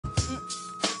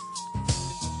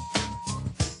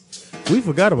We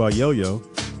forgot about Yo-Yo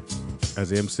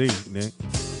as MC, Nick.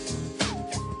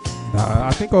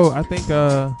 I think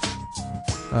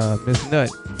Miss Nut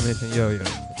mentioned Yo-Yo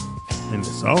in the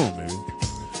song, baby.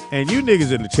 And you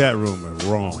niggas in the chat room are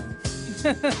wrong.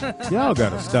 Y'all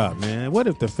gotta stop, man. What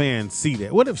if the fans see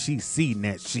that? What if she's seen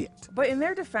that shit? But in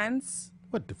their defense,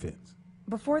 what defense?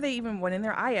 Before they even went in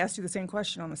there, I asked you the same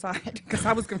question on the side because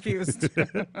I was confused.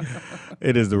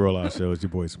 It is the Rollout Show. It's your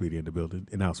boy Speedy in the building.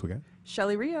 In the house we got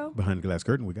Shelly Rio. Behind the glass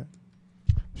curtain we got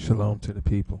Shalom to the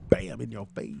people. Bam in your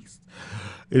face.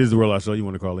 It is the Rollout Show. You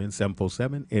want to call in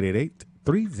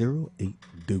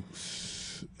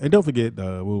 747-888-308-DEUCE. And don't forget,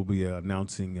 we'll be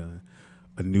announcing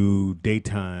a new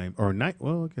daytime or night.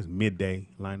 Well, I guess midday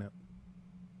lineup.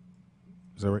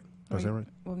 Is that right? Is that right?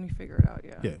 Let me figure it out.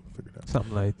 Yeah. Yeah, figure it out.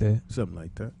 Something like that. Something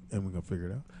like that, and we're gonna figure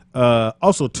it out.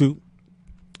 Also, too,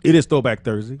 it is Throwback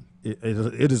Thursday.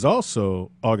 It is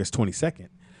also August 22nd.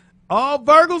 All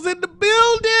Virgos in the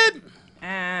building.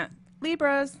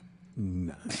 Libras.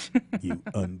 Nah, you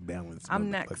unbalanced. I'm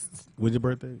next. When's your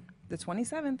birthday? The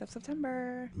 27th of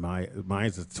September.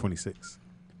 Mine's the 26th.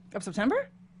 Of September?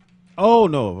 Oh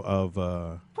no, of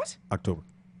what? October.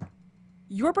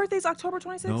 Your birthday's October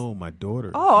 26th? No, my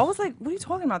daughter. Oh, I was like, what are you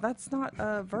talking about? That's not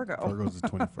Virgo. Virgo's the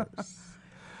 21st.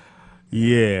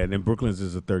 Yeah, and then Brooklyn's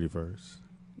is the 31st.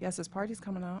 Yes, his party's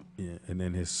coming up. Yeah, and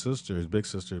then his big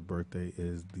sister's birthday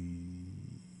is the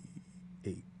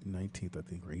 19th, I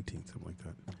think, or 18th, something like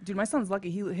that. Dude, my son's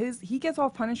lucky. He gets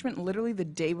off punishment literally the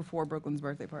day before Brooklyn's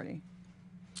birthday party.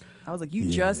 I was like, you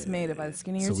just made it by the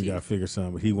skin of your teeth. So we got to figure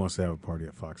something. He wants to have a party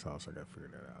at Fox House. I got to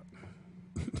figure that out.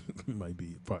 Might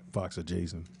be Fox or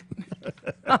Jason.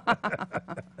 All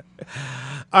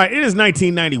right, it is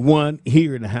 1991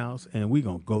 here in the house, and we're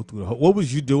going to go through the whole. What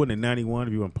was you doing in 91?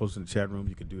 If you want to post in the chat room,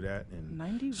 you can do that. And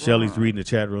 91. Shelly's reading the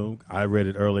chat room. I read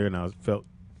it earlier, and I felt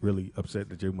really upset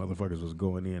that you motherfuckers was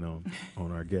going in on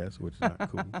our guests, which is not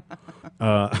cool.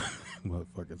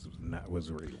 Motherfuckers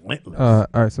was relentless. All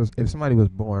right, so if somebody was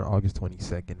born August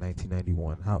 22nd,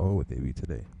 1991, how old would they be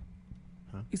today?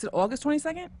 Huh? You said August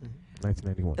 22nd?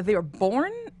 1991. If they were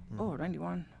born? Oh,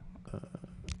 91.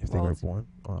 If they were born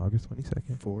on August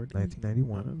 22nd,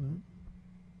 1991. I don't know.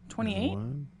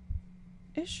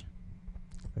 28-ish?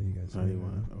 Are you guys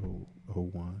 91,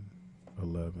 01,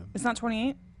 11. It's not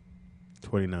 28?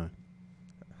 29.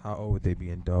 How old would they be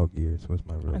in dog years? Was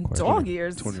my real question. Dog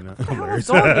years? 29.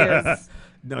 Dog years?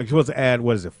 No, you're supposed to add,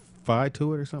 what is it, 5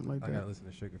 to it or something like that? I gotta listen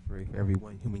to Sugar Free. Every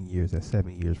 1 human year is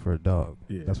 7 years for a dog.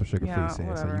 Yeah. That's what Sugar Free is saying.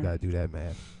 Whatever. So you gotta do that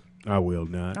math. I will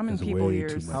not. I'm in people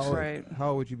years. Right. How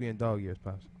old would you be in dog years,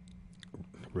 Pops?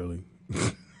 Really?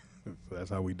 So that's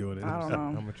how we doing it. I don't know.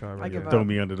 I'm gonna try right here. Throw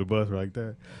me under the bus like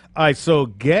that. All right, so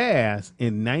gas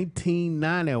in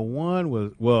 1991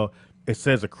 was, well, it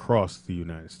says across the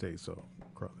United States, so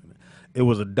it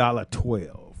was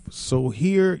 $1.12. So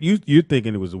here, you're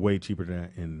thinking it was way cheaper than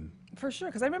that in. For sure,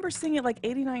 because I remember seeing it like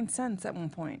 89 cents at one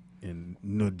point. In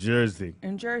New Jersey.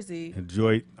 In Jersey.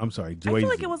 Joyce. I feel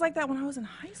like it was like that when I was in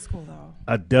high school, though.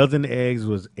 A dozen eggs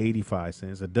was 85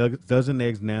 cents. A dozen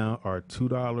eggs now are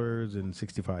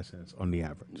 $2.65 on the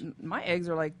average. My eggs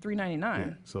are like $3.99.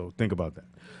 Yeah, so think about that.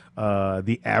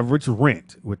 The average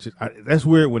rent, which is that's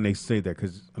weird when they say that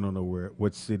because I don't know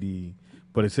what city,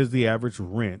 but it says the average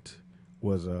rent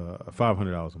was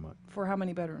 $500 a month. For how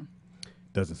many bedroom?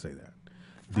 Doesn't say that.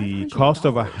 The cost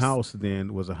of a house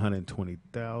then was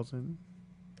 $120,000.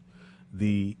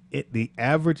 The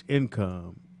average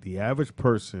income, the average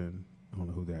person, I don't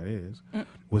know who that is,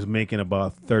 was making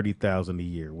about $30,000 a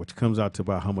year, which comes out to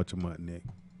about how much a month, Nick?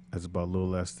 That's about a little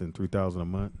less than $3,000 a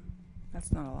month.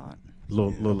 That's not a lot.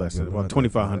 Little less than about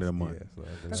 $2,500 a month.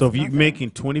 Yeah, so if you're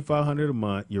making $2,500 a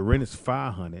month, your rent is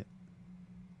 $500.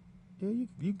 Yeah,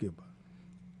 you get by.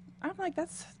 I feel like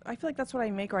that's what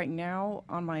I make right now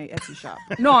on my Etsy shop.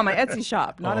 No, on my Etsy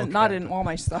shop, not in all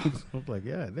my stuff. I was like,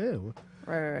 yeah, damn.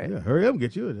 Right. Yeah, hurry up and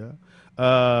get you a job.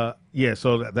 Yeah,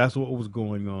 so that's what was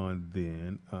going on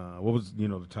then. What was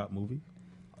the top movie?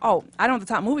 Oh, I don't know what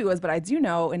the top movie was, but I do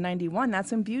know in '91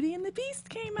 that's when Beauty and the Beast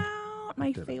came out.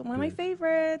 One of my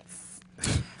favorites.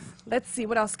 Let's see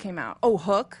what else came out. Oh,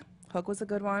 Hook. Hook was a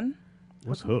good one.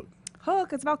 What's Hook?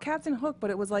 Hook. It's about Captain Hook,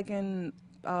 but it was like in.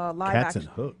 Live Captain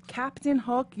action. Hook. Captain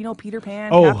Hook. You know Peter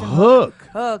Pan. Oh, Captain Hook.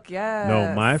 Hook, yeah.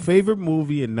 No, my favorite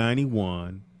movie in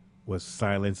 '91 was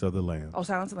Silence of the Lambs. Oh,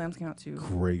 Silence of the Lambs came out too.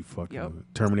 Great fucking movie.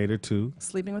 Terminator 2.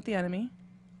 Sleeping with the Enemy.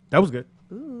 That was good.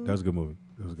 Ooh. That was a good movie.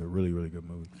 That was a good, really, really good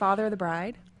movie. Father of the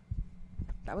Bride.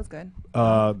 That was good.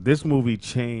 This movie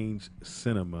changed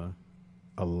cinema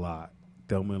a lot.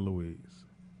 Thelma and Louise.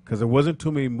 Because there wasn't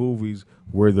too many movies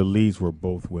where the leads were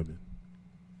both women.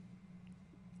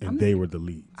 and they were the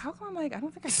leads. How come I'm like, I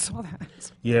don't think I saw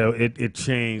that. Yeah, it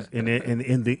changed, and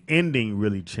the ending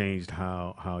really changed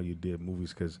how you did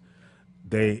movies because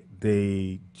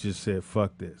they just said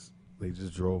fuck this. They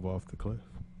just drove off the cliff,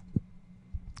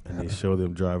 and they show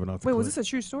them driving off the cliff. Wait, was this a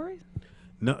true story?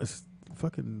 No, it's a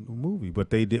fucking movie, but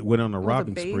they went on a Was it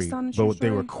robbing based spree, on a true but they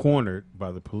were story? cornered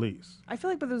by the police. I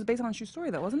feel like, but it was based on a true story,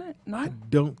 though, wasn't it? No, I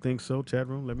don't think so. Chat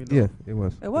room, let me know. Yeah, it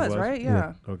was. it was, was? right?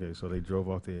 Yeah. Yeah. Okay, so they drove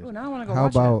off the edge. Oh, now I want to go How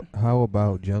watch about it. how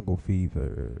about Jungle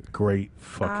Fever? Great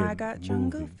fucking I got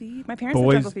Jungle movie. Fever. My parents had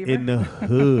Boys Jungle Fever. in the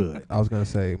Hood. I was gonna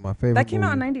say my favorite. That came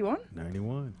out in movie- 91.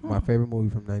 91. My favorite movie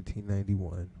from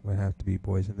 1991 would have to be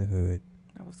Boys in the Hood.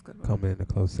 That was a good. One. Coming in a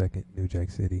close second, New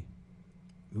Jack City.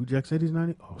 New Jack City's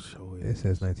 90. Oh, sure It is.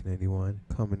 says 1991.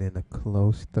 Coming in a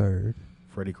close third.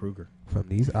 Freddy Krueger. From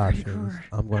these options, Krueger.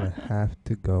 I'm gonna have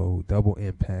to go Double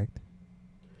Impact.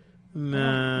 I don't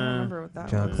Nah. remember what that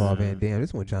John was. Claude Van Damme.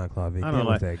 This one, John Claude Van I Damme don't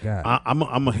was like- that guy. I'm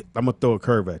gonna throw a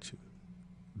curve at you.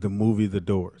 The movie The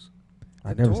Doors. I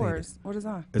never seen it. Doors. What is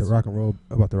that? The It's- rock and roll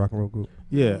about the rock and roll group.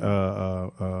 Yeah.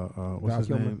 What's Val his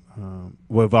Kilmer? name?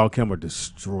 Well, Val Kilmer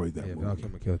destroyed that Yeah, movie. Val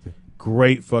Kilmer killed it.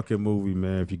 Great fucking movie,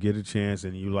 man. If you get a chance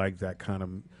and you like that kind of,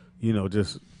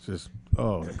 just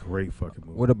great fucking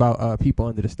movie. What about People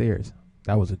Under the Stairs?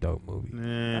 That was a dope movie.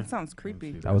 Nah. That sounds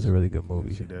creepy. That was a really good See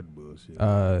movie. that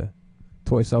bullshit.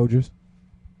 Toy Soldiers.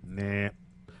 Nah.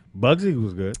 Bugsy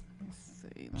was good. Let's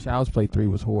see. Child's Play 3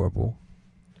 was horrible.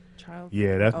 Child.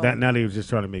 Yeah, that's Oh. that. Now they was just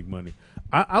trying to make money.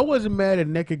 I wasn't mad at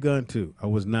Naked Gun 2. I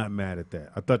was not mad at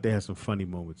that. I thought they had some funny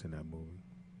moments in that movie.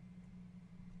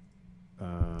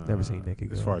 Never seen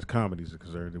Naked As Gun. far as comedies are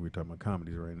concerned, we're talking about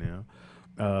comedies right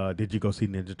now. Did you go see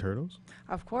Ninja Turtles?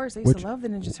 Of course, I used Which- to love the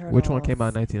Ninja Turtles. Which one came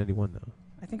out in 1991 though?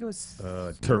 I think it was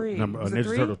Ninja 3.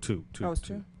 Turtle 2. Oh, it was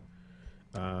 2.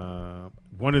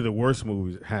 One of the worst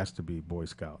movies has to be Boy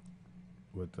Scout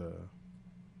with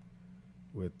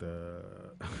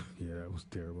yeah, that was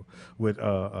terrible. With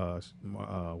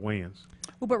Wayans.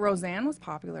 Well, but Roseanne was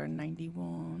popular in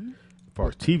 91. As far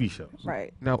as TV shows.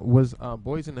 Right. Now was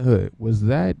Boys in the Hood, was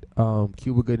that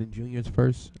Cuba Gooding Jr.'s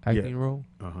first acting role?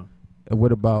 Uh-huh. And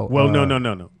what about Well,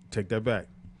 no. Take that back.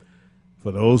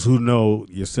 For those who know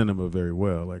your cinema very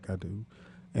well, like I do,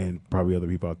 and probably other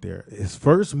people out there, his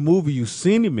first movie you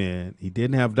seen him in, he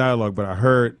didn't have dialogue, but I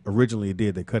heard originally it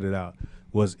did, they cut it out,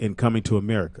 was in Coming to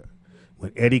America.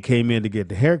 When Eddie came in to get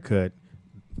the haircut,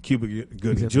 Cuba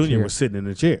Gooding in the Jr. chair. was sitting in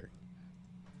the chair.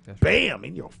 That's right. Bam!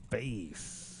 In your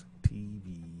face.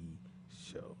 TV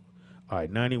show. All right,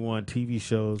 91 TV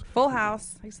shows. Full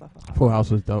House. I used to love Full House. Full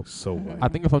House was dope. So white. I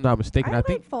think if I'm not mistaken, I I like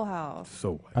think Full House.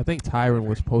 So white. I think Tyron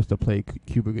was supposed to play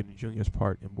Cuba Gooding Jr.'s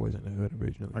part in Boys in the Hood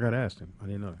originally. I got to ask him. I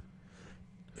didn't know that.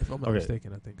 If I'm not Okay.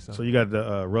 mistaken, I think so. So you got the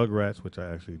Rugrats, which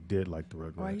I actually did like the Oh, I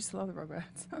Rugrats. used to love the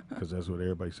Rugrats. Because that's what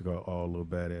everybody used to call all little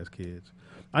badass kids.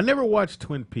 I never watched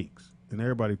Twin Peaks, and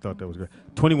everybody thought that was great.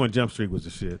 21 Jump Street was the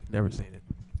shit. Never seen it.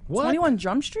 What? 21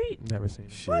 Jump Street? Never seen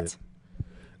it. Shit. What?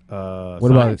 What so-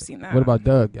 about I've seen that. what about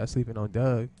Doug? Y'all sleeping on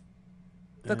Doug?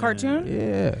 The cartoon?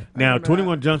 Yeah. Now, remember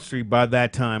 21 Jump Street, by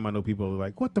that time, I know people were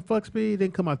like, what the fuck, Speed? It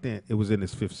didn't come out then. It was in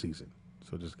its 5th season.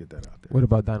 So just get that out there. What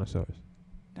about dinosaurs?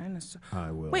 Dinosaur.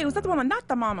 I will. Wait, was that the one? Not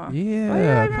the mama. Yeah, Oh,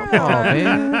 yeah, I come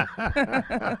remember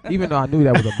on, man. Even though I knew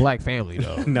that was a black family,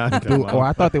 though. Not the Dude, mama. or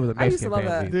I thought they was a I used to Mexican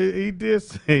love that. family. He did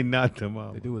say not the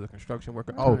mama. The dude was a construction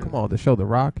worker. Oh, come on, the show The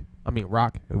Rock. I mean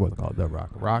Rock. It wasn't called The Rock.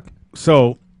 Rock.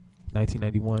 So,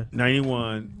 1991.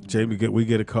 91, Jamie, we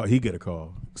get a call. He get a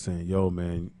call saying, yo,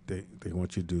 man, they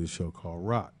want you to do this show called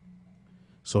Rock.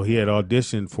 So he had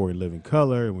auditioned for In Living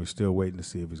Color, and we're still waiting to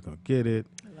see if he's going to get it.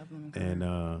 I love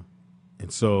them.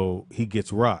 And so he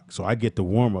gets Rock. So I get the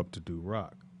warm up to do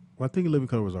Rock. Well, I think Living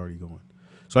Color was already going.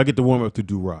 So I get the warm up to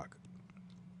do Rock.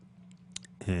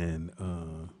 And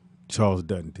Charles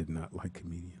Dutton did not like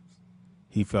comedians.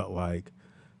 He felt like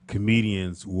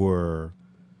comedians were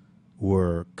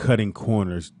cutting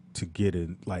corners to get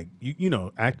in. Like, you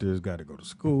know, actors got to go to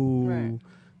school. Right.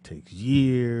 Takes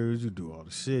years. You do all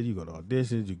the shit. You go to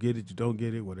auditions. You get it. You don't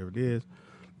get it. Whatever it is.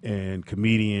 And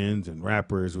comedians and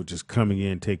rappers were just coming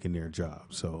in, taking their job.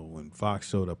 So when Fox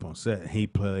showed up on set, he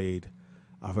played,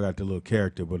 I forgot the little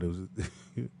character, but it was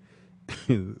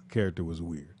the character was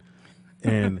weird.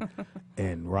 And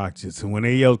Rock just, and when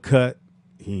they yelled cut,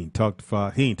 he ain't talked to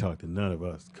Fox. He ain't talked to none of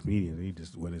us comedians. He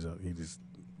just went his own.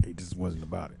 He just wasn't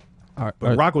about it. All right,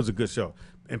 But Rock was a good show,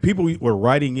 and people were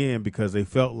writing in because they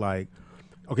felt like,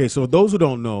 okay, so those who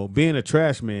don't know, being a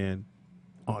trash man,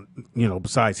 on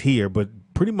besides here, but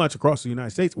pretty much across the United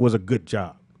States was a good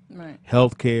job. Right.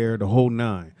 Healthcare, the whole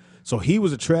nine. So he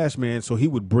was a trash man, so he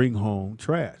would bring home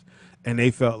trash. And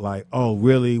they felt like, oh,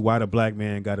 really? Why the black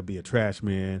man got to be a trash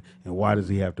man? And why does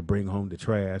he have to bring home the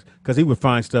trash? Because he would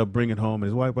find stuff, bring it home, and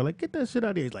his wife would like, get that shit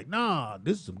out of here. He's like, nah,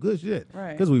 this is some good shit.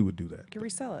 Right. Because we would do that. You can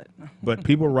resell it. But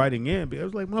people writing in, it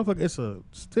was like, motherfucker, it's a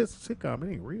sitcom.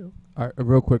 It ain't real. All right,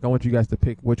 real quick, I want you guys to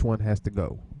pick which one has to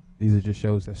go. These are just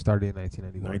shows that started in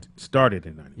 1991. Started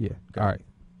in 91. Yeah. Okay. All right.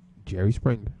 Jerry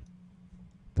Springer,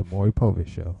 The Maury Povich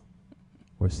Show,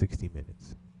 or 60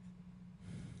 Minutes.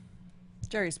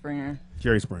 Jerry Springer.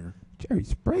 Jerry Springer. Jerry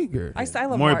Springer. I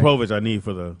love Maury Maury. Povich I need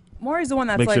for the... Maury's the one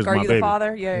that's Make like, sure it's are my you the baby.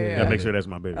 father? Yeah. Yeah, make sure that's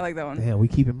my baby. I like that one. Damn, we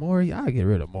keeping Maury? I'll get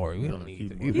rid of Maury. We don't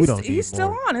need we don't need He's still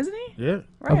Maury. on, isn't he? Yeah.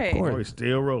 Right. Of course. Maury's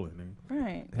still rolling. Man.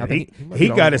 Right. I think He must be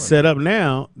the got only it set up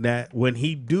now that when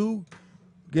he do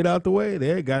get out the way,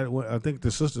 they got it. I think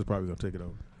the sister's probably going to take it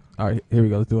over. All right, here we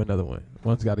go. Let's do another one.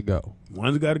 One's got to go.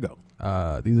 One's got to go.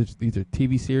 These are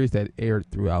TV series that aired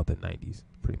throughout the 90s,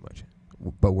 pretty much,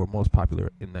 but were most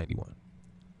popular in 91.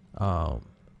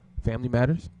 Family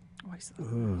Matters, Oh, I used to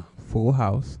love Full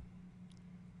House,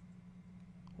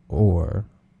 or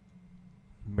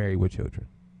Married with Children.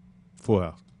 Full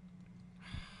House.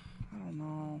 I don't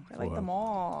know. I Full like them House.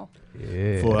 all.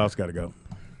 Yeah. Full House got to go.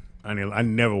 I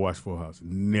never watched Full House.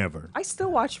 Never. I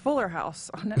still watch Fuller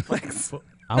House on Netflix.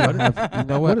 I would have. You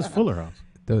know what? What is Fuller House?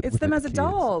 It's them as kids.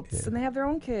 adults, Yeah. and they have their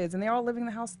own kids, and they all live in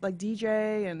the house, like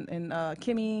DJ and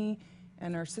Kimmy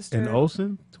and her sister. And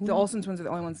Olsen? The Olsen twins are the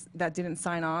only ones that didn't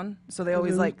sign on, so they Oh,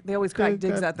 always crack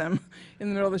digs got- at them in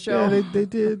the middle of the show. Yeah, they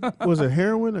did. Was it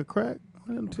heroin or crack? One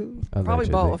of them two. Probably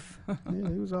Allegedly. both. Yeah,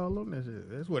 he was all on that shit.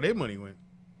 That's where their money went.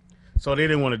 So they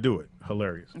didn't want to do it.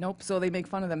 Hilarious. Nope. So they make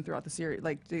fun of them throughout the series,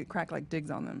 like they crack like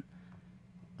digs on them.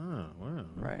 Oh, wow.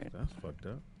 Right. That's fucked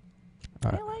up.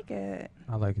 All I right. like it.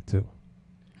 I like it too.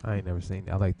 I ain't never seen.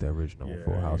 I like the original Yeah,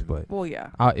 Full House, yeah. but Well, yeah.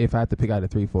 if I had to pick out of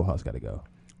three, Full House got to go.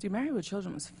 Dude, Married with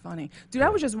Children was funny. Dude, I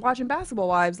was just watching Basketball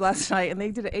Wives last night, and they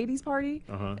did an '80s party,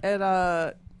 Uh-huh. and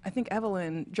I think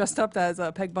Evelyn dressed up as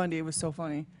Peg Bundy. It was so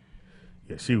funny.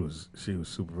 Yeah, she was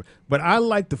super. But I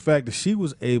like the fact that she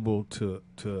was able to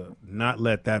not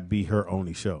let that be her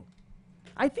only show.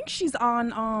 I think she's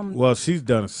on. Well, she's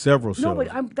done several shows. No, but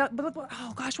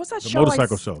oh gosh, what's that the show?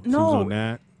 motorcycle show. No, She was on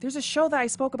that. There's a show that I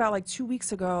spoke about like 2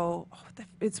 weeks ago. Oh,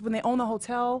 it's when they own the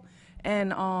hotel,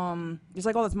 and there's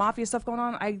like all this mafia stuff going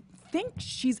on. I think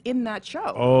she's in that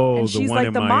show. Oh, and the she's one like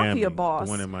in the Miami. mafia The boss.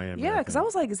 one in Miami, Yeah, I because I think.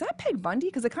 was like, is that Peg Bundy?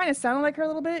 Because it kind of sounded like her a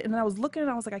little bit, and then I was looking,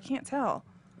 and I was like, I can't tell.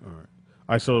 All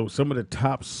right. So some of the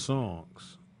top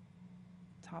songs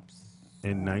Tops.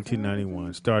 in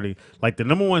 1991, starting like the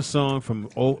number one song from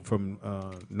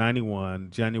 91,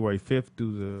 January 5th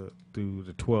through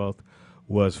the 12th,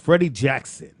 was Freddie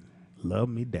Jackson, "Love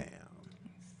Me Down."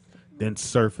 Then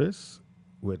Surface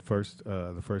with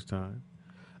the first time.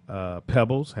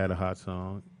 Pebbles had a hot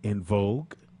song. In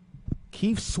Vogue.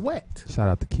 Keith Sweat. Shout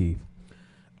out to Keith.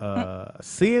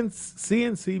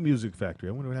 CNC Music Factory.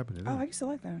 I wonder what happened to them. Oh, I used to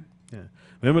like them. Yeah.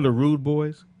 Remember the Rude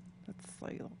Boys? Let's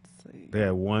see. They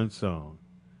had one song,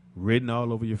 "Written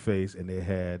All Over Your Face," and they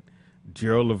had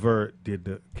Gerald Levert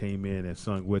came in and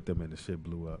sung with them, and the shit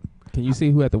blew up. Can you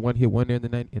see who had the one hit wonder in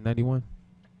in 91?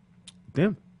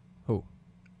 Them, Who?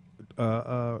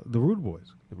 the Rude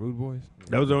Boys. The Rude Boys.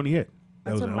 That was the only hit. That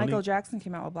That's was when the Michael only. Jackson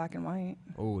came out with Black and White.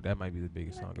 Oh, that might be the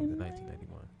biggest song of the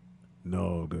 1991.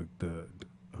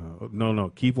 No, no,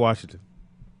 Keith Washington,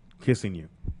 "Kissing You."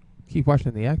 Keith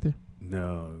Washington, the actor.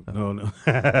 No. I'm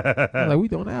like, we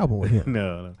doing an album with him.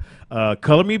 No.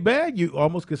 "Color Me Bad." You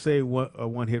almost could say a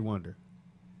one hit wonder.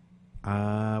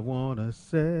 I wanna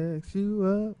sex you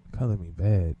up. Color Me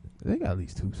Bad. They got at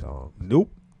least 2 songs.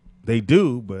 Nope, they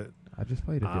do, but I just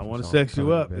played a "I different Want to song Sex from You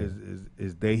Color Up" Me Bad.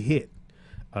 is they hit.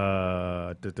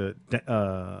 Dana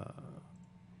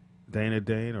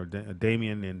Dane or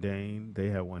Damien and Dane, they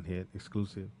have one hit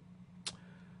exclusive.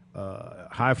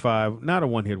 High Five, not a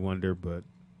one hit wonder, but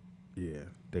yeah,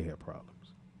 they have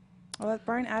problems. Well, that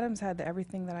Bryan Adams had the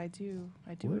Everything That I Do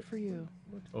What? It For You.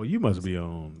 Oh, you must be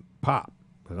on pop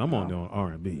because I'm on No.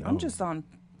 R&B. I'm just on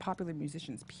popular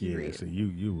musicians, period. Yeah, so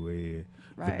you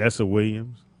Right. Vanessa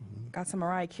Williams. Got some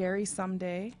Mariah Carey,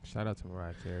 Someday. Shout out to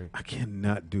Mariah Carey. I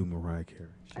cannot do Mariah Carey.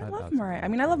 I Shout love out to Mariah. I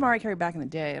mean, I love Mariah Carey back in the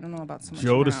day. I don't know about so much now.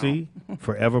 Jodeci,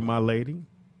 "Forever My Lady."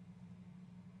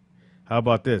 How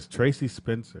about this? Tracy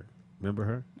Spencer. Remember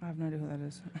her? I have no idea who that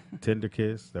is. "Tender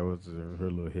Kiss." That was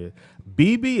her little hit.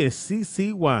 BB and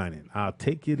CC Whining, "I'll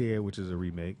Take You There," which is a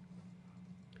remake.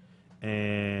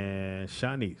 And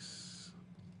Shanice.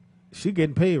 She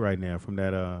getting paid right now from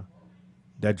that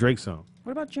Drake song.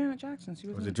 What about Janet Jackson? She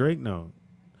Was it Drake? No.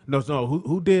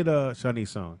 Who did Shanice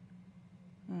song?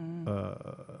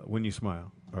 "When You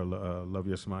Smile" or "Love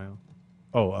Your Smile"?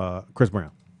 Oh, Chris Brown.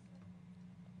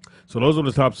 So those are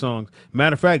the top songs.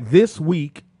 Matter of fact, this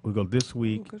week, this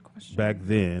week, good question. back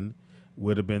then,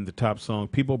 would have been the top song,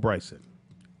 People Bryson.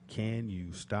 Can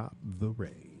You Stop the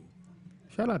Rain?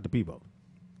 Shout out to People.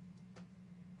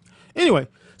 Anyway,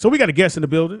 so we got a guest in the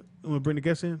building. You want to bring the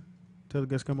guest in? Tell the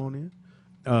guest come on in.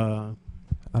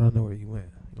 I don't know where you went.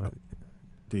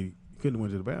 You couldn't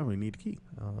went to the bathroom. You need the key.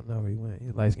 I don't know where you went.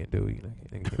 You're a light skinned dude. You know,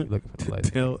 you looking for the light.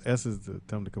 Tell Essence to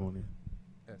tell him to come on in.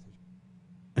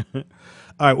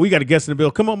 All right, we got a guest in the bill.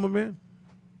 Come on, my man.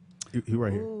 He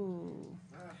right here. Ooh.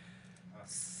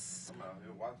 I'm out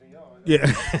here watching y'all.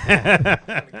 Yeah.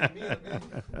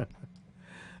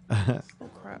 Oh,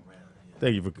 crap.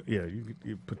 Thank you for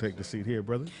you take the seat here,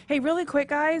 brother. Hey, really quick,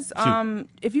 guys. Shoot.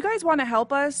 If you guys want to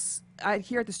help us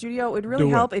here at the studio, it would really Do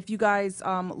what? help if you guys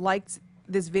liked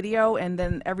this video, and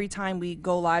then every time we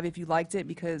go live, if you liked it,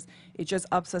 because it just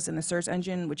ups us in the search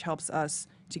engine, which helps us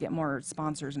to get more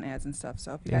sponsors and ads and stuff.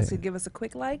 So if you guys could give us a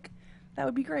quick like, that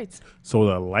would be great. So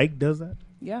the like does that?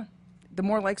 Yeah. The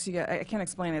more likes you get, I can't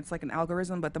explain it. It's like an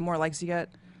algorithm, but the more likes you get,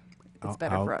 it's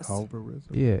better for us. Algorithm.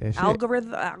 Yeah, and share,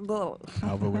 Algorithm.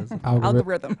 Algorithm.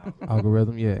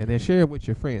 algorithm. Yeah, and then share it with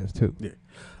your friends too. Yeah.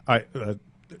 All right. You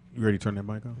ready to turn that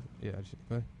mic on? Yeah,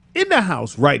 go ahead. In the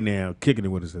house right now, kicking it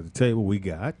with us at the table, we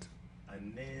got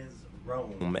Inez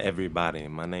Rome, everybody.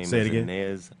 My name Say it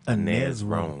is again. Inez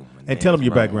Rome. And tell them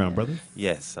your Rome. background, brother.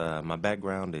 Yes, my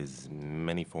background is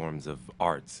many forms of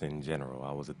arts in general.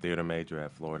 I was a theater major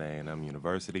at Florida A&M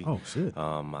University. Oh, shit.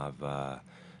 I've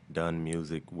done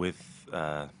music with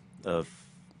a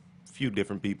few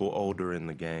different people older in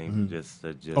the game, just We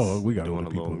got doing older a little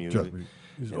people. music. Trust me.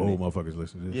 These And old then- motherfuckers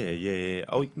listen to this. Yeah.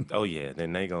 Oh yeah.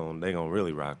 Then they gonna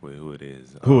really rock with who it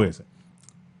is. Who is it?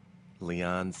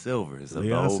 Leon Silvers of the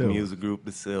Leon old Silvers. music group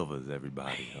The Silvers,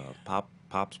 everybody.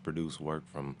 Pop's produced work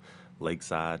from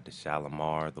Lakeside to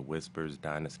Shalimar, The Whispers,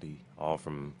 Dynasty, all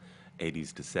from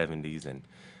 80s to 70s. And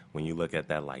when you look at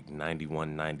that like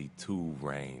 91, 92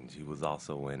 range, he was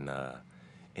also in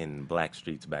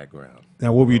Blackstreet's background.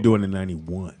 Now, what were you doing in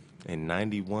 91? In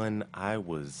 91, I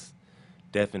was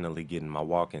definitely getting my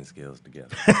walking skills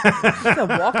together.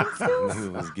 The walking skills? He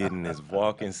was getting his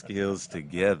walking skills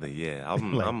together. Yeah,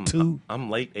 I'm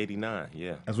late '89.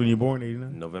 Yeah, That's when you were born,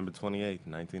 89? November 28th,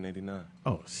 1989.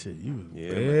 Oh, shit. You was,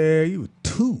 Yeah, yeah, you were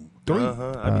 2, 3.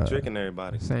 I be tricking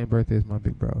everybody. Same birthday as my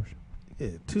big bro. Yeah,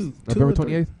 2. November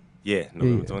 28th. Yeah,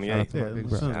 November Shout out 28th. to my Yeah, big my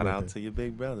brother. son's Shout out birthday. to your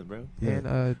big brother, bro. Yeah. And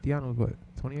Deanna was what?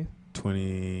 28th.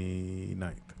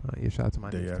 29th. Yeah, shout out to my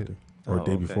Day niece after. too. Or Oh,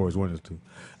 day okay. before is one of the 2.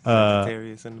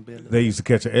 Sagittarius in the building. They used to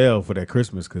catch an L for that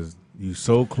Christmas because you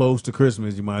so close to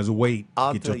Christmas, you might as well wait,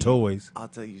 get your toys. I'll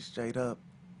tell you straight up,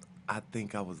 I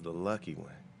think I was the lucky one.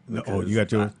 No, oh, Because you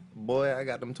got yours? Boy, I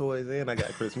got them toys and I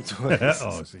got Christmas toys.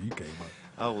 Oh, so you came up.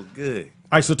 I was good.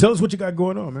 All right, so tell us what you got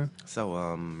going on, man. So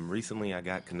recently I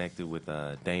got connected with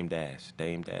Dame Dash.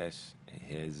 Dame Dash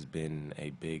has been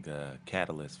a big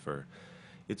catalyst for.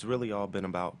 It's really all been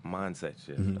about mindset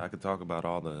shift. I could talk about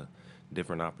all the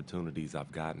different opportunities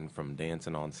I've gotten from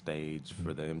dancing on stage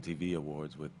for the MTV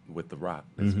Awards with The Rock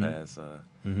this past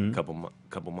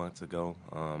couple months ago,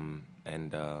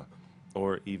 and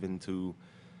or even to,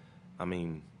 I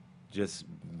mean, just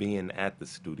being at the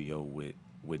studio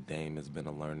with Dame has been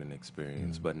a learning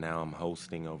experience. But now I'm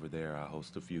hosting over there. I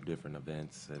host a few different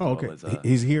events. As Oh, okay. Well as,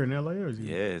 He's here in L.A. or is he?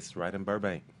 yeah, it's right in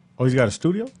Burbank. Oh, he's got a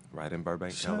studio? Right in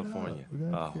Burbank, Shut up. California. We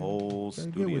gotta A get- whole gotta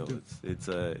get studio. with you. It's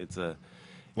a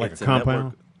Like it's a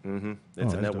compound? Network. It's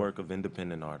that's a dope. network of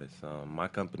independent artists. My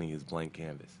company is Blank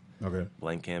Canvas. Okay.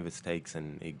 Blank Canvas takes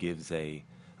and it gives a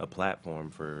platform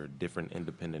for different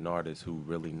independent artists who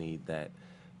really need that.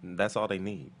 That's all they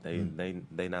need.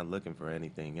 They not looking for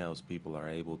anything else. People are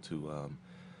able to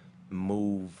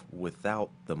move without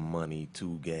the money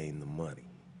to gain the money.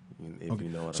 If you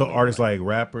know what So I mean. artists like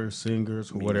rappers,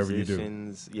 singers, whatever you do.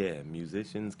 Musicians, yeah,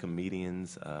 musicians,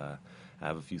 comedians. I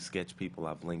have a few sketch people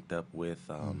I've linked up with.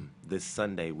 This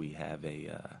Sunday we have a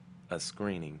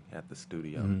screening at the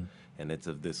studio, and it's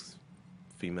of this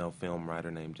female film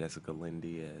writer named Jessica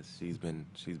Lindy. As she's been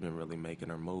really making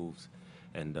her moves,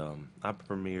 and I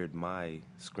premiered my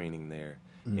screening there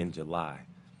in July.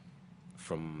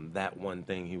 From that one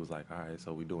thing, he was like, "All right,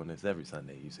 so we doing this every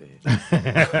Sunday." You said.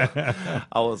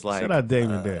 I was like, Shout out Dame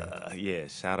and Dad. yeah,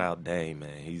 shout out Dame,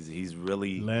 man. He's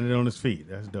really Landed on his feet.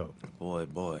 That's dope.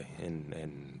 boy,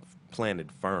 and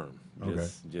planted firm.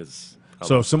 Just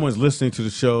So if someone's listening to the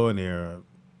show and they're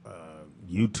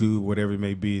YouTube, whatever it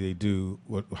may be, they do.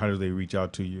 How do they reach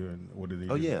out to you, and what do they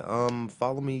do? Oh yeah,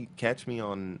 follow me, catch me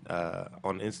on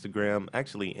Instagram.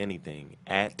 Actually, anything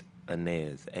at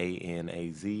Anaz,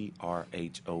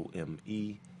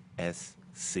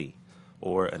 ANAZRHOMESC,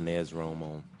 or Anaz Rome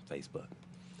on Facebook.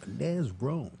 Nez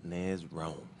Rome. Nez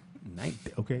Rome.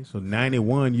 Okay, so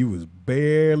 91, you was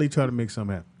barely trying to make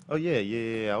something happen. Oh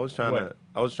yeah. I was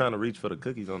trying to reach for the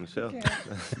cookies on the shelf.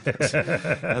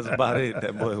 That's about it.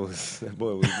 That boy was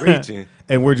reaching.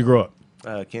 And where'd you grow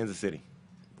up? Kansas City.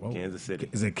 Whoa. Kansas City.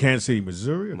 Is it Kansas City,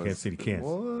 Missouri, or Kansas City, Kansas?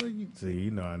 Boy, See,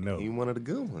 I know. you one of the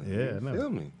good ones. Yeah, I know. Feel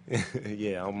me?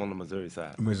 Yeah, I'm on the Missouri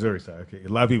side. Missouri side. Okay, a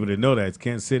lot of people didn't know that it's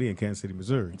Kansas City and Kansas City,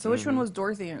 Missouri. So which one was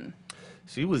Dorothy in?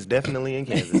 She was definitely in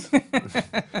Kansas.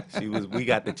 She was. We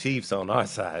got the Chiefs on our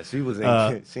side. She was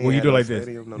in. She Well, you ain't do had like no this.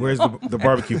 stadium, no Where's nothing. the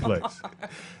barbecue place?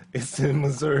 It's in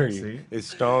Missouri. See? It's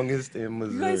strongest in You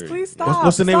Missouri. guys, please stop.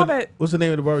 What's the name? Stop Of, it. what's the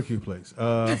name of the barbecue place?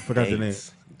 Forgot the name.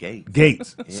 Gates.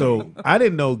 Gates. Yeah. So I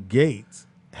didn't know Gates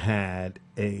had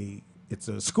it's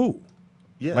a school.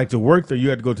 Yeah. Like to work there, you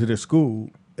had to go to their school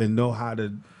and know how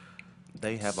to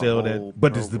They have sell a whole that.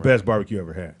 But it's the program. best barbecue you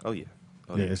ever had. Oh yeah.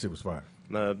 Oh, Yeah, that shit was fire.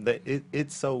 No,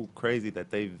 it's so crazy that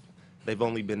they've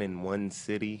only been in one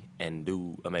city and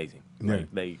do amazing. Yeah,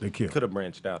 Like, they they kill. could have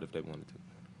branched out if they wanted to.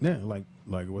 Yeah, like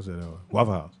what's that?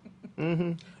 Waffle House.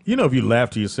 Mm-hmm. You know, if you laugh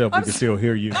to yourself, we can still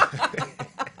hear you.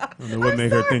 I don't know what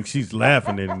made her think she's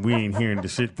laughing and we ain't hearing the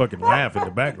shit fucking laugh in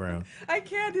the background. I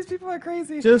can't. These people are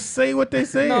crazy. Just say what they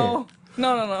say. No.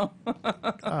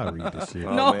 I'll read this shit.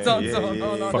 No, man. don't, Yeah, no, yeah,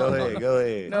 no, yeah. no, Go no, ahead. no. Go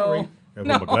ahead. No. Gotta put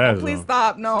No, my glasses please on.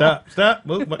 stop. No. Stop.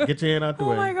 Move, get your hand out the Oh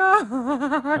way. my God.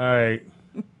 All right.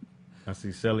 I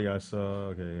see Shelly. I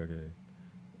saw. Okay.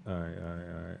 All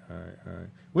right.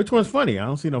 Which one's funny? I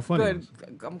don't see no funny Good. ones.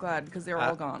 I'm glad because they're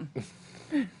all gone.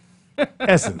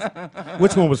 Essence.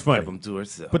 Which one was funny? Kept them to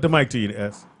herself. Put the mic to you,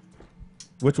 S.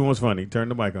 Which one was funny? Turn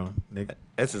the mic on, Nick.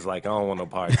 This is like I don't want no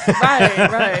party.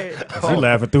 Right. She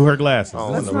laughing through her glasses.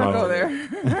 Oh, Let's no not go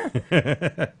problem.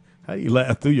 there. How you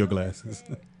laugh through your glasses?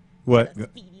 What?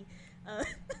 Speedy.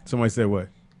 Somebody said what?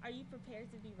 Are you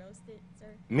prepared to be roasted, sir?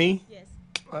 Me? Yes.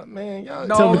 Man, y'all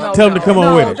No, Tell no, tell them to no. come on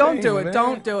No, with it. Don't do it. Man.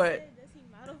 Don't do it. Does he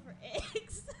model for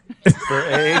eggs? for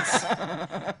eggs.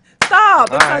 Stop.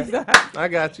 It's All like right. that. I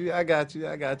got you. I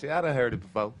done heard it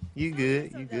before. You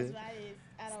good. You That's good. why it is.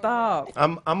 I don't Stop.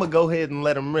 I'm gonna go ahead and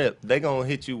let them rip. They gonna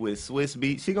hit you with Swiss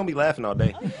beats. She gonna be laughing all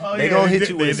day. Oh, They yeah, gonna they hit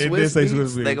you did- with they did Swiss say beats.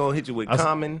 Swiss beats. They gonna hit you with I s-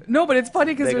 Common. No, but it's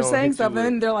funny because They they're gonna saying hit you stuff, and with-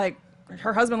 then they're like,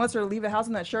 her husband lets her leave the house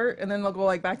in that shirt, and then they'll go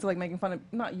like back to like making fun of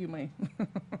not you, May.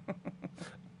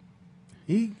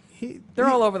 They're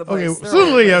all over the place. Okay, They're soon all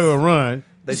as over the y'all place. gonna run,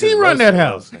 They she just run that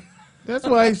roasting, house. That's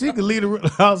why she can leave the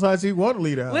house how she want to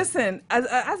leave the house. Listen, as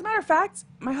a matter of fact,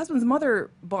 my husband's mother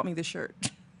bought me this shirt.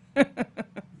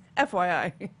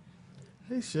 FYI.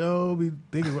 They sure be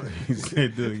thinking about he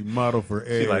said the model for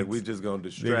eggs. She like we just gonna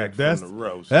distract Nigga, from the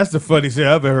roast. That's the funny shit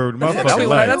I've ever heard in my That's fucking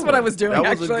what- life. that's what I was doing,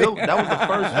 That was actually. that was the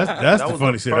first. That's that the was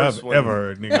funny shit I've first one. ever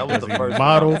heard, nigga. That was the Does he first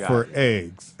model one I for got.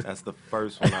 eggs. That's the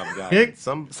first one I've got.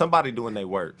 Somebody doing their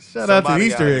work. Shout out to Somebody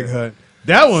Easter out egg here- hunt.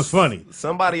 That one's funny.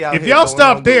 Somebody out If here y'all going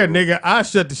stop on there, Google. nigga, I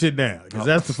shut the shit down because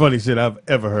that's the funny shit I've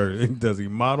ever heard. Does he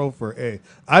model for eggs?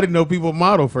 I didn't know people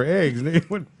model for eggs.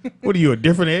 Nigga. What are you, a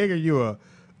different egg or you a?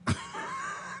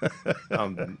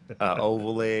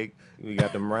 Oval egg. We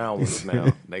got them round ones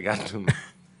now. They got them.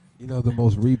 You know, the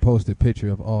most reposted picture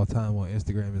of all time on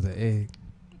Instagram is an egg.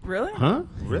 Really? Huh?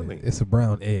 Really? It's a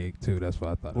brown egg too. That's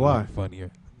why I thought Why? it was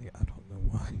funnier. I don't know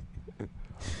why.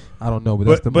 I don't know, but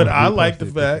that's the But most I like the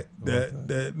reposted fact picture of all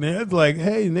that time. man, it's like,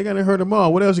 hey, nigga, I done heard them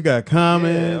all. What else you got?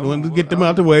 Comment. Yeah, When we get them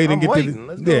out the way, then I'm get waiting. to the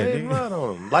Let's go ahead and run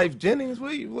on them. Life Jennings,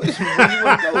 where you want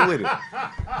to go with it?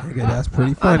 Nigga, that's pretty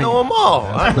I funny. know them all.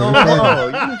 I know pretty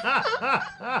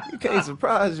them all. You can't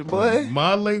surprise your boy.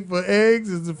 Modeling for eggs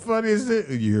is the funniest shit.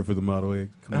 You here for the model eggs?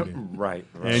 Come on in. Right.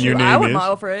 And Shoot, your I name would is?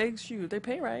 model for eggs. Shoot, they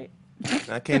pay right.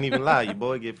 I can't even lie. Your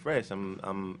boy get fresh. I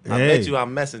Hey. bet you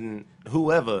I'm messing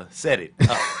whoever said it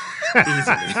up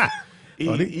easily. Oh,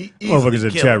 Easily motherfuckers in the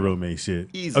kill chat him. room ain't shit.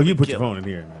 Easily Oh, you put your kill phone in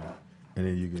here, man. And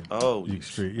then you get. Oh, you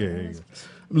straight. Yeah, there you go.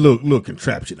 Little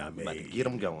contraption I made. About to get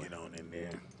 'em going. Get on in there.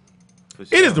 For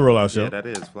It is the Rollout Show. Yeah, that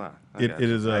is fly. I It got it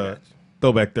you. is I got you.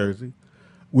 Throwback Thursday.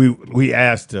 We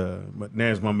asked, but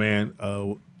Naz, my man,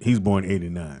 he's born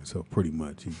 '89, so pretty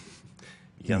much he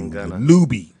Young was a Gunner.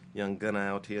 newbie. Young Gunner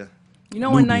out here. You know,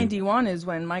 in Nubian. '91 is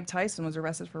when Mike Tyson was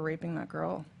arrested for raping that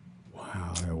girl.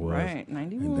 Wow, that was. Right,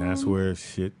 91. And that's where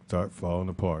shit start falling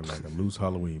apart like a loose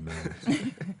Halloween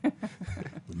man.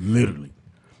 Literally.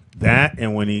 That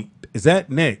and when is that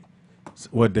Nick?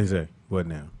 What they say? What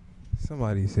now?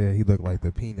 Somebody said he looked like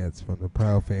the Peanuts from the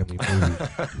Proud Family movie.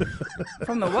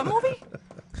 From the what movie?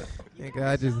 Nigga,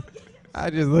 I just I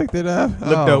just looked it up.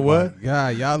 Looked up what? Yeah,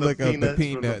 y'all The look up the Peanuts from the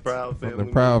Peanuts Proud from the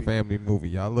Family Proud movie. Family movie.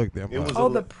 Y'all look them It was up.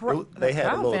 Oh, they the had a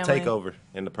Proud little Family. takeover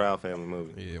in the Proud Family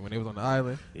movie. Yeah, when they was on the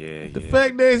island. Yeah, The yeah.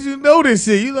 fact that you know this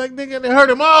shit, you like nigga, they heard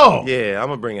them all. Yeah, I'm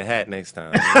gonna bring a hat next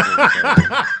time.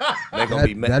 They're gonna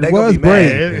be mad. That They're gonna was be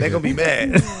mad. brave. They're gonna be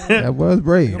mad. That was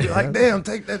brave. Be like, damn,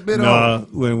 take that bit No,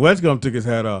 off. when Westcomb took his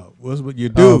hat off, what's what you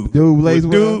Oh, do? dude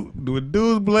Blazemore? When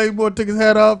dude Blazemore took his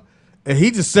hat off, and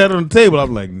he just sat on the table.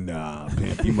 I'm like, nah,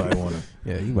 pimp, you might want to.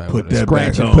 Yeah, you might Put want to that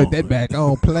scratch back and put on. that back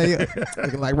on, player.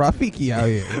 Looking like Rafiki out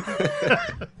here.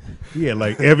 Yeah,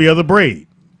 like every other braid.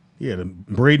 Yeah, the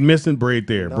braid missing, braid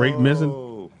there, braid missing.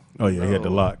 No. Oh yeah, he had the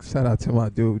locks. Shout out to my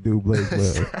dude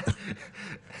Blazemore.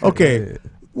 Okay, Yeah.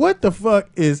 what the fuck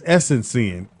is Essence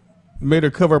seeing? Made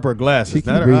her cover up her glasses, She keep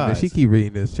not her reading. eyes. She keep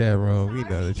reading this chat room. You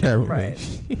know the chat room. Right.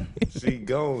 She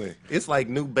going. It's like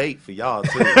new bait for y'all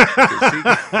too.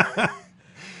 'Cause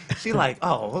she like,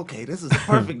 oh, okay, this is a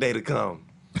perfect day to come.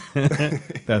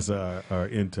 That's our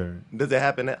intern. Does it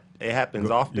happen? It happens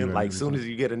You often. know, Like soon as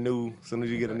you get a new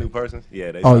person.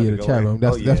 Yeah. They Oh start yeah, to the go chat in. room.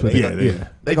 That's Oh, that's what yeah, they yeah.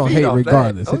 They gonna feed hate off that.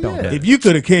 regardless. Oh, It don't yeah. matter. If you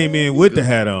could have came in with the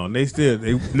hat on, they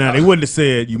wouldn't have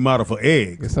said you model for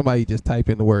eggs. If somebody just type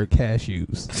in the word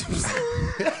cashews.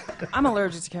 I'm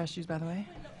allergic to cashews, by the way.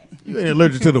 You ain't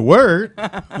allergic to the word.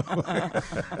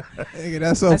 Nigga,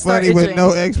 that's so I start funny with itching.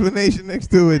 no explanation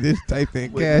next to it. Just type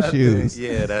in With nothing. cashews.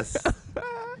 Yeah,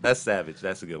 that's savage.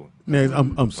 That's a good one. Next,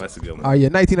 I'm That's a good one. Oh yeah,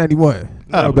 1991.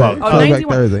 I Throwback apologize. Oh, Throwback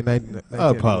 91. Thursday. I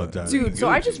 1991. apologize. Dude, so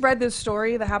I just read this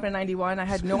story that happened in 91. I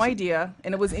had no idea,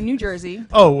 and it was in New Jersey,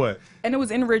 Oh, what? and it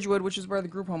was in Ridgewood, which is where the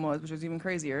group home was, which was even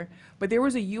crazier. But there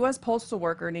was a U.S. postal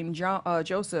worker named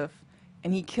Joseph,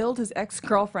 and he killed his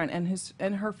ex-girlfriend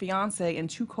and her fiance and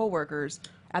 2 coworkers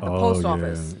at the post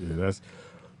office. Yeah,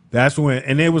 that's when,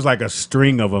 and it was like a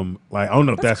string of them. Like I don't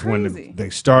know if That's that's when crazy. they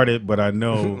started, but I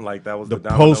know Like that was the the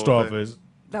domino post effect? office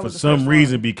That for was the some first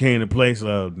reason one. became a place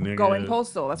of nigga, Going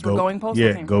postal. That's where going postal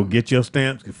Yeah, came go from. get your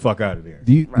stamps. Get the fuck out of there.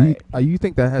 Do you, Right. you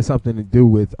think that has something to do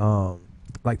with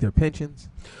like their pensions?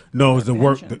 No, it was the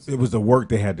work. Pensions. It was the work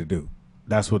they had to do.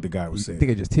 That's what the guy was You saying.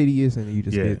 think it's just tedious and you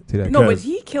just Yeah. get to that? No, but Because-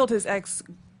 he killed his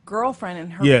ex-girlfriend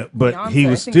and her Yeah, but fiance. he I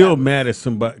was think still that- mad at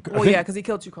somebody. Well, yeah, because he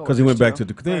killed 2 coworkers. because he went back too.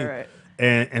 to the thing, Right.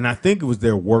 and I think it was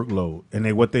their workload,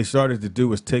 and what they started to do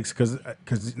was take because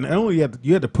not only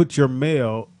you had to put your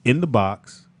mail in the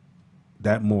box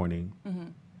that morning, Mm-hmm.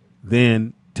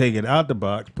 then take it out the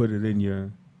box, put it in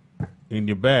your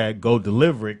bag, go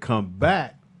deliver it, come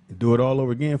back, and do it all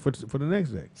over again for the next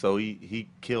day. So he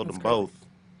killed them That's both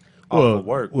Well, off of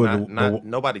work. well,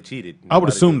 Nobody cheated. I would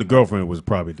Nobody assume the did- girlfriend was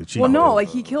probably the cheater. Well, no, Oh, like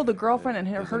he killed a girlfriend and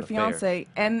it her was an affair. fiance,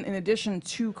 and in addition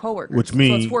 2 coworkers. which so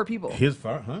means it's 4 people.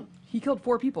 Huh? He killed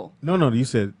 4 people. No, you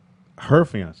said her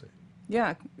fiance.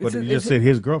 Yeah, But you it's just said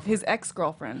his girlfriend. his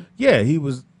ex-girlfriend. Yeah, he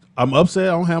was. I'm upset.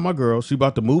 I don't have my girl. She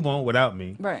about to move on without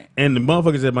me. Right. And the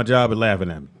motherfuckers at my job are laughing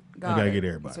at me. I Got gotta it. get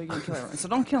everybody. So you can kill everyone. So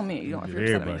don't kill me. You don't. If Get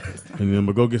you're upset at everybody. me. And then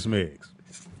we'll go get some eggs.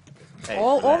 Hey,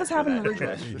 All this happened in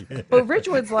Ridgewood. But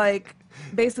Ridgewood's like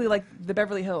basically like the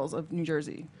Beverly Hills of New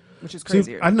Jersey, which is See,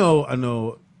 crazier. I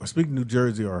know. Speaking of New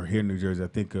Jersey or here in New Jersey, I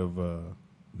think of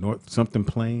North something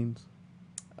Plains.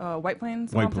 White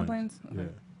Plains, White Compton Plains. Plains.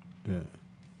 Yeah.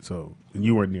 So and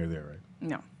you weren't near there, right?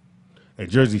 No, And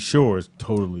Jersey Shore is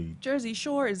totally, Jersey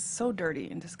Shore is so dirty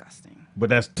and disgusting. but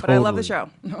that's But totally I love the show.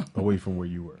 away from where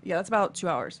you were. Yeah, that's about 2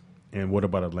 hours. And what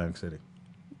about Atlantic City?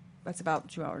 That's about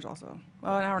 2 hours also.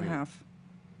 Well, an hour and a half.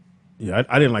 Yeah,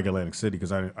 I didn't like Atlantic City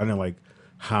because I didn't like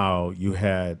how you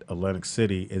had Atlantic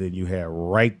City and then you had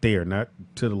right there, not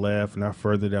to the left, not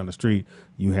further down the street,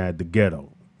 you had the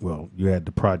ghetto. Well, you had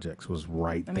the projects was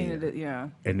right I mean, there, yeah,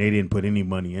 and they didn't put any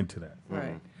money into that.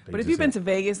 right. They But if just you've been had- to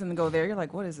Vegas and go there, you're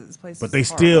like, what is this place? But is they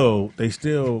horrible.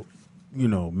 still,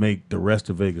 make the rest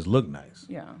of Vegas look nice.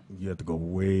 Yeah, You have to go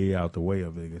way out the way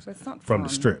of Vegas but it's not from fun.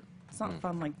 the strip. It's not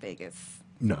fun like Vegas.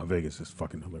 No, Vegas is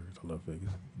fucking hilarious. I love Vegas.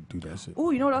 Do that shit.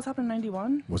 Oh, you know what else happened in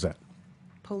 '91? What's that?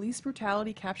 Police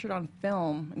brutality captured on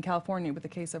film in California with the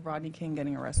case of Rodney King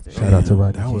getting arrested. Shout out to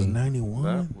Rodney That was King. 91.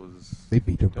 That was They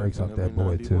beat the brakes off that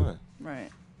boy too. 91. Right.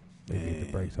 They beat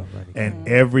the brakes off Rodney King. And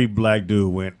every black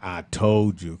dude went, I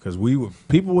told you. Because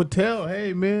people would tell,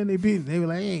 hey, man, they were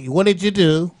like, hey, what did you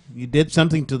do? You did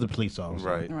something to the police officer.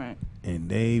 Right. Right. And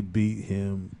they beat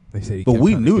him. They said he But kept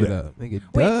we trying to knew get that. up. Nigga,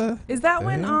 Wait, duh. is that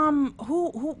when Yeah.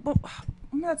 remember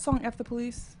that song "F the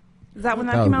Police"? Is that when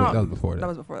that, That came was- out? that was before that. That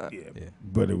was before that. Yeah. Yeah.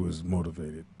 But it was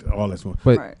motivated. All that's one.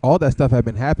 But Right. all that stuff had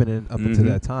been happening up until Mhm.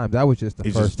 that time. That was just the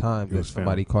It's first just- time it that was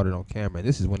somebody found. caught it on camera. And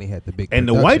this is when they had the big And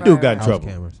the production white dude got in Right. house trouble.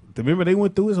 cameras. Remember, they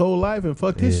went through his whole life and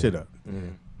fucked his Yeah. shit up.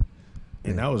 Mm.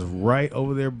 And that was right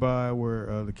over there by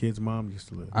where the kid's mom used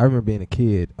to live. I remember being a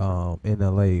kid in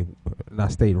L.A. and I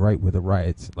stayed right where the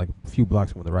riots, like a few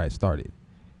blocks when the riots started.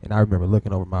 And I remember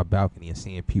looking over my balcony and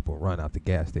seeing people run out the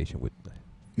gas station with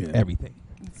everything.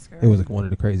 It was like one of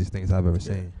the craziest things I've ever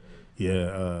seen.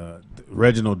 Yeah,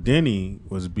 Reginald Denny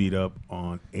was beat up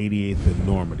on 88th and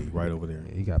Normandy, right over there.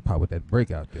 Yeah, he got popped with that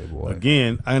breakout there, boy.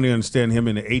 Again, I didn't understand him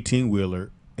in the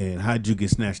 18-wheeler, and how'd you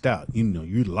get snatched out? You know,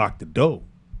 you lock the door.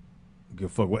 Give a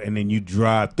fuck what, and then you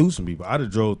drive through some people. I'd have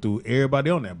drove through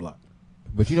everybody on that block.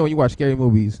 But you know, when you watch scary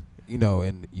movies, you know,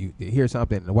 and you hear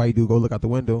something, and the white dude go look out the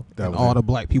window, and all the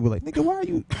black people like, nigga, why are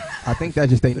you? I think that's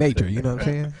just their nature, you know what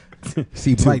I'm saying?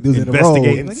 See black dudes in the road.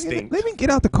 Like, let me get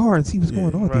out the car and see what's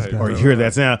going on with this guy. Or you hear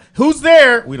that sound, who's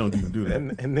there? We don't even do that.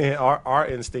 And then our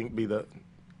instinct be the,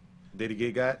 did he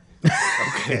get got?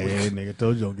 Okay. Hey, nigga,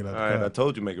 told you don't get out the car. All right, I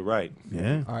told you make it right.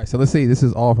 Yeah. All right, so let's see. This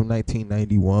is all from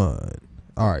 1991.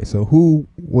 All right, so who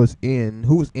was in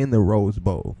the Rose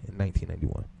Bowl in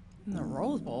 1991? In the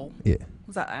Rose Bowl? Yeah.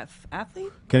 Was that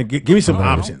athlete? Can I give me some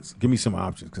options? Give me some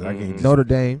options, because I can't. Notre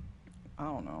Dame, I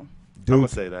don't know. I'm going Duke,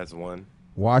 to say that's one.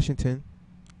 Washington,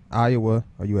 Iowa,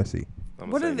 or USC?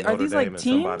 What are these like teams?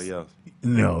 Somebody else.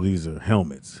 No, these are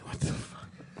helmets. What the fuck?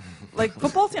 Like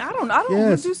football team? I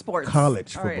don't do sports.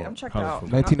 College All football. right, I'm checked College out.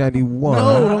 football. 1991.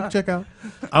 No, don't check out.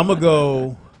 I'm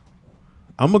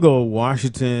gonna go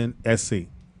Washington SC.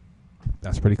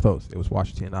 That's pretty close. It was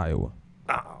Washington, Iowa.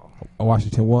 Oh.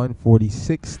 Washington won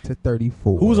 46-34.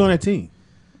 Who was on that team?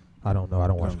 I don't know. I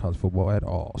don't watch college football at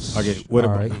all. Okay, what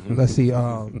all about- right. Let's see.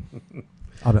 Now,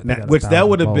 which that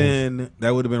would have been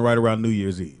right around New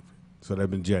Year's Eve. So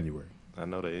that'd been January. I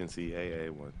know the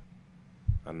NCAA one.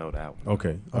 I know that one.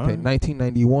 Okay. Okay,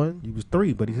 1991. He was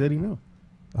 3, but he said he knew.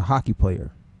 A hockey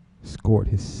player scored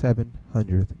his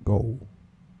 700th goal.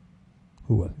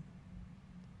 Who was it?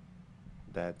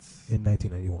 That's In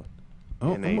 1991.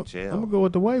 I'm NHL. gonna go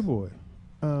with the white boy.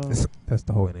 That's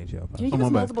the whole NHL. Can you give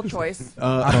us multiple choice?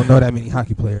 I don't know that many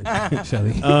hockey players,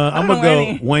 Shelly. I'm gonna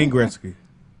go Wayne Gretzky.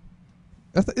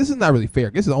 This is not really fair.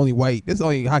 This is the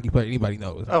only hockey player anybody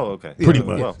knows. Oh, okay. Pretty Yeah,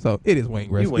 much. yeah. So it is Wayne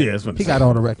Gretzky. Yeah, that's what I'm He saying. got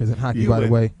all the records in hockey, by the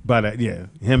way. By that, yeah,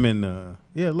 him and a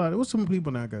lot. There was some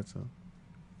people now got some,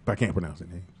 but I can't pronounce their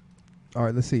names. All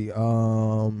right, let's see.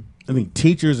 I mean,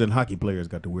 teachers and hockey players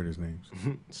got the weirdest names.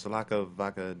 Slaka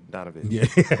Vaka Donovic.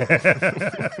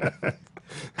 Yeah.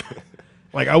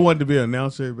 Like, I wanted to be an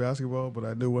announcer in basketball, but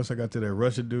I knew once I got to that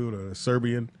Russian dude or the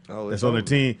Serbian that's on the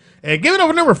team, and give it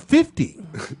over number 50.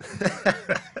 I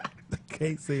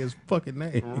can't say his fucking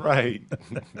name. Right.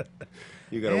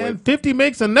 You gotta And 50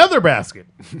 makes another basket.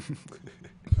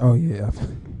 Oh, yeah.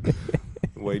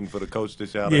 waiting for the coach to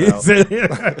shout it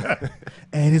out.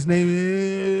 And his name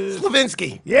is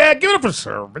Slavinsky. Yeah, give it up for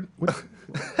Serbian.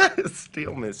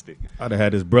 Still Mystic. I'd have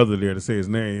had his brother there to say his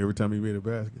name every time he made a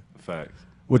basket. Facts.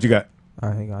 What you got? All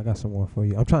right, hang on. I got some more for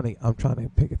you. I'm trying to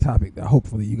pick a topic that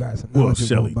hopefully you guys know. Well,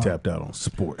 Shelly tapped out on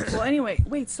sports. Well, anyway,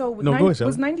 wait. So No, go ahead, Shelly.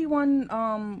 was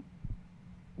 91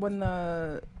 when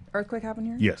the earthquake happened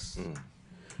here? Yes.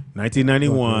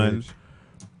 1991.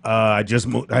 I just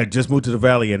moved to the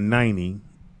Valley in 90,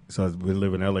 so I've been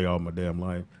living in LA all my damn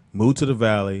life. Moved to the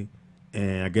Valley,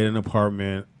 and I get an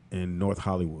apartment in North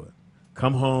Hollywood.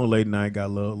 Come home late night, got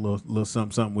a little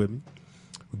something with me.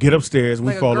 Get upstairs, we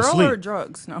Like fall a girl asleep. or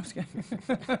drugs? No, I'm just kidding.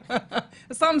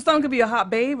 Something could be a hot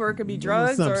babe, or it could be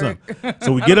drugs. Something.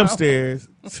 So we get upstairs,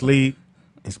 sleep.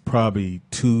 It's probably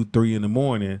 2, 3 in the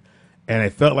morning, and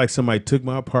it felt like somebody took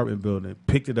my apartment building,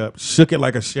 picked it up, shook it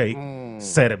like a shake,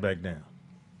 set it back down.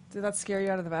 Did that scare you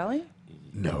out of the valley?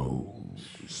 No,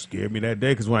 it scared me that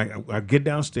day because when I get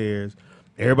downstairs,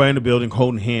 everybody in the building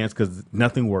holding hands because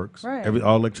nothing works. Right.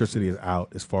 All electricity is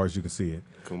out as far as you can see it.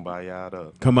 Kumbaya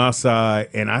up. Come outside,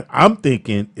 and I'm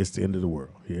thinking it's the end of the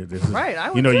world. Yeah, this is, Right, I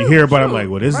would you too, hear about it, I'm shoot. like,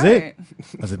 well, this is Right. it.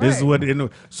 I said, this is Right. what it is.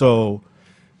 So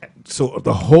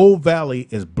the whole valley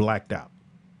is blacked out.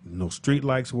 No street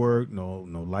lights work, no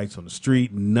lights on the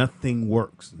street, nothing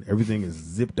works. Everything is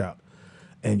zipped out.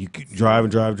 And you keep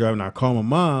driving. And I call my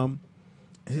mom,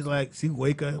 and she's like, she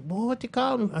wake up, boy, what you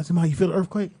call me? I said, Mom, you feel an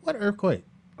earthquake? What earthquake?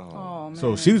 Oh man.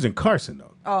 So she was in Carson,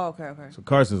 though. Oh, okay. So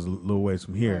Carson's a little ways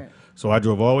from here. Right. So I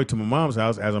drove all the way to my mom's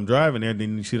house. As I'm driving there,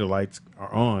 then you see the lights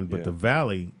are on, but Yeah. the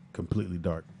valley completely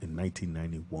dark in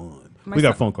 1991. My We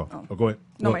got a son- phone call. Oh, go ahead.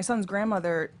 No, What? my son's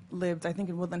grandmother lived, I think,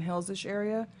 in Woodland Hills-ish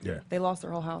area. Yeah. They lost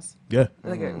their whole house. Yeah.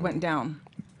 Like it went down.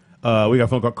 We got a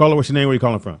phone call. Caller, what's your name? Where you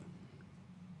calling from?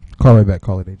 Call right back.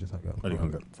 Call it. They just hung up. Oh, you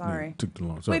hung up. Sorry. Yeah, took too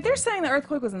long. Sorry. Wait, they're saying the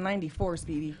earthquake was in 94,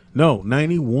 Speedy. No,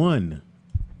 91.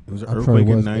 It was an I'm sure earthquake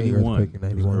it in was a 91. earthquake in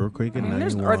It was an 91. earthquake in I mean,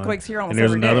 91. there's earthquakes here almost And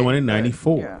there's every another day, one in but-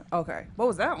 94. Yeah. Okay. What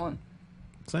was that one?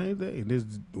 Same thing. This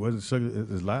wasn't sugar.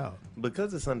 It's loud.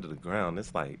 Because it's under the ground,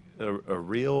 it's like a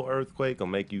real earthquake will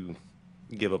make you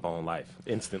give up on life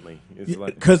instantly. It's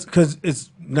like Because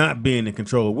it's not being in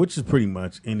control, which is pretty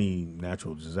much any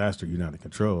natural disaster. You're not in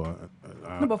control.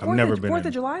 No, but I've never been 4th in.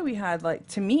 of July we had, like,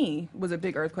 to me, was a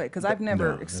big earthquake because I've never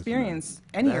that's experienced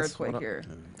any That's earthquake what I- here.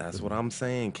 That's what I'm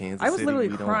saying. Kansas I was City, literally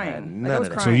we don't crying. have Like, I none was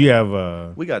of that. crying. So you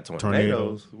have We got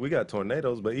tornadoes. We got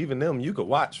tornadoes, but even them, you could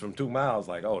watch from 2 miles.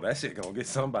 Like, oh, that shit gonna get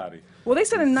somebody. Well, they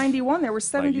said in 91 there were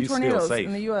 70 you still tornadoes safe.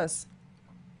 in the U.S.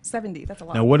 70, that's a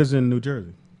lot. now. What is in New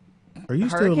Jersey? Are you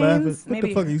still laughing? Hurricanes? What the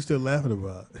Maybe. fuck are you still laughing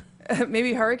about?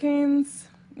 Maybe hurricanes,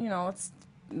 it's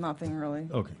nothing really.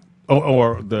 Okay. Oh,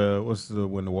 or what's the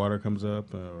when the water comes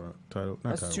up or tidal? A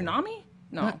Not tidal. tsunami?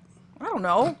 No. I don't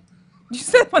know. You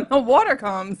said when the water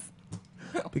comes.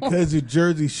 Because you're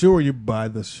Jersey Shore, you're by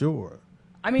the shore.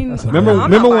 I mean, Remember, I'm not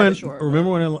remember by the when? shore.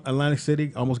 Remember when Atlantic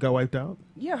City almost got wiped out?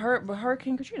 Yeah, but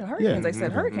Hurricane Katrina. Hurricanes, I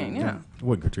said hurricane, yeah. It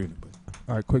wasn't Katrina, but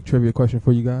All right, quick trivia question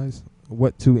for you guys.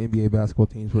 What 2 NBA basketball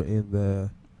teams were in the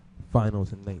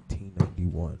finals in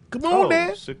 1991? come on, Oh,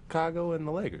 Dad. Chicago and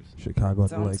the Lakers. Chicago and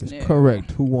the Sounds Lakers. new.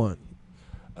 Correct. Who won?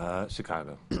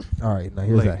 Chicago. All right, now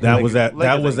here's Lakers. that. That was that. Lakers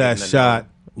That ain't was that getting shot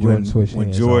Jordan when switched when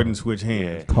hands Jordan on. switched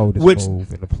hands. Coldest Which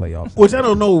move in the playoffs. which I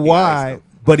don't know why, iced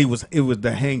but it was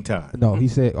the hang time. No, he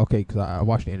said, okay, because I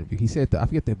watched the interview. He said, I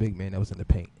forget the big man that was in the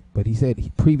paint, but he said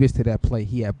previous to that play,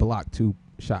 he had blocked 2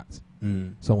 shots.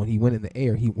 So when he went in the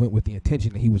air, he went with the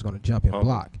intention that he was going to jump and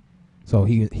block. So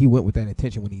he went with that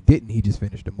intention. When he didn't, he just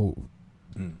finished the move.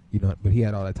 But he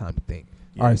had all that time to think.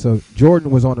 Yeah. All right, so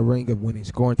Jordan was on the ring of winning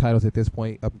scoring titles at this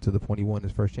point up until the point he won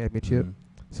his first championship.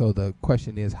 So the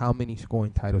question is, how many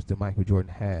scoring titles did Michael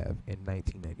Jordan have in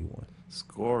 1991?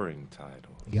 Scoring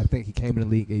title. You got to think he came in the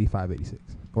league 85-86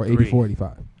 or 3.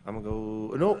 84-85. I'm gonna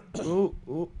go.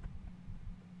 No.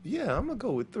 Yeah, I'm gonna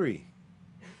go with 3.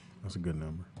 That's a good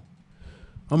number.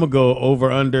 I'm gonna go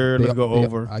over under. Let's go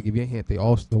over. I'll give you a hint. They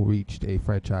also reached a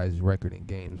franchise record in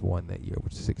games won that year,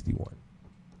 which is 61.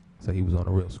 So he was on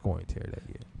a real scoring tear that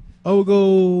year. I will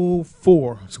go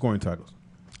 4 scoring titles.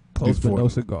 Close but Before- no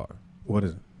cigar. What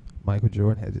is it? Michael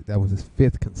Jordan has it. That was his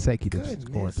 5th consecutive scoring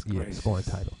Goodness scoring gracious.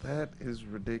 title. That is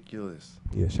ridiculous.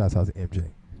 Yeah, shouts out to MJ.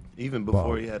 Even before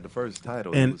Wow. he had the first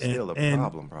title, And- it was still a and-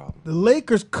 problem. The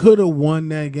Lakers could have won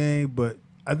that game, but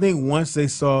I think once they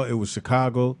saw it was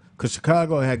Chicago, because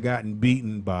Chicago had gotten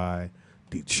beaten by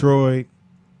Detroit,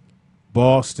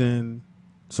 Boston,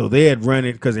 so they had run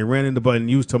it because they ran into button.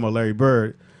 You was talking about Larry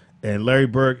Bird, and Larry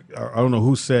Bird. I don't know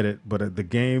who said it, but at the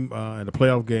game, in the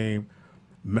playoff game,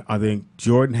 I think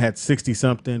Jordan had 60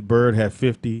 something, Bird had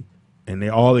 50, and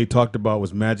all they talked about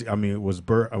was magic. I mean, it was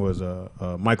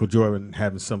Michael Jordan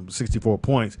having some 64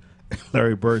 points.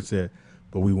 Larry Bird said,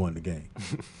 "But we won the game,"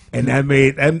 and that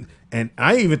made and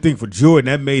I even think for Jordan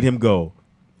that made him go,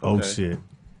 "Oh Okay. shit,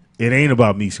 it ain't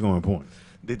about me scoring points."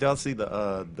 Did y'all see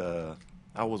the?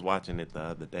 I was watching it the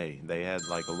other day. They had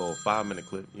like a little 5-minute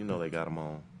clip. You know, they got them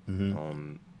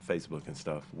on Facebook and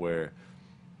stuff where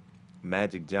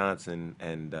Magic Johnson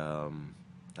and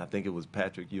I think it was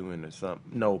Patrick Ewing or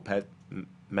something. No,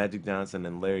 Magic Johnson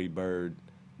and Larry Bird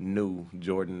knew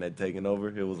Jordan had taken over.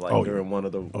 It was like during one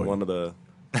of the.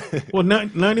 Well,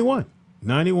 91.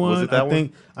 91. Was it that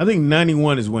one? I think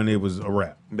 91 is when it was a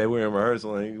wrap. They were in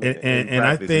rehearsal and And I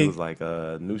practice, think it was like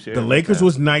a new share. The Lakers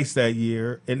was nice that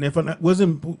year, and if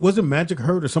wasn't Magic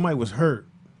hurt or somebody was hurt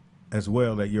as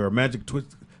well that year. Or Magic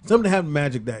twist. Something happened to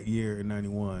Magic that year in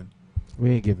 91.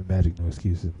 We ain't giving Magic no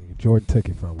excuses. Nigga. Jordan took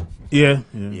it from him. Yeah.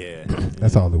 Yeah,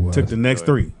 That's all it was. Took the next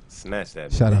 3. snatch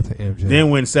that. Shout out to MJ. Then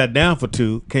when sat down for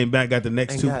 2, came back, got the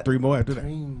next And 2, got 3 more after that.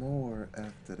 3 more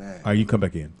after that. All right, you come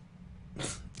back in.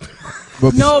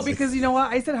 No, because you know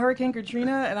what? I said Hurricane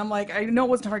Katrina, and I'm like, I know it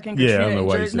wasn't Hurricane Yeah, I Katrina don't know in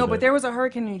why you Jersey. said No, that. but there was a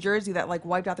hurricane in New Jersey that like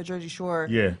wiped out the Jersey Shore.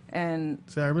 Yeah. And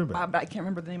See, I remember. but I can't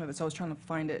remember the name of it, so I was trying to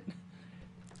find it.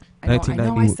 I know I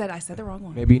 1990 said the wrong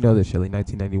one. Maybe you know this, Shelly.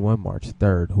 1991, March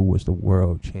 3rd, who was the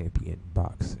world champion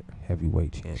boxer,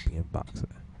 heavyweight champion boxer?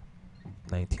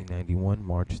 1991,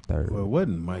 March 3rd. Well, it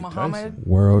wasn't Mike Muhammad? Tyson.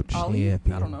 World Ali? I don't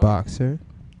champion know. boxer.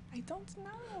 I don't know.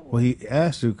 Well, he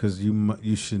asked you because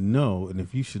you should know, and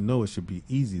if you should know, it should be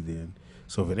easy then.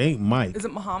 So if it ain't Mike, Is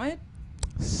it Muhammad?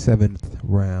 7th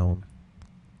round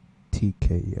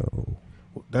TKO.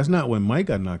 that's not when Mike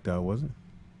got knocked out, was it?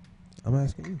 I'm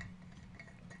asking you.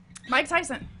 Mike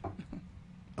Tyson.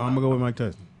 I'm gonna go with Mike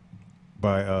Tyson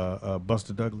by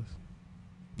Buster Douglas.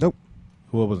 Nope.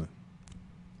 Who was it?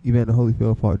 Evander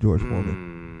Holyfield fought George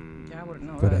Foreman Yeah, I wouldn't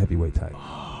know for the that. heavyweight title.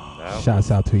 That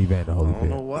Shouts out to Evander I don't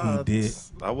know Holyfield. why. He did.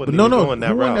 I But wouldn't no, even no, go in that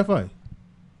who won route. that fight?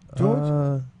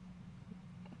 George?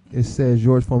 It says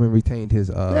George Foreman retained his.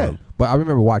 Yeah. But I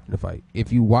remember watching the fight.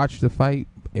 If you watch the fight,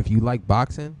 if you like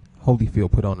boxing,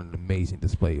 Holyfield put on an amazing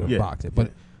display of boxing.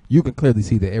 But you can clearly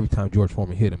see that every time George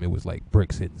Foreman hit him, it was like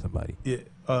bricks hitting somebody. Yeah,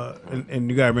 and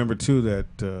you got to remember too that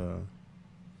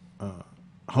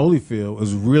Holyfield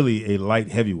was really a light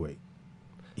heavyweight.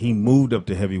 He moved up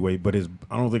to heavyweight, but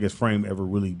I don't think his frame ever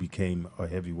really became a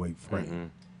heavyweight frame. Mm-hmm.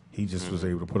 He just was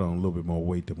able to put on a little bit more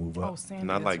weight to move up. Oh, Sandy,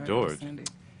 Not that's like right, George. Sandy.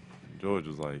 George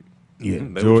was like, Yeah,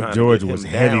 they were trying to George get was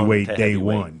him down heavyweight to day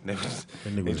heavyweight. one.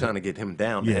 They were trying to get him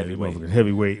down to Yeah, heavyweight. he was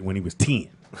heavyweight when he was 10.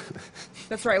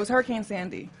 That's right. It was Hurricane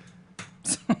Sandy.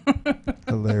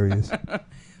 Hilarious.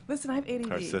 Listen, I have ADD.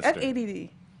 Her I have sister. ADD.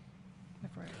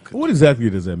 What exactly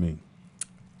does that mean?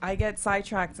 I get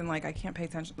sidetracked and like I can't pay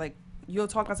attention. Like you'll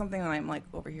talk about something and I'm like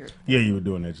over here. Yeah, you were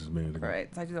doing that just a minute ago.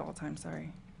 Right. So I do that all the time.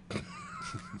 Sorry.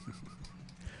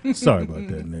 Sorry about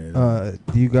that, Ned.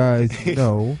 Do you guys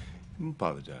know I'm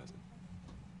apologizing.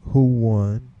 who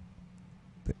won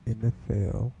the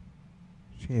NFL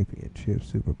championship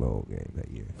Super Bowl game that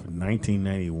year? For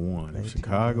 1991, the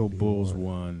Chicago Bulls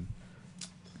won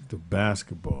the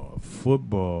basketball,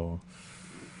 football.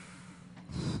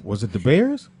 Was it the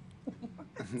Bears?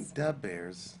 The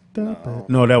Bears.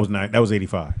 No, that was not. That was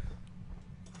 85.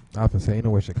 I was gonna say, ain't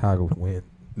no way Chicago would win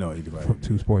No, 85. from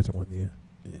two sports in 1 year.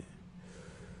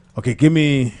 Okay, give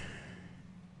me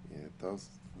Yeah,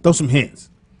 throw some hints.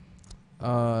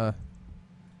 91.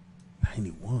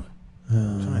 91.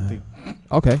 I'm trying to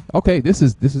think. Okay. This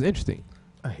is interesting.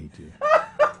 I hate you.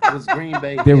 Was Green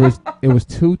Bay It was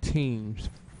two teams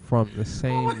from the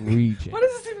same region. What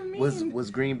does this even mean?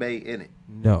 was Green Bay in it?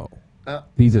 No, Oh,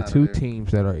 these are out of two there.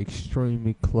 teams that are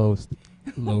extremely close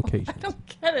locations. I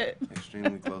don't get it.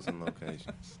 Extremely close in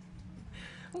locations.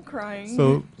 I'm crying.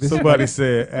 So somebody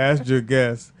said, ask your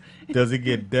guest, does he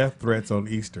get death threats on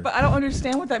Easter? But I don't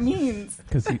understand what that means.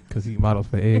 Cause he models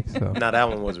for eggs. So No, that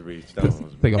one was a reach. That one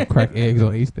was a they reach. gonna crack eggs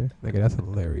on Easter. Nigga, that's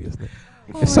hilarious. Nigga.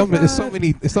 Oh It's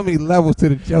my so many levels to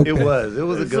the joke. It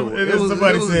was a good one. And It then was,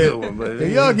 somebody it was said, a good one, but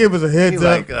hey, y'all give us a heads he's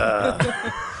up.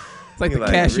 like, It's like He the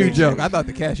like cashew reaching. joke. I thought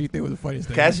the cashew thing was the funniest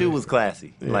thing. cashew was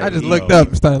classy. I just looked up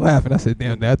and started laughing. I said,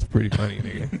 "Damn, that's pretty funny,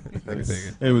 nigga." Let me take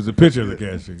it. It was a picture of the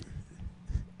cashew.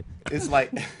 It's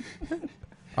like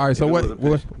All right, so If it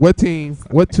was a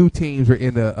what two teams were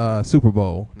in the Super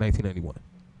Bowl 1991?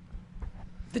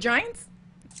 The Giants?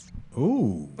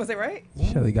 Ooh. Was it right?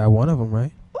 Shelly got one of them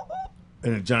right.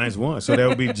 And the Giants won. So that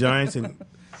would be Giants and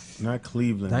not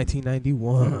Cleveland.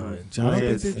 1991. Giants. I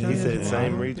don't think the He said Giants same won. I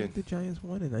don't region. think the Giants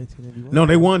won in 1991. No,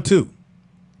 they won two.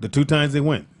 The two times they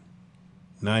went.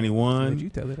 Did 91. you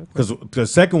tell it? Okay. Because the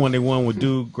second one they won with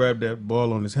dude grabbed that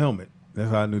ball on his helmet. That's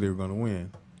how I knew they were going to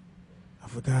win. I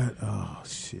forgot. Oh,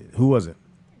 shit. Who was it?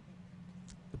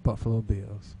 The Buffalo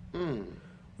Bills.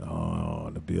 Oh,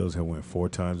 the Bills had went 4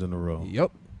 times in a row.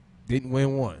 Yep. Didn't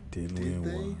win one. Didn't Did win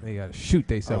they? one. They got to shoot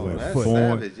themselves Oh, with a that's foot. sad.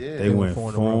 Four, Savage, yeah. They They went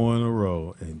went 4 4 in a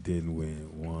row and didn't win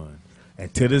one.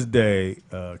 And to this day,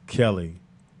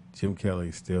 Jim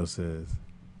Kelly still says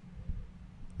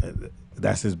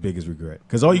that's his biggest regret.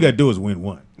 Because all you got to do is win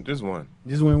one. Just one.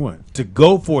 Just win one. To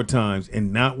go 4 times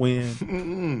and not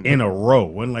win in a row.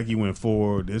 Wasn't like you went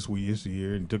 4 this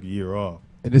year and took a year off.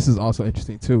 And this is also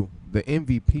interesting too. The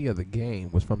MVP of the game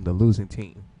was from the losing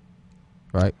team,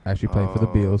 right? Actually playing for the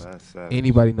Oh, Bills. that's savage.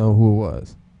 Anybody know who it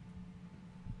was?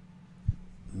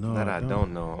 No, That I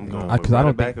don't know. I'm going I- with 'cause I don't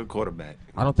running back think- or quarterback.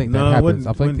 I don't think No, that it happens. wasn't-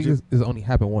 I think wasn't this only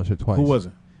happened once or twice. Who was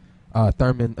it?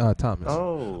 Thurman Thomas.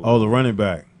 Oh. The running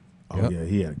back. Oh, Yep. yeah,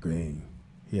 he had a game.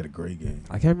 He had a great game.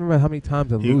 I can't remember how many times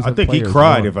the losing I think he players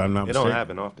cried, won. if I'm not It mistaken. don't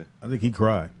happen often. I think he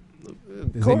cried.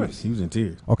 His name is- He was in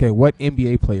tears. Okay, what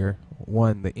NBA player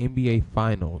won the NBA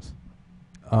Finals,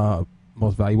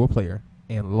 most valuable player,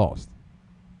 and lost?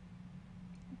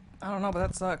 I don't know, but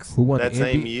that sucks. Who won That the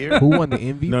same MVP? year? Who won the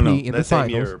MVP No, no. in the That same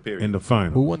finals? year period. In the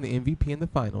final. Who won the MVP in the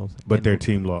finals? But and their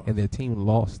team lost. and their team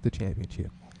lost the championship.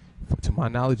 To my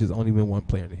knowledge, there's only been one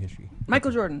player in the history.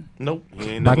 Michael Jordan. Nope. He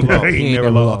ain't Michael never Jordan. lost. He ain't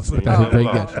never lost. That's a Never great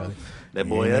lost. guess, Shelly. That He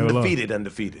boy ain't never lost.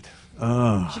 undefeated.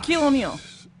 Shaquille O'Neal.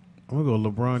 I'm going to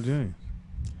go LeBron James.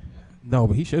 No,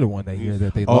 but he should have won that year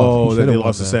that they Oh, lost. He that they should've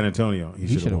lost to won San Antonio. He He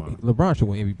should should have have. won. LeBron should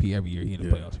win MVP every year he in the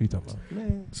Yeah. playoffs. What you talking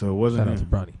about? So it wasn't Shout out to him.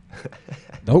 Bronny.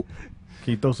 Nope.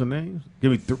 Can you throw some names?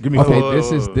 Give me Okay,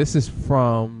 four. this is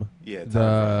from Yeah, time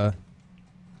the.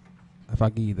 If I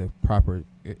give you the proper,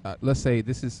 let's say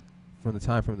this is from the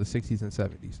time from the 60s and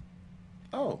 70s.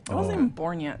 oh, I wasn't even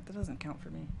born yet. That doesn't count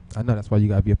for me. I know that's why you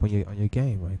gotta be up on your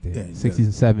game right there. Yeah, you 60s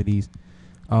and 70s.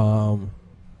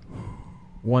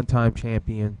 One-time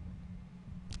champion.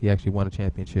 He actually won a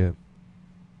championship.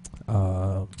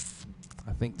 I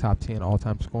think top 10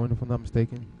 all-time scoring, if I'm not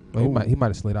mistaken. Well, he might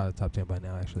have slid out of the top 10 by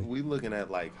now, actually. We looking at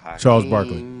like Hakeem. Charles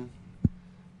Barkley.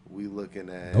 We looking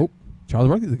at Nope. Charles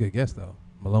Barkley's a good guess, though.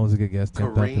 Malone's a good guess.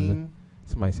 Tim Duncan's Kareem.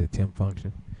 somebody said Tim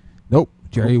Function. Nope.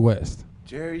 Jerry West.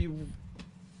 Jerry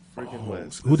freaking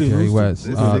West. Who did Jerry lose to? West.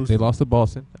 Who did lose They to? lost to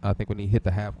Boston, I think, when he hit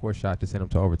the half-court shot to send him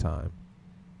to overtime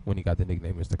when he got the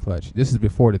nickname Mr. Clutch. This is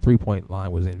before the three-point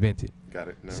line was invented. Got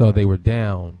it. Never So mind. they were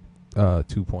down 2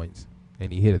 points,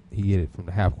 and he hit it from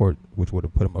the half-court, which would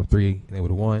have put them up 3, and they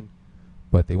would have won.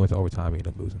 But they went to overtime and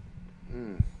ended up losing.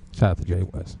 Shout out to Jerry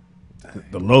West.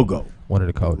 The logo. One of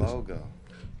the coldest. Logo.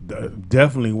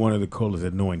 Definitely one of the coldest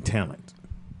at knowing talent,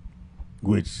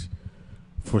 which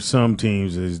for some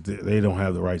teams is they don't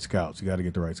have the right scouts. You got to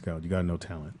get the right scout. You got to know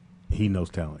talent. He knows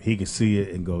talent. He can see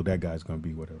it and go, that guy's going to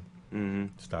be whatever.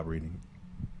 Stop reading.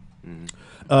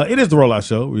 It is the Rollout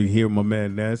Show. We're here with my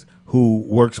man Nez, who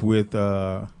works with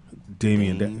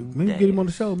Damian. Maybe get him on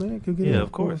the show, man. Can we get him? Yeah,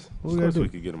 of course. What Of we course gotta we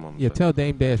do? could get him on the Yeah, show. tell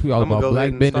Dame Dash we all I'ma about go black ahead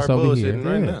and business start over here. bullshitting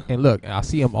right now. And look, I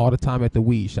see him all the time at the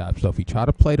weed shop. So if he try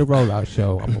to play the Rollout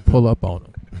Show, I'm gonna pull up on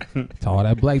him. To all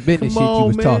that black business Come shit you on,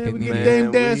 was man. talking. We get man.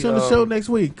 Dame Dash we, on the show next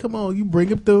week. Come on, you bring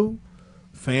him through.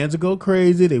 Fans will go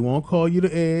crazy. They won't call you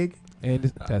the egg. And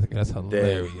that's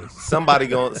hilarious. Somebody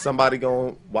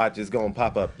going watch is gonna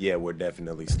pop up. Yeah, we're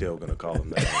definitely still gonna call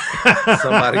him that.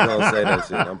 Somebody gonna say that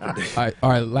shit. I'm predicting. All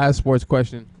right. Last sports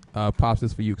question. Pops,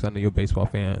 this for you because I know you're a baseball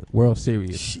fan. World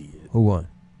Series. Shit. Who won?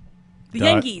 The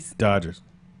Yankees. Dodgers.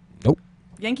 Nope.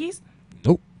 Yankees?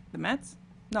 Nope. The Mets?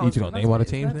 No. You it's- gonna that's name all the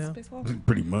Mets- teams that's now? baseball?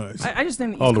 Pretty much. I just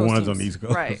think All the East Coast ones on teams. the East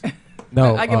Coast. Right.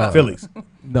 No. I give up. Phillies.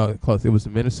 No, close. It was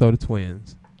the Minnesota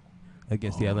Twins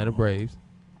against the Atlanta Braves.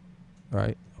 All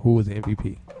right. Who was the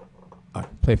MVP?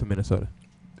 Played for Minnesota.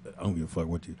 I don't give a fuck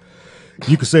what you.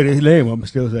 You can say his name. I'm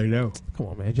still saying no. Come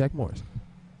on, man. Jack Morris.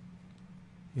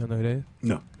 You don't know who that is?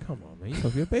 No, Come on, man. You're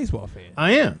supposed to be a baseball fan.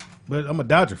 I am, but I'm a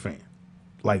Dodger fan.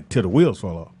 Like till the wheels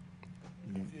fall off.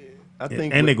 I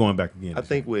think and with, they're going back again. I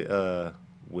think with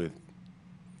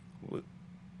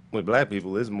black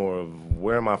people, it's more of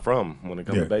where am I from when it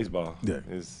comes Yeah. to baseball. Yeah.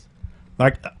 It's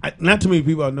like not too many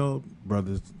people I know,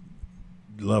 brothers.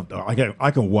 Love.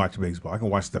 I can watch baseball. I can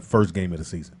watch the first game of the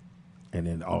season, and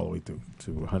then all the way through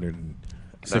to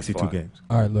 162 fly. games.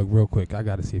 All right, look, real quick. I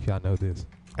got to see if y'all know this.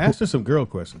 Ask her some girl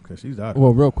questions because she's out.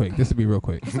 Well, real quick. This will be real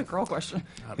quick. It's a girl question.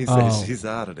 he says she's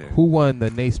out of there. Who won the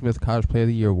Naismith College Player of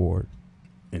the Year award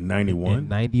In in '91.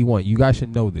 91? You guys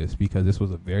should know this because this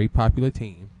was a very popular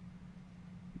team.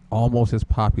 Almost as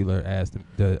popular as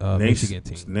the Michigan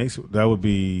team. That would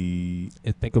be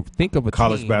And think of a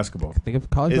college team. basketball. Think of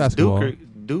college Is basketball.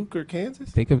 Duke or Kansas?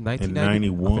 Think of 1990.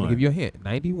 I'm 91. going to give you a hint.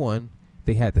 91,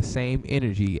 they had the same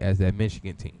energy as that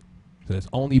Michigan team. So there's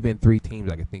only been 3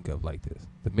 teams I can think of like this.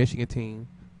 The Michigan team,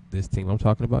 this team I'm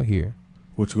talking about here,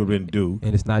 Which would have been Duke.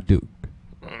 and it's not Duke.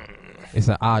 It's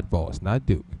an oddball. It's not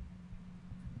Duke.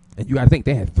 And you got to think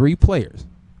they had 3 players.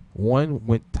 One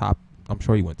went top. I'm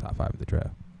sure he went top 5 in the draft.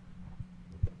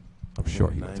 I'm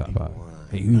sure he went top 5.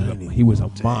 And he was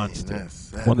a monster.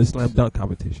 Won the slam dunk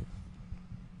competition.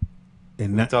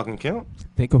 And We not, talking Kemp?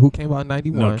 Think of who came out in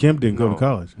 91. no, Kim didn't go to No.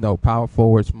 college. No, power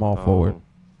forward, small forward. Oh.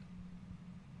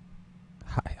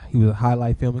 He was a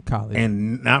highlight film in college.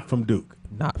 And not from Duke.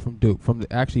 Not from Duke.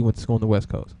 Actually went to school on the West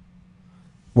Coast.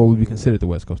 What would be considered the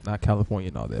West Coast, not California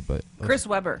and all that, but Chris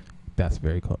Webber. that's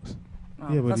very close.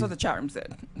 Oh, Yeah, but that's he- what the chat room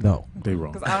said. No. They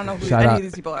wrong. Because I don't know who Shout any out- of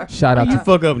these people are. Shout out You to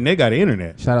fuck up and they got the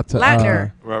internet. shout out to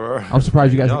Latner. I'm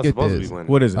surprised you guys Y'all didn't get supposed to this. be winning.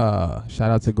 What is it?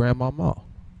 Shout out to Grandma Ma.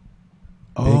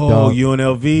 oh, Dog.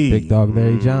 UNLV. Big Dog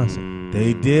Larry Johnson.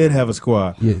 They did have a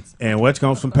squad. Yes. And West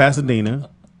comes from Pasadena.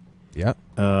 Yep.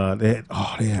 They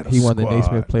had a He won the squad.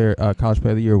 Naismith College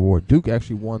Player of the Year award. Duke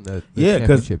actually won the Yeah,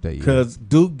 championship that year. because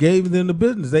Duke gave them the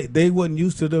business. They wasn't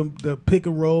used to the pick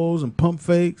and rolls and pump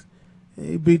fakes.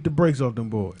 He beat the brakes off them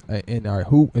boys. And all right,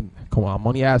 come on, I'm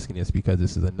only asking this because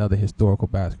this is another historical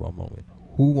basketball moment.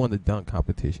 Who won the dunk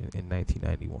competition in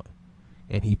 1991?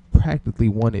 And he practically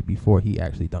won it before he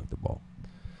actually dunked the ball.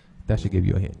 That should give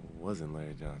you a hint. Wasn't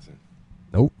Larry Johnson.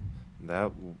 Nope.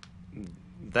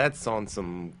 That's on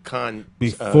some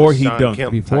Before he Sean dunked.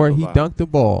 Kemp Before type he of vibe. dunked the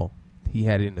ball, he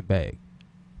had it in the bag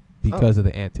because of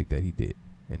the antic that he did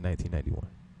in 1991.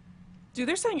 Dude,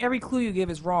 they're saying every clue you give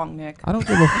is wrong, Nick. I don't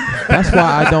give a. That's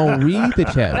why I don't read the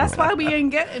chat. That's room. why we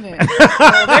ain't getting it.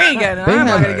 Well, they ain't getting it. They I'm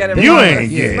not have- going to get it. You wrong. ain't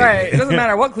getting it. Right. It doesn't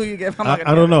matter what clue you give. I'm not going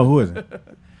to I don't know. Who is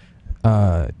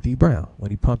it? D Brown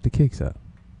when he pumped the kicks up.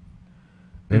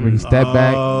 Remember he stepped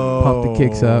back, pumped the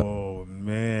kicks up, Oh,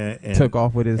 man. And, took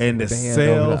off with his and the with hand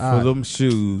sale over the for eye. them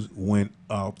shoes went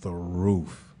off the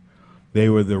roof. They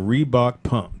were the Reebok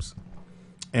pumps.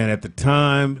 And at the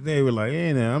time, they were like,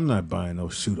 "Hey, I'm not buying no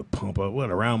shoe to pump up what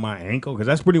around my ankle because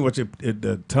that's pretty much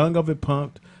the tongue of it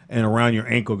pumped, and around your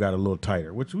ankle got a little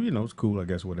tighter, which is cool, I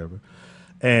guess, whatever."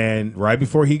 And right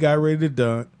before he got ready to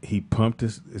dunk, he pumped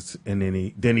his and then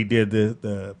he did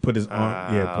the put his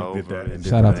arm, did that. And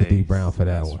Shout out to D Brown for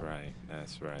that one.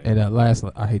 That's right. And last,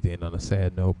 I hate to end on a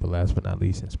sad note, but last but not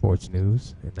least, in sports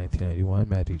news, in 1991,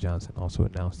 Magic Johnson also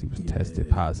announced he was tested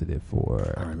positive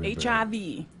for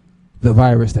HIV. The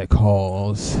virus that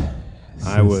caused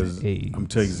AIDS. I'm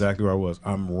telling you exactly where I was.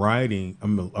 I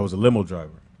was a limo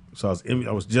driver. So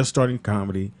I was just starting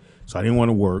comedy, so I didn't want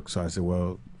to work. So I said,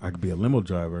 well, I could be a limo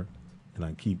driver, and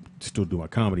I can still do my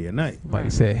comedy at night. Somebody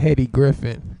said Hetty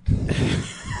Griffin.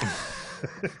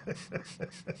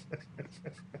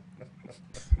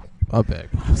 My bad.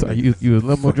 So you was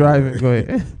limo driving? Go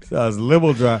ahead. So I was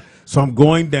limo driver. So I'm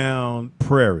going down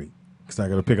Prairie. because I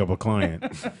got to pick up a client.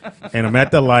 And I'm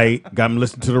at the light. I'm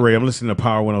listening to the radio. I'm listening to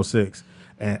Power 106.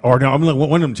 I'm looking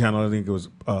one of them channels. I think it was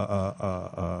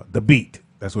The Beat.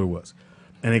 That's what it was.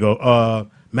 And they go,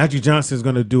 Magic Johnson is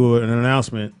going to do an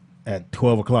announcement at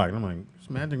 12 o'clock. And I'm like, is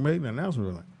Magic making an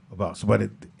announcement? Like, about. So, but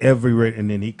and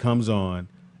then he comes on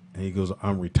and he goes,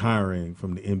 I'm retiring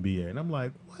from the NBA. And I'm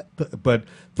like, what? But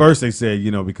first they said,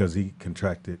 because he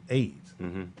contracted AIDS.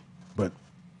 Mm-hmm.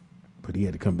 But he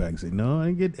had to come back and say, no, I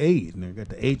didn't get AIDS. And I got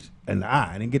the H and the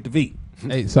I didn't get the V.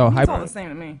 Hey, so it's all the same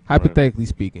to me. Hypothetically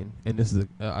speaking, and this is,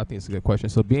 I think it's a good question.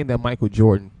 So being that Michael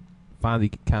Jordan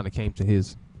finally kind of came to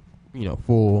his,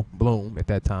 full bloom at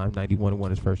that time, 91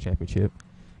 won his first championship.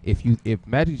 If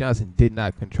Magic Johnson did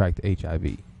not contract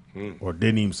HIV, or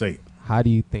didn't even say it, how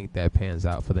do you think that pans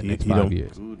out for the next 5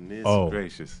 years? Goodness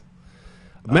gracious.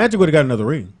 Magic would have got another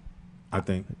ring, I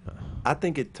think. I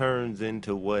think it turns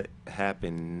into what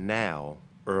happened now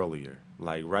earlier.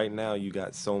 Like right now you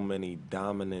got so many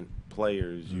dominant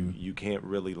players, you can't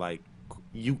really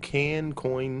you can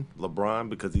coin LeBron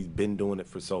because he's been doing it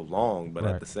for so long, but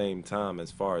at the same time,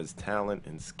 as far as talent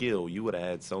and skill, you would have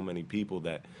had so many people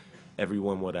that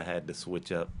everyone would have had to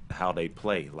switch up how they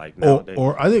play. Like nowadays.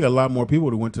 Or I think a lot more people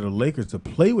would have went to the Lakers to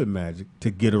play with Magic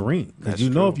to get a ring. Because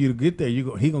if you get there,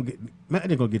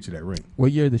 Magic gonna get you that ring.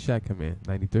 What year did Shaq come in?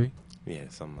 93? Yeah,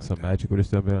 something like that. So Magic would have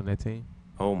still been on that team?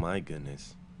 Oh my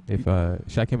goodness. If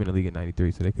Shaq came in the league in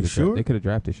 93, so they could have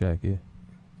drafted Shaq, yeah.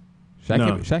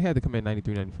 Shaq had to come in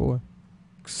 93, 94.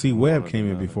 C. Webb came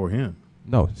in before him.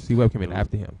 No, C. Webb came in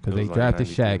after him because they drafted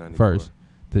Shaq 94. First.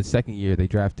 The second year they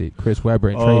drafted Chris Webber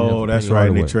and traded him. Oh, that's right.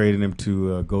 And they traded him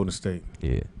to Golden State.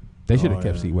 Yeah, they should have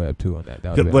kept C. Webb too on that.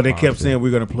 But they kept saying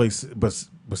we're going to play, but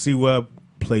C. Webb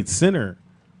played center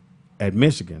at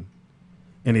Michigan,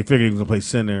 and they figured he was going to play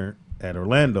center at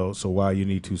Orlando. So why you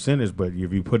need two centers? But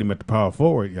if you put him at the power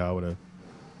forward, y'all would have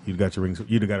you'd got your ring.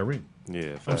 You'd have got a ring.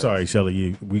 Yeah, I'm sorry,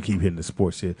 Shelly. We keep hitting the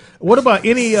sports shit. What about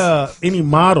any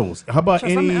models? How about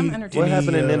what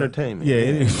happened in entertainment? Yeah,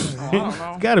 it's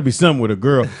got to be something with a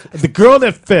girl. The girl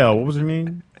that fell. What was her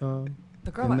name? The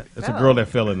girl that fell. It's a girl that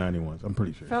fell in '91. I'm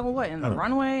pretty sure. Fell what in the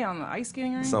runway on the ice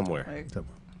skating rink? Somewhere.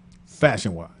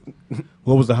 Fashion wise,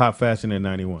 what was the hot fashion in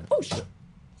 '91? Oh shit.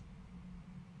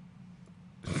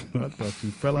 I thought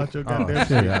you fell out your goddamn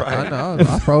shit. I know.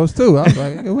 I froze too. I was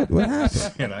like, what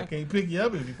happened? And I can't pick you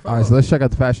up if you fall. All right, so let's check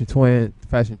out the fashion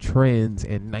trends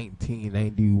in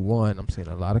 1991. I'm seeing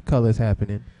a lot of colors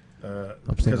happening.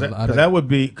 I'm seeing a lot of that would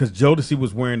be because Jodeci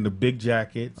was wearing the big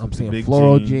jackets. I'm seeing big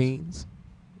floral jeans.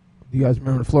 Do you guys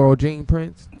remember the floral jean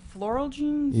prints? Floral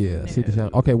jeans? Yeah. See the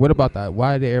okay. What about that?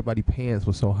 Why did everybody pants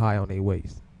was so high on their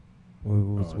waist?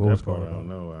 What was going on? I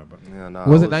don't know.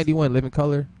 Was it 91 Living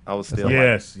Color? I was still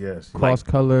yes. Cross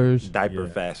colors, diaper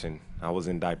fashion. I was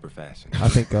in diaper fashion. I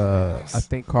think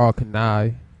Carl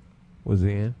Kanai was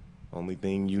in. Only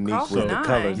thing unique was the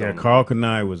colors. Yeah, Carl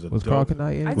Kanai was Carl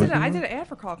Kanai in? I did an ad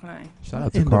for Carl Kanai. Shout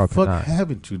out to Carl Kanai. What the fuck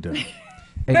haven't you done?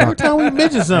 Every time we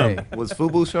mention something. Was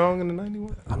FUBU strong in the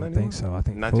 91? I don't think so. I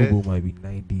think FUBU might be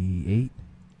 98.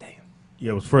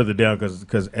 Yeah, it was further down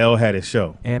because L had his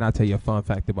show. And I'll tell you a fun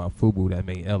fact about FUBU that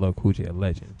made LL Cool J a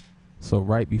legend. So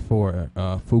right before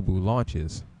FUBU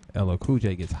launches, LL Cool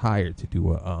J gets hired to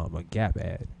do a Gap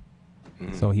ad.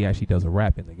 Mm-hmm. So he actually does a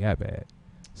rap in the Gap ad.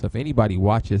 So if anybody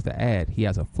watches the ad, he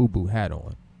has a FUBU hat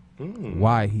on.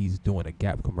 Why he's doing a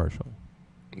Gap commercial.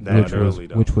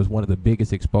 Which was one of the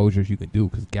biggest exposures you can do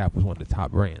because Gap was one of the top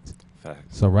brands.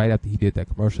 Facts. So right after he did that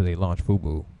commercial, they launched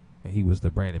FUBU, and he was the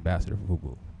brand ambassador for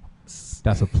FUBU.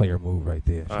 That's a player move right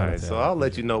there. All right, so I'll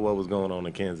let you know what was going on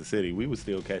in Kansas City. We were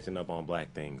still catching up on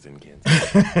black things in Kansas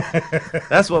City.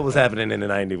 That's what was happening in the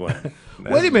 91.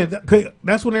 Wait a minute.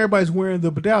 That's when everybody's wearing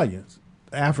the medallions.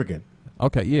 African.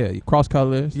 Okay, yeah, cross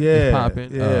colors. Yeah,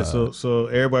 popping. yeah. So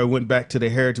everybody went back to the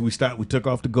heritage. We took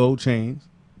off the gold chains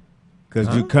because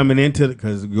Huh? you coming into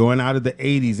because going out of the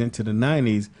 80s into the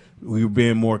 90s, we were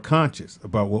being more conscious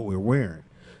about what we're wearing,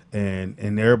 and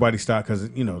everybody stopped because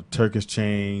Turkish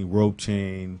chain, rope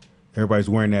chain. Everybody's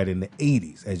wearing that in the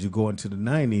 80s. As you go into the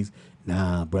 90s,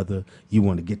 nah, brother, you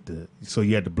want to get so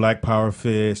you had the Black Power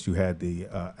fist, you had the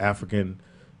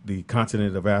the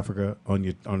continent of Africa on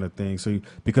the thing. So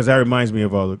because that reminds me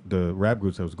of all the rap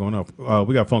groups that was going off.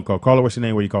 We got a phone call. Caller, what's your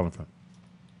name? Where you calling from?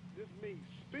 This is me,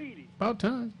 Speedy. About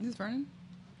time. Is this Vernon?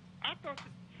 I thought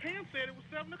Pam said it was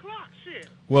 7 o'clock. Shit.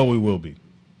 Well, we will be.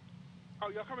 Oh,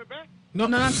 y'all coming back? No,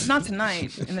 not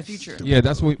tonight. In the future. Yeah,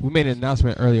 that's what we made an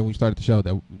announcement earlier when we started the show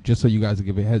that just so you guys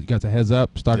give you guys a heads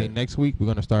up. Starting next week, we're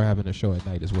gonna start having a show at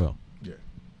night as well. Yeah.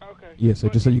 Okay. Yeah, so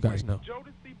But just so you anyway, guys know.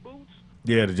 Jodeci boots.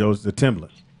 Yeah, the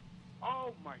Timberlands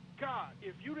Oh my God!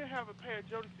 If you didn't have a pair of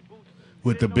Jodeci boots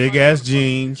with the didn't big nobody ass would-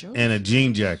 jeans and a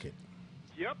jean jacket.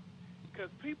 Yep. Because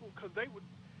they would.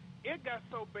 It got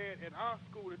so bad at our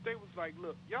school that they was like,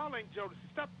 "Look, y'all ain't Jodeci.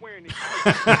 Stop wearing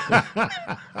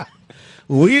it."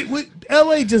 We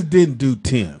LA just didn't do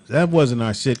Tim's. That wasn't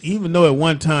our shit. Even though at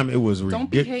one time it was Don't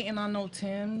be ridiculous. hating on no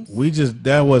Tims.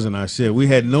 That wasn't our shit. We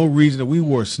had no reason. We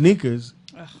wore sneakers.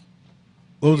 Ugh.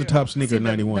 What was the top See, sneaker in the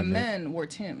 '91? men wore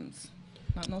Tims.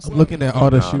 Not no I'm looking at all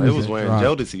the Nah, shoes. they was that wearing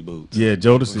dropped. Jodeci boots. Yeah,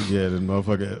 Jodeci. Yeah, the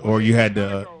motherfucker. Or you had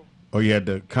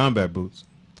the combat boots.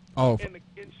 Oh,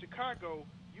 In Chicago,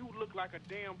 you look like a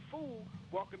damn fool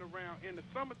walking around in the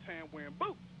summertime wearing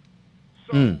boots.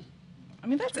 So I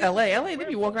mean, that's LA. LA, they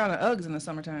be walking around in Uggs in the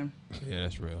summertime. yeah,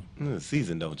 that's real. The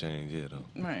season don't change, yeah, though.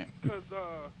 Right. because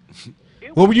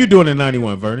What were you doing in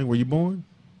 '91, Vernon? Were you born?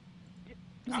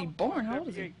 Was he born? How old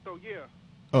is he? So yeah,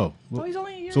 Oh. Oh, he's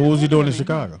only a year So what was you older doing in than me.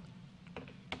 Chicago?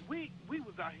 we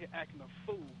was out here acting a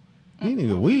fool. You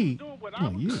nigga, What we. doing, what Oh, I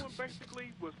was you. doing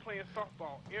basically was playing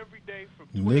softball every day from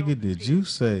 12 Nigga, to did 10. you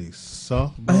say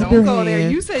softball? Don't go there.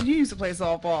 You said you used to play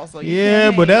softball, so you Yeah,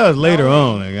 can't but hang. that was later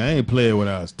Don't on. Nigga. I ain't playing when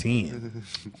I was 10.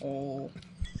 Oh.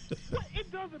 But it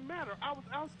doesn't matter. I was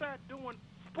outside doing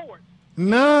sports.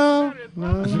 No.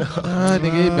 No. Nah,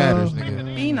 nigga, it matters,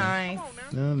 nigga. Be nice. Come on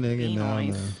now. No, nigga, Be no,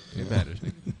 nice. no. It matters,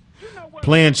 nigga. You know what?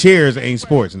 Playing chairs ain't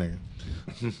sports, nigga.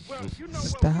 Well, you know what? We was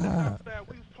Stop. outside.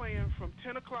 We was playing from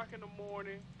 10 o'clock in the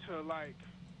morning to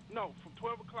from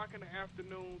 12 o'clock in the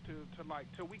afternoon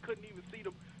till we couldn't even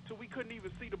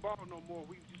see the ball no more.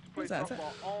 We used to play Who's that?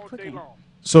 softball all day Clicking. long.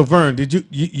 So, Vern, did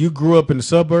you grew up in the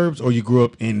suburbs or you grew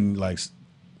up in like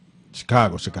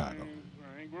Chicago? I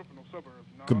ain't grew up in no suburbs.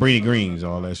 No, Cabrini Greens,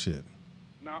 all that shit.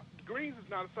 No, Greens is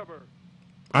not a suburb.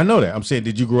 I know that. I'm saying,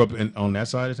 did you grow up on that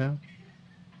side of town?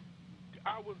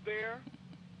 I was there.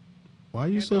 Why are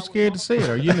you And so I was scared to also- say it?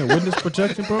 Are you in a witness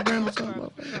protection program or South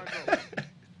something? side of Chicago.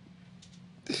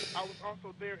 I was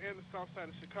also there in the south side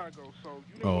of Chicago, so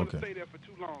you didn't want to okay. stay there for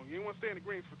too long. You didn't want to stay in the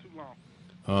Greens for too long.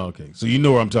 Oh, okay, so you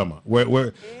know where I'm talking about.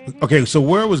 Where? Okay, so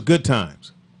where was Good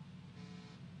Times?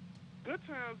 Good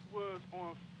Times was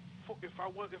on,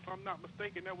 if I'm not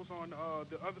mistaken, that was on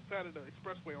the other side of the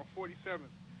expressway on 47th.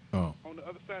 Oh, On the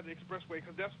other side of the expressway,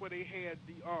 because that's where they had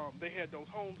those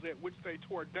homes at which they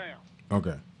tore down.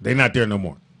 okay. They not there no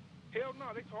more. Hell no,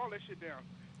 they tore all that shit down.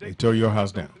 They tore your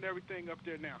house down. And everything up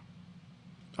there now.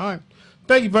 All right.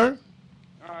 Thank you, Vern.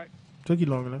 All right. Took you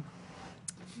long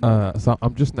enough. So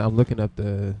I'm looking up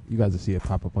you guys will see it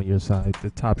pop up on your side, the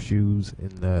top shoes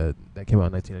that came out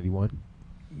in 1991.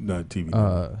 Not TV.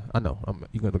 I know.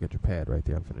 You can look at your pad right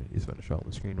there. It's gonna show on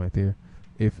the screen right there.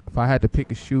 If I had to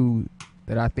pick a shoe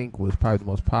that I think was probably the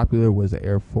most popular was the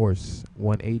Air Force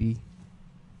 180.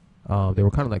 They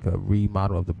were kind of like a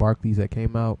remodel of the Barclays that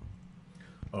came out.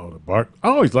 Oh, I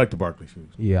always liked the Barkley shoes.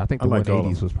 Yeah, I think I the liked all of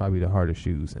 180s them. was probably the hardest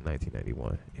shoes in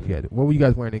 1991. If you had, what were you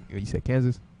guys wearing? You said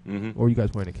Kansas. Mm-hmm. What were you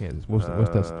guys wearing in Kansas? What's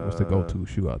the go-to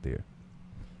shoe out there?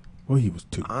 Well, he was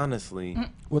two. Honestly,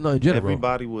 Well, no, in general.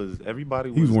 everybody was He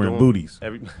was wearing doing, booties.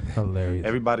 Hilarious.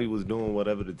 Everybody was doing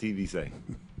whatever the TV say.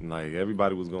 Like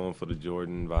everybody was going for the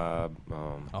Jordan vibe.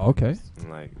 Oh, okay.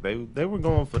 Like they were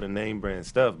going for the name brand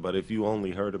stuff. But if you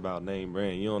only heard about name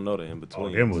brand, you don't know the in Oh,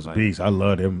 between. them was beasts. I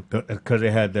love them because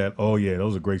they had that. Oh yeah,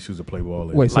 those are great shoes to play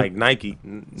ball in. Wait, so, Like Nike.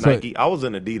 I was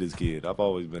an Adidas kid. I've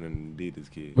always been an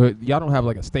Adidas kid. but y'all don't have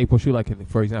like a staple shoe, like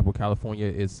for example, California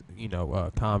is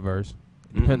Converse.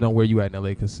 Depending on where you at in LA,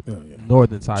 because Oh, yeah.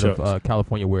 northern side Chucks. of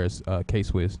California wears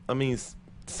K-Swiss. I mean,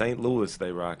 St. Louis,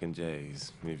 they rocking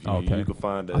J's. If you, Okay. you could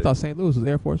find I thought St. Louis was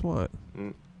Air Force One.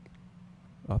 Mm.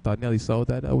 I thought Nelly sold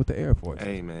that with the Air Force.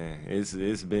 Hey man,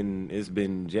 it's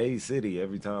been J City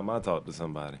every time I talk to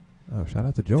somebody. Oh, shout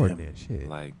out to Jordan then. Shit.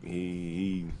 Like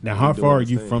he Now, how doing far are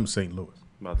his you thing. from St. Louis?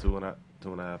 About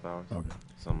 2.5 hours. Okay.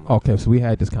 Something like Okay, so we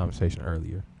had this conversation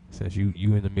earlier. Since you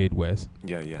in the Midwest,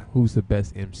 Yeah. who's the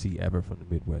best MC ever from the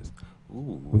Midwest?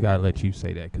 Ooh. We gotta let you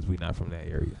say that because we're not from that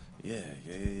area. Yeah.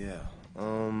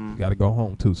 You gotta go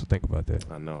home too, so think about that.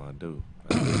 I know, I do.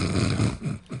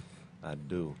 I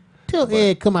do. Tell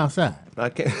Ed come outside. I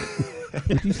can't.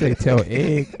 Did you say tell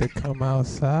Egg to come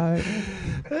outside?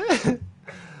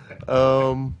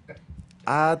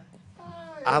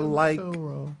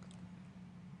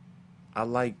 I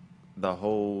like the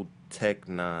whole Tech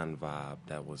Nine vibe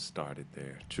that was started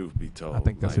there. Truth be told, I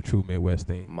think that's a true Midwest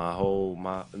thing. my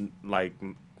The my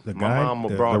guy, mama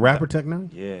the brought rapper Tech Nine?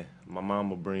 Yeah, my mom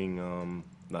will bring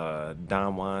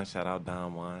Don Juan. Shout out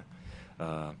Don Juan.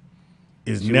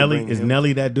 Is She would Nelly bring is him.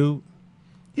 Nelly that dude?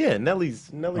 Yeah, Nelly's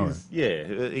right.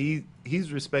 yeah.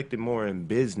 He's respected more in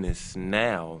business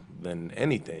now than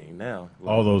anything now.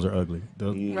 All those are ugly.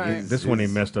 Right. This one they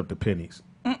messed up the pennies.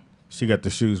 She got the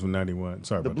shoes from 91.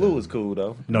 Sorry The about blue that. is cool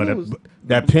though. No, Blue is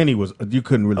that penny was, you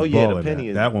couldn't really Oh, yeah, ball the in penny that.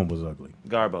 is- That one was ugly.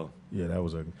 Garbo. Yeah, that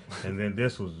was ugly. And then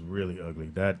this was really ugly.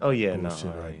 That Oh yeah, no,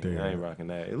 bullshit I right ain't, there. I ain't rocking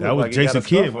that. It That looked was like it got Jason a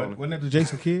Kidd. scuff on it. Wasn't that the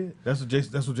Jason Kidd? That's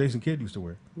what Jason Kidd used to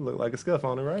wear. Look like a scuff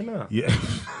on it right now. Yeah.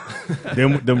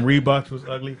 them Reeboks was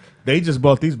ugly. They just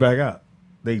bought these back out.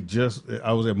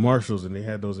 I was at Marshall's and they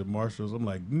had those at Marshall's. I'm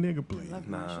like, nigga, please.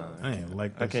 Nah, I ain't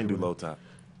like that I can't do shit. low top.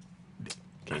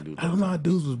 Can't do. I don't know how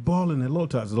dudes was balling at low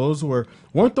tops. Those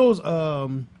weren't those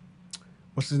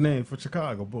what's his name for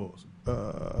Chicago Bulls?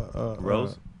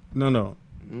 Rose? No.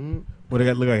 Mm-hmm. Well, they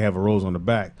look like they have a rose on the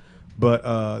back, but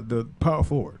the power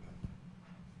forward.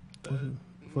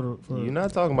 For You're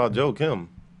not talking about Joe Kim.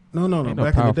 no Ain't no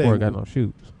back in power the day. forward got no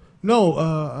shoes.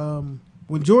 No,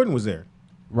 when Jordan was there,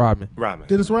 Rodman. Robin.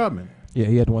 Dennis Rodman. Yeah,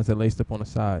 he had the ones that laced up on the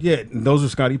side. Yeah, and those are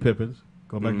Scottie Pippins.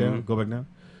 Go back down.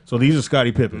 So these are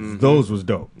Scottie Pippins. Those was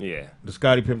dope. Yeah. The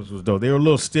Scottie Pippins was dope. They were a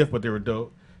little stiff, but they were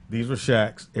dope. These were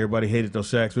Shaqs. Everybody hated those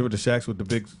Shaqs. Remember the Shaqs with the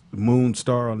big moon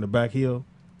star on the back heel?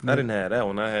 I didn't have that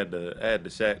one. I had the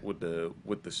Shaq with the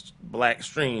black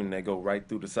stream that go right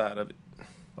through the side of it.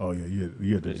 Oh yeah,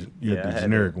 you had the Yeah, I had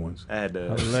generic the- ones. I had the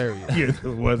Hilarious. Yeah,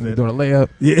 it wasn't. Doing a layup.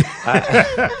 Yeah,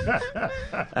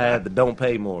 I had the don't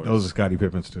pay more. those are Scottie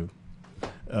Pippins too.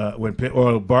 When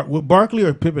Barkley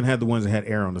or Pippen had the ones that had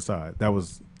air on the side. That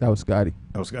was Scotty.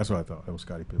 that's what I thought. That was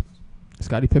Scottie Pippins.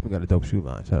 Scottie Pippen got a dope shoe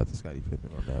line. Shout out to Scottie Pippen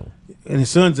on that one. And his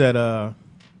son's at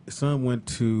his son went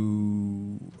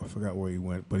to, I forgot where he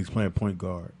went, but he's playing point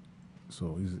guard.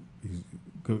 So he's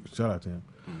good. Shout out to him.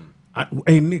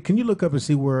 Hey Nick, can you look up and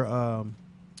see where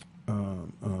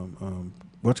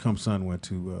what's son went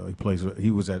to?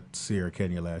 He was at Sierra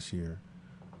Kenya last year.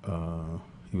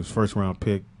 He was first round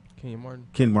pick. Kenyon Martin.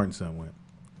 Ken Martin's son went.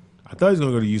 I thought he was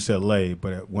gonna go to UCLA,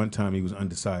 but at one time he was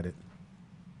undecided.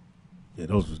 Yeah,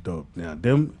 those was dope. Now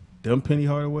them Penny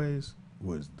Hardaways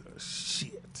was the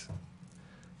shit.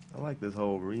 I like this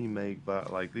whole remake,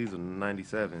 but like these are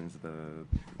 97s.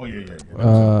 Oh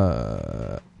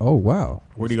yeah. Oh wow.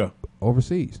 Where'd he go?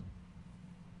 Overseas.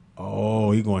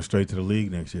 Oh, he going straight to the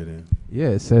league next year then. Yeah,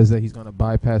 it says that he's going to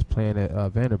bypass playing at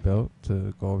Vanderbilt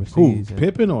to go Who? overseas. and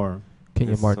Pippen or?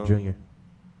 Kenyon His Martin son. Jr.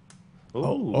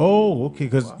 Oh, okay.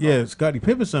 Because yeah, Scottie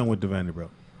Pippen's son went to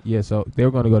Vanderbilt. Yeah, so they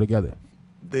were going to go together.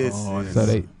 This Oh, is So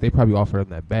they probably offered him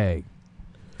that bag.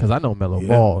 Because I know Melo Yeah.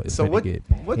 Ball is So going to get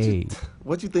paid.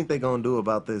 what you think they gonna do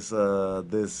about this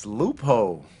this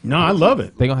loophole? No, I love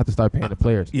it. They're going to have to start paying the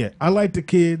players. Yeah, I like the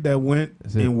kid that went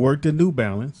That's it. and worked at New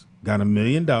Balance, got $1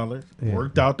 million, Yeah.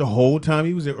 worked out the whole time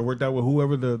he was there, worked out with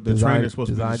whoever the trainer is supposed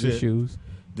to Designed be. his shoes.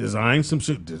 Designed some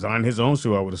shoes, designed his own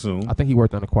shoe, I would assume, I think he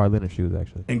worked on the Kawhi Leonard shoes,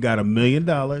 actually. and got $1 million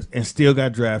and still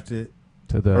got drafted.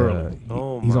 To the Early.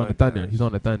 he's on my the Thunder. gosh. He's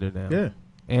on the Thunder now. Yeah,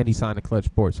 And he signed a Clutch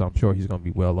Sports, so I'm sure he's going to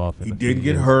be well off. in he a few didn't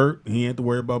get years. hurt. He had to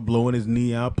worry about blowing his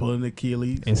knee out, pulling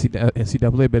Achilles.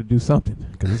 NCAA better do something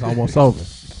because it's almost over.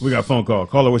 We got a phone call.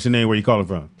 Caller, what's your name? Where you calling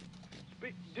from?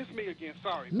 This me again.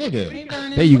 Sorry, Nigga. Speaking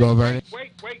of- There you go, Vernon.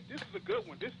 Wait. This is a good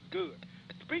one. This is good.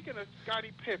 Speaking of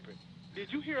Scottie Pippen,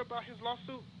 did you hear about his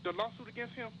lawsuit? The lawsuit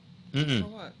against him? Mm-mm.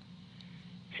 What?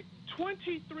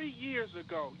 23 years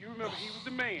ago, you remember he was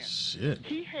the man. Shit.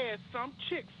 He had some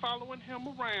chick following him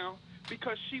around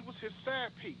because she was his side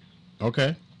piece.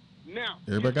 Okay. Now,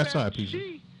 Everybody in got fact, side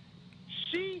pieces.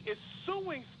 She is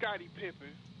suing Scottie Pippen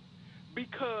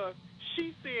because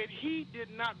she said he did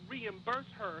not reimburse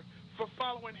her for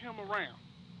following him around.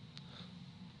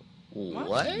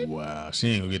 What? Wow, she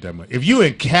ain't gonna get that much. If you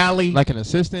in Cali, Like an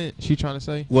assistant, she trying to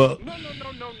say? well,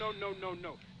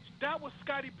 No. That was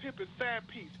Scottie Pippen's side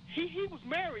piece. He was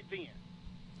married then.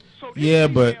 So this Yeah,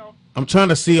 but- female I'm trying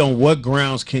to see on what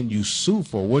grounds can you sue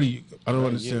for. What do you? I don't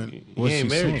understand. You What's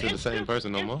ain't she married suing? to the same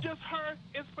person no more. It's just her.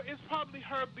 It's probably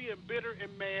her being bitter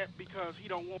and mad because he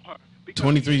don't want her. Because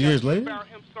 23 years later? He found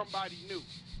him somebody new.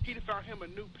 He found him a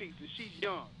new piece, and she's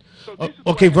young. So Oh, this is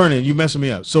okay, what Vernon, you messing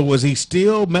me up. So was he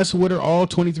still messing with her all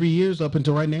 23 years up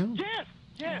until right now? Yes.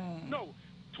 No.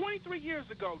 23 years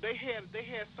ago, they had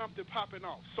something popping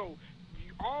off. So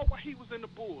all while he was in the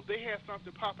Bulls, they had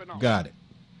something popping off. Got it.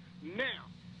 Now,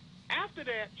 after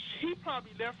that, she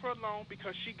probably left her alone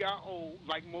because she got old,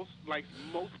 like most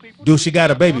people. Dude, she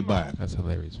got a baby by him. That's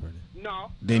hilarious, Vernon.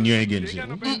 No. Then you ain't getting she shit. got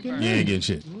no baby by You her. ain't getting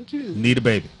shit. Need a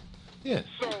baby. Yeah.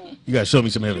 So You gotta show me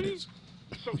some evidence.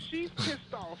 So she's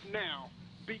pissed off now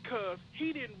because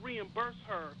he didn't reimburse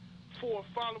her for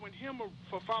following him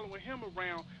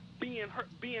around, being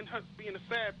a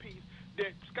sad piece. That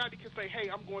Scotty can say, "Hey,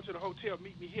 I'm going to the hotel.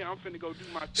 Meet me here. I'm finna go do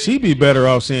my thing." She'd be better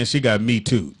off saying she got Me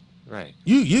Too. Right.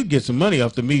 You get some money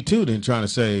off the Me Too than trying to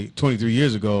say 23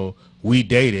 years ago we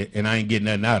dated and I ain't getting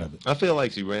nothing out of it. I feel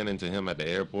like she ran into him at the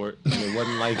airport. And it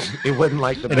wasn't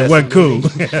like the And best. it wasn't cool.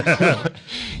 It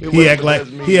he wasn't act the like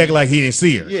best meeting. he act like he didn't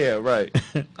see her. Yeah, right.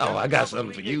 Oh, I got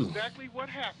something for you. Exactly what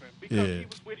happened because he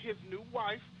was with his new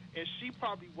wife and she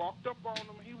probably walked up on him.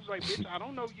 He was like, "Bitch, I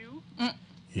don't know you." Yeah.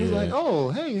 He's like, "Oh,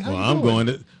 hey, how Well, you I'm doing?" going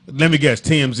to. Let me guess.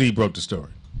 TMZ broke the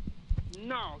story.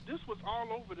 No, this was all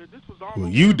over. This was all. Well,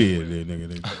 over you everywhere. did,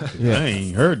 nigga. Yeah. I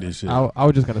ain't heard this shit. I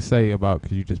was just gonna say about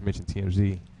because you just mentioned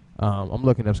TMZ. I'm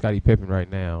looking up Scottie Pippen right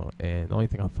now, and the only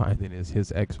thing I'm finding is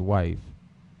his ex-wife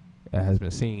has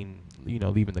been seen,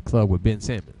 leaving the club with Ben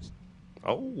Simmons,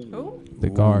 Oh. the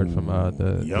guard from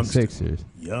the Youngster. Sixers.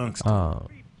 Youngster.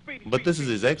 Speedy, But this is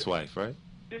his ex-wife, right?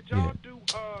 Did y'all Yeah. do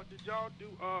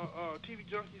TV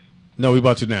Junkies? No, we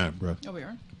about to now, bro. Oh, we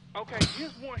are. Okay,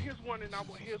 here's one, and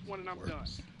I'm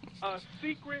done.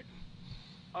 Secret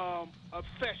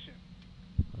obsession.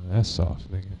 That's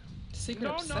soft, nigga. Secret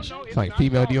No, obsession? it's It's like not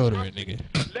female soft. deodorant,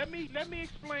 nigga. Let me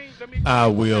explain. I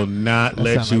will not That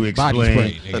let sound you like body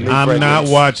explain. spray, The nigga. new I'm not fragrance.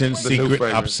 watching The new Secret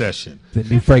fragrance. Obsession. The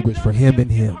new fragrance for him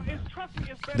and him.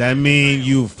 That mean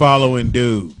you following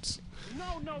dudes.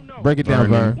 No. Break it down,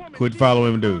 Vernon. Vern. Quit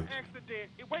following dudes.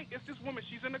 Wait, it's this woman.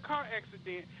 She's in a car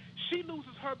accident. She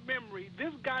loses her memory.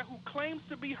 This guy who claims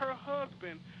to be her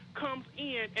husband comes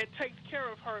in and takes care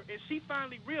of her, and she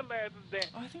finally realizes that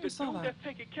Oh, I think the I saw dude that. that's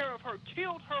taking care of her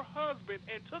killed her husband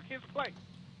and took his place.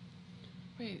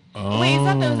 Wait. Oh. Wait,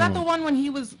 is that the one when he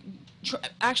was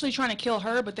actually trying to kill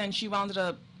her, but then she wound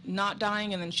up not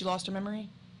dying and then she lost her memory?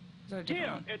 Is that a different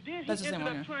Yeah, one? and then he That's the same ended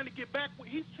one, up yeah. trying to get back.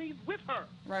 He's with her.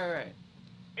 Right.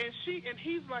 And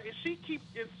he's like, and she keeps,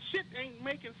 and shit ain't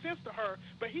making sense to her,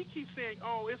 but he keeps saying,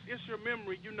 "Oh, it's your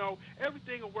memory,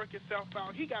 everything will work itself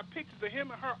out." He got pictures of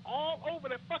him and her all over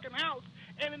that fucking house,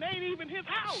 and it ain't even his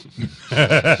house.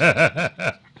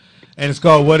 And it's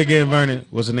called what again, Vernon?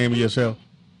 What's the name of your show?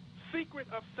 Secret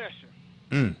obsession.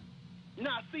 Mm.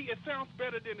 Now, see, it sounds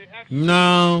better than it actually.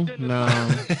 No, than the no,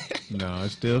 title. no. It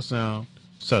still sounds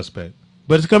suspect,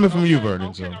 but it's coming from you, Vernon.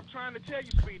 Okay, So I'm trying to tell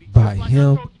you, Speedy. By Just like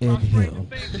him I told you about and Stranger him.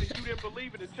 Things, and you didn't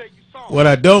believe it until you saw it. what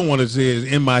I don't want to see is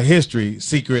in my history,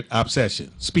 Secret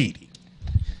Obsession, Speedy,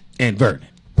 and Vernon.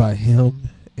 By him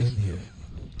and him.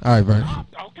 All right, Vern.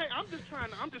 Okay, I'm just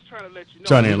trying to let you know.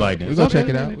 Trying to enlighten We're us. gonna Okay. check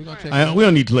it out. We're gonna check it out. We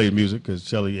don't need to play the music because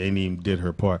Shelly ain't even did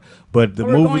her part. But the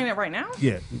We're movie, going in it right now?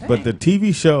 yeah. Dang. But the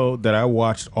TV show that I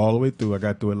watched all the way through, I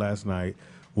got through it last night,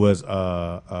 was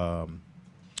oh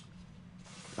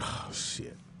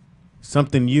shit,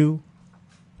 something you,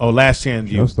 Last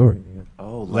Chance No You, story.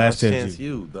 Oh, Last Last Chance Chance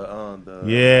You. The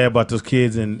yeah, about those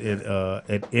kids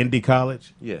at Indy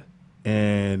College, Yeah.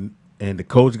 and the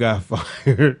coach got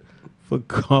fired for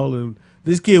calling.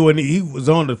 This kid he was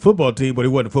on the football team, but he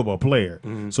wasn't a football player.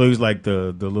 So he was like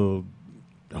the little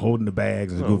holding the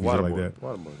bags and goofy shit like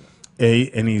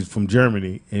that. And he's from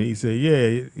Germany, and he said,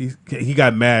 yeah, he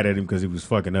got mad at him because he was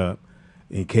fucking up,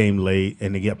 and he came late,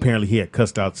 and apparently he had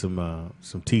cussed out some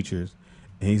teachers,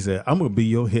 and he said, I'm gonna be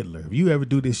your Hitler. If you ever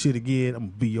do this shit again, I'm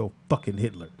gonna be your fucking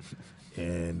Hitler.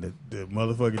 And the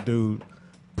motherfucking dude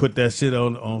put that shit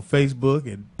on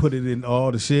Facebook and put it in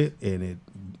all the shit, and it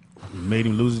made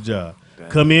him lose his job.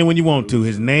 Come in when you want to.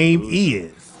 His name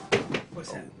is.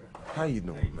 How you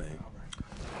doing, man?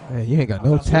 Man, you ain't got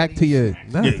no tact to your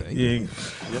nothing. Yeah.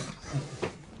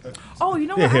 Oh, you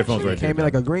know Yeah, what? headphones Actually, right there. Came in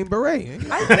like a green beret.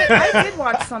 I did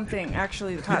watch something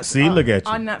actually. See, look at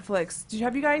you. On Netflix.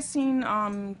 Have you guys seen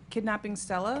Kidnapping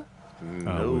Stella?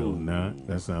 I will not.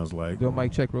 That sounds like. Do a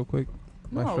mic check real quick.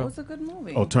 No, Maestro. it was a good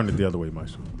movie. Oh, turn it the other way,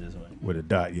 Maestro. With a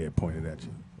dot, pointed at you.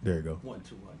 There you go. 1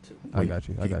 2 1 2. I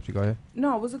got you. Go ahead.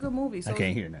 No, it was a good movie. So I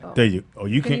can't hear now. Oh. There you. Oh,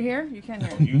 you Can can't. you hear? You can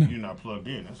hear. You're not plugged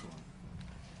in. That's why.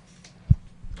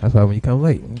 That's why when you come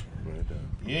late.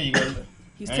 Yeah, you got.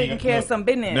 He's taking care of some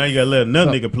business. Now you got to let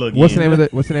another nigga plug What's in. the name of the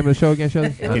What's the name of the show again, Shelly?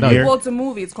 It Can was, you hear? well, it's a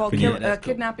movie. It's called Yeah, that's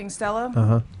cool. Kidnapping Stella.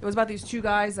 Uh-huh. It was about these two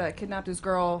guys that kidnapped this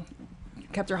girl,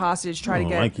 kept her hostage, I tried to don't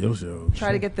get like your show.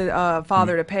 try to get the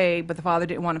father to pay, but the father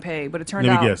didn't want to pay. But it turned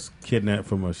Let out me guess. Kidnapped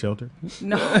from a shelter.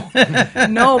 no,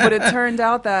 no. But it turned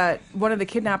out that one of the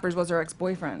kidnappers was her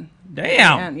ex-boyfriend.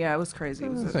 Damn. And yeah, it was crazy.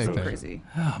 It was Same so thing. crazy.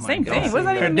 Oh, my Same God. thing. What does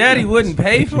that Her even daddy mean? wouldn't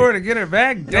pay for her to get her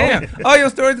back. Damn. All your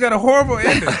stories got a horrible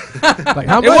ending. Like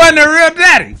how It much? wasn't a real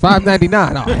daddy.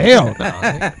 $5.99. Oh hell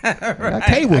no! I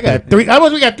cable. I got three. How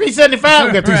much we got? $3.75.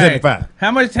 We got $3.75. Right.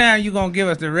 How much time you gonna give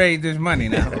us to raise this money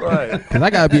now? Right. Because I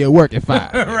gotta be at work at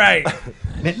 5. Right.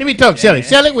 Let me talk, Shelly.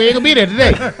 Shelly, we ain't gonna be there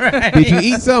today. Did you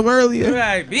eat something earlier?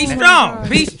 Right. Be strong.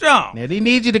 Be strong. Now, they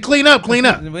need you to clean up. Clean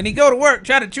up. When you go to work,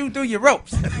 try to chew through your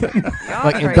ropes. Y'all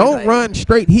Like, and crazy. don't run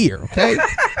straight here, okay?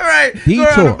 Right. Go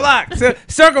around the Detour. block.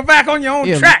 Circle back on your own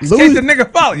Yeah, tracks in case the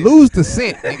nigga follow you. Lose the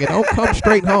scent, nigga. Don't come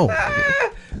straight home.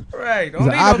 Nigga. Right. Don't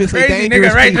These need are no obviously crazy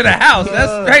dangerous nigga right to people. the house.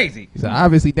 That's crazy. These are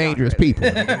obviously dangerous people.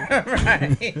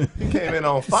 Right. He came in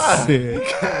on fire. He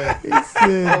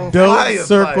said, don't fire,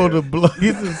 circle fire. the block.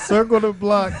 He said, circle the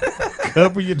block.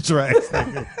 Cover your tracks.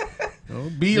 Nigga.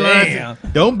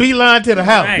 Don't beeline to the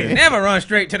house. Right. man. Never run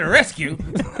straight to the rescue.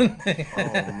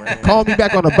 Call me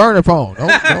back on the burner phone. Don't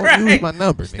Right. use my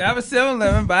number, Stop nigga. at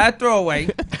 7-Eleven, buy a throwaway,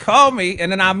 call me,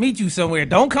 and then I'll meet you somewhere.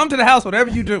 Don't come to the house, whatever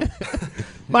you do.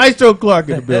 Maestro Clark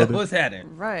in the building. What's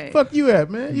happening? Right. Fuck you at,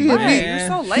 man? You hit Right. me. Man. You're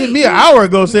so Hit late. me an hour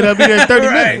ago. Said I'll be there in 30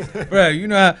 minutes. Right, right. You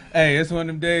know how, hey, it's one of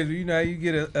them days where you know how you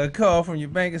get a call from your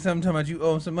bank or something talking about you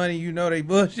owe 'em some money, you know they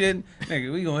bullshitting.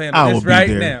 Nigga, we gonna I handle will this be right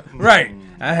there. now. Right.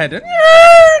 I had to,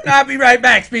 I'll be right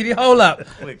back, Speedy. Hold up.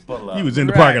 Quick pull up. He was in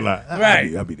the Right. parking lot.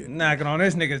 Right. I'll be there. Knocking on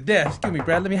this nigga's desk. Excuse me,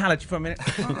 Brad. Let me holler at you for a minute.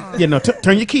 Yeah, no,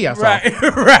 turn your key outside.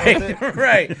 Right, right,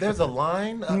 right. There's a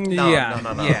line? No, Yeah,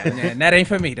 no. yeah, that ain't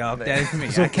for me, dog. That ain't for me.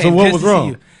 So- I can't so what piss was to see wrong?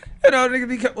 You. You know,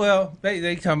 nigga, well,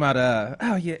 they talking about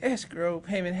oh yeah, escrow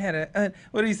payment had a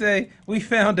what do you say? We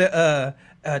found a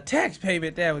tax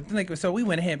payment that was delinquent, so we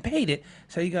went ahead and paid it.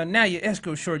 So you go now your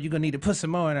escrow short. You're gonna need to put some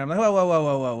more. And I'm like,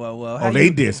 whoa. How Oh, they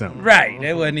you- did something. Right,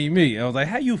 that wasn't even me. I was like,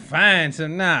 how you find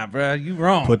some? Nah, bro, you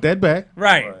wrong. Put that back.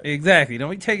 Right, exactly. Don't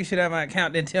be taking shit out of my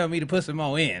account then tell me to put some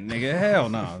more in, nigga. Hell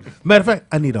no. Matter of fact,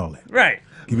 I need all that. Right,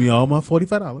 Give me all my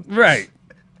 $45. right.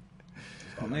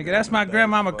 Nigga, that's my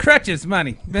grandmama crutches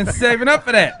money. Been saving up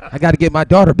for that. I gotta get my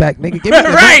daughter back, nigga. Give me the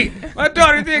Right. My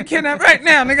daughter's being kidnapped right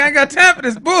now. Nigga, I ain't got time for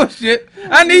this bullshit.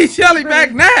 I need Shelly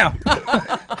back now.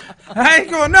 I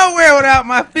ain't going nowhere without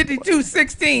my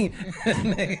 5216.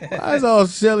 That's all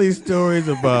Shelly's stories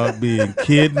about being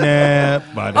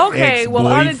kidnapped by the Okay, well,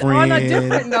 on ex-boyfriend. a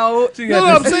different note, She No,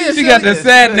 I'm saying she got the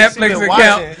sad She Netflix been account.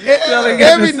 watching. Shelly got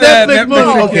Every the sad Netflix movie.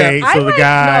 account. Okay, I so the like,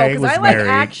 guy no, 'cause was I like married.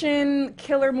 action,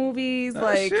 killer movies,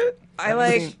 like shit. I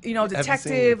like, you know, detective.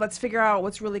 seen- Let's figure out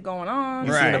what's really going on.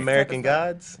 You Right. seen That type American of stuff.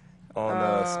 Gods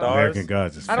on Stars? American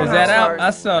Gods is I don't Is fire. have that out? Stars. I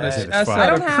saw the That is I fire. saw I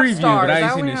the don't have preview, stars. but I I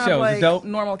ain't only seen the have show. like It's dope.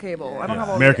 normal cable. I don't have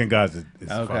all American Gods is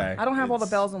Okay. fire. I don't have all the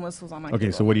bells and whistles on my Okay,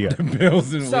 cable. so what do you got?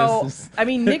 Bills and So, whistles. I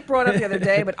mean, Nick brought up the other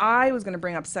day, but I was going to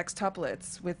bring up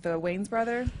sextuplets with the Wayne's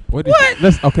brother. What?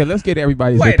 Let's get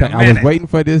everybody's Wait a opinion. I was minute. waiting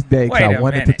for this day because Wait I a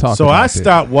wanted to minute. talk So about I this.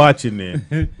 stopped watching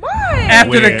it. Why?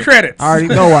 After the When- credits. I already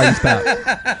know why you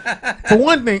stopped. For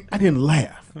one thing, I didn't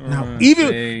laugh. Now,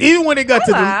 see. even when they got I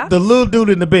to laughed. the little dude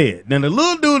in the bed. Now the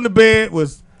little dude in the bed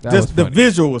was That just was the funny.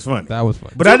 visual was funny. That was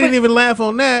funny. But I didn't even laugh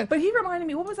on that. But he reminded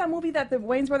me, what was that movie that the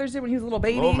Wayne's brothers did when he was a little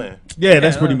baby? Oh, man. Yeah,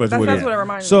 that's pretty much what it That's is. what it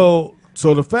reminded me.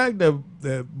 So the fact that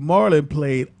Marlon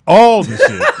played all the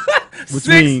shit, which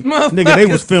means nigga, they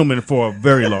was filming for a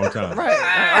very long time. Right.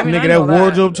 I mean, Nigga, I that know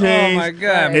wardrobe Oh change. my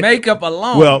god, It- makeup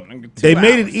alone. Well, nigga, 2 they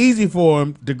made it hours. easy for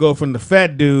him to go from the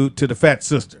fat dude to the fat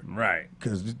sister Right.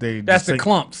 because they. That's just the think-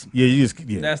 clumps. Yeah, you just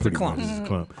That's the pretty clump. much just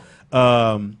clump.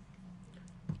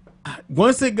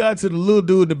 Once they got to the little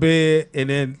dude in the bed, and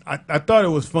then I thought it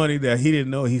was funny that he didn't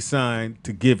know he signed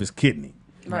to give his kidney.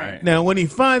 Right. Now, when he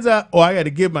finds out, oh, I got to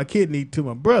give my kidney to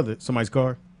my brother, somebody's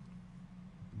car.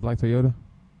 Black Toyota.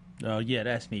 Oh yeah,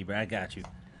 that's me, bro. I got you.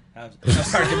 I was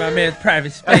parking my man's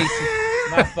private space.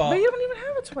 My fault. But you don't even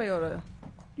have a Toyota.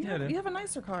 Yeah, You have a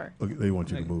nicer car. Okay, they want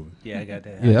you to move it. Yeah, I got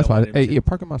that. Yeah, that's I why. got Hey, one yeah,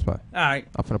 park in my spot. All right.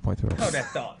 I'm finna point to it. Hold that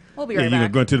thought. We'll be Yeah, right you gonna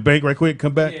back. go to the bank right quick,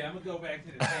 come back. Yeah, I'm gonna go back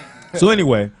to the tank. So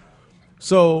anyway,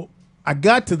 so I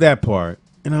got to that part,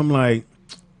 and I'm like,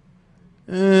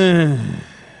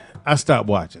 I stopped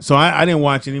watching. So I didn't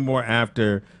watch anymore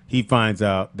after he finds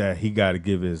out that he got to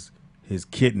give his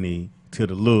kidney to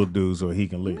the little dude so he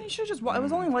can live. You should just. It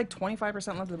was only like 25%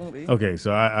 left of the movie. Okay,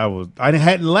 so I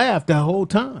hadn't laughed the whole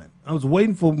time. I was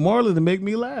waiting for Marlon to make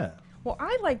me laugh. Well,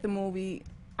 I liked the movie.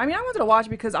 I mean, I wanted to watch it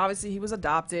because obviously he was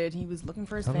adopted. He was looking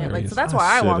for his family. Like, so that's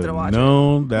why I wanted to watch it.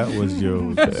 No, that was your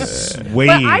way. But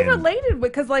I related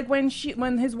because like when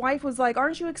his wife was like,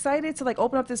 "Aren't you excited to like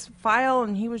open up this file?"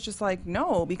 and he was just like,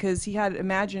 "No," because he had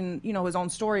imagined his own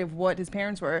story of what his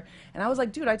parents were. And I was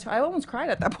like, "Dude, I almost cried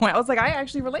at that point." I was like, "I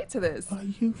actually relate to this." Are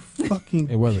you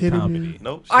fucking It was a kidding comedy. me?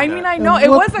 Nope. I mean, I know At it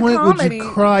what was a point comedy. Would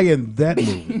you cry in that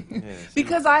movie?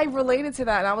 Because I related to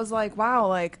that, and I was like, wow,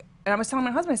 like, and I was telling my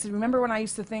husband, I said, remember when I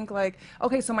used to think like,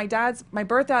 okay, so my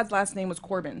birth dad's last name was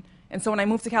Corbin, and so when I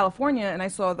moved to California and I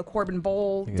saw the Corbin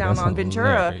Bowl Yeah, down that's on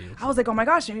Ventura, hilarious. I was like, oh my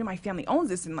gosh, maybe my family owns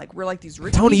this, and like we're like these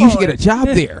rich Tony, people. you should get a job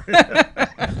there.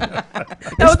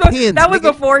 that was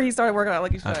before he started working out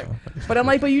Lucky Strike. But I'm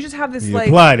like, but you just have this You like,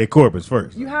 applied at Corpus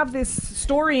first. you have this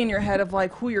story in your head of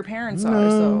like who your parents are.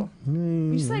 So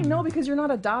you say no because you're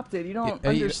not adopted. You don't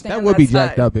understand. That would be side.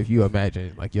 jacked up if you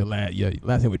imagine like your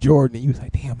last name with Jordan, and you was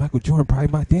like, damn, Michael Jordan probably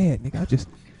my dad, nigga.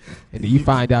 And then you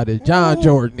find out that John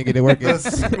Jordan, nigga, they work The at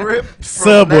script from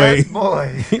Subway. that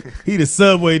boy. He the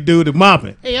Subway dude at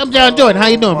mopping. Hey, I'm John Jordan. How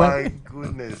you doing, bro? My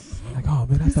goodness. like, oh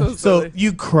man, I thought So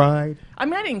you cried. I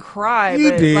mean, I didn't cry,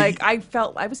 You but did. like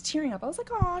I was tearing up. I was like,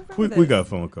 oh, I remember We this. got a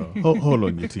phone call. Hold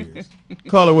on your tears.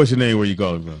 Caller, what's your name? Where you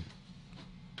calling from?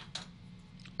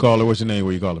 Caller, what's your name?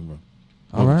 Where you calling from?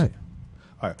 all right.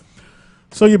 All right.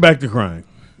 So you're back to crying.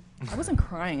 I wasn't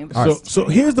crying. It was So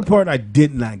here's the part I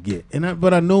did not get,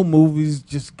 but I know movies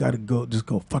just gotta go.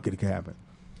 Fuck it, it can happen.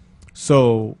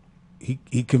 So he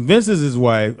convinces his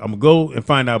wife, I'm gonna go and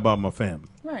find out about my family.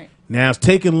 right. Now it's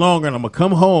taking longer, and I'm gonna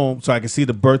come home so I can see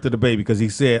the birth of the baby because he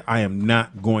said I am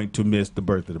not going to miss the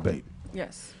birth of the baby.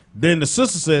 Yes. Then the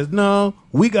sister says, no,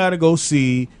 we gotta go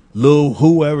see little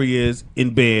whoever he is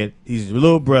in bed. He's your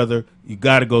little brother. You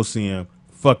gotta go see him.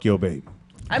 Fuck your baby.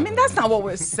 I mean, that's not what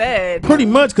was said. Pretty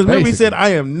much, because remember he said, Basically.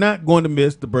 I am not going to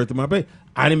miss the birth of my baby.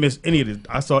 I didn't miss any of this.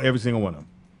 I saw every single one of them.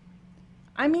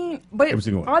 I mean, but Every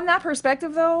single one. on that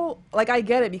perspective, though, like I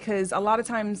get it because a lot of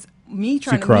times me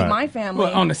trying to cried. meet my family.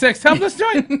 What, on the sex topless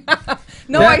joint?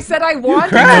 no, that- I said I wanted to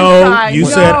cried? No, cry. you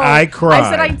said I cried. I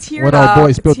said I teared When up. our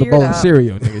boy spilled the teared bowl of up.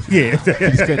 cereal, nigga. Yeah. He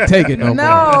just couldn't take it no more.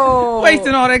 No.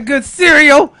 Wasting all that good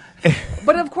cereal.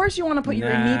 But of course you want to put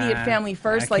your Nah, immediate family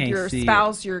first, I like can't your see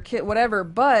spouse, your kid, whatever.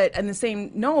 But in the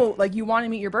same, no, like you want to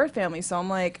meet your birth family. So I'm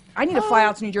like, I need to fly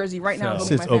out to New Jersey right now and go meet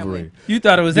Shit's my family. overrated. You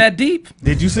thought it was that deep?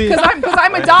 Did you see it? Because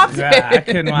I'm adopted. Nah, I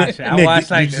couldn't watch it. I Nick, watched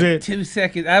did like you see it? 2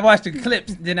 seconds. I watched the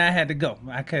clips, then I had to go.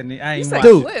 I couldn't. I ain't said watch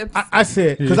Dude, clips. I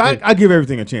said, because I give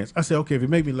everything a chance. I said, okay, if it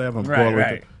make me laugh, I'm Right, going with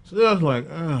right. it. So I was like,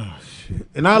 oh, shit.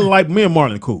 And I like, me and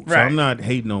Marlon cool. So Right. I'm not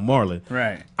hating on Marlon.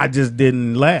 Right. I just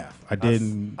didn't laugh. I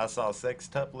didn't. I saw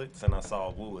Sextuplets and I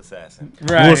saw Woo Assassin.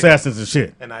 Right. Woo Assassins and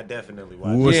shit. And I definitely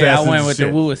watched Woo it. Yeah, I Assassins went and with shit.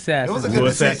 the Woo It Assassin. was a Woo good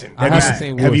Assassin. decision. I Have haven't you,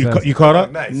 seen have Woo you, Assassins. you caught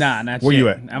up? Nice. Nah, not Where yet. you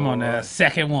at? I'm on the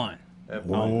second one.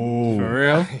 Oh, For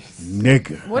real?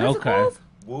 nigga. What is it Okay. called?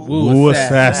 Woo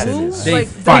Assassins. Woo? They Like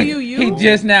fight. WU? He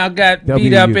just now got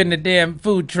beat WU. up in the damn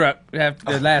food truck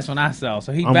after the last one I saw.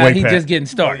 So he I'm way he past. just getting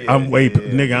started. Oh, yeah. I'm way, he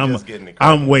just getting it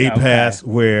I'm way Okay. past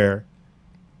where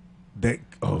they,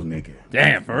 nigga.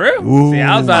 Damn, for real? Ooh. See,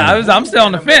 I'm still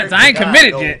on the fence. I ain't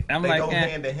committed Go- yet. I'm they like, go eh.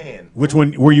 hand to hand. Which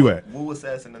one, where you at? Woo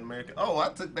Assassin and American. Oh, I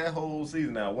took that whole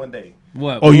season out one day.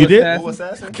 What? Oh, you Woo did? Assassin? Woo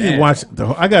Assassin? Can't Damn. watch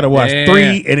I gotta watch Yeah.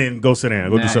 3 and then go sit down.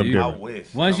 Go do Nah, something you- I different.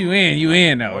 wish. Once you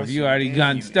in though. Once If you you already in,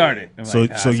 gotten you started. in. I'm So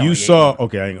like, so it's you only saw 8.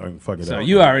 okay, I ain't gonna fuck it So up.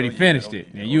 you already finished it.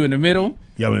 And you in the middle?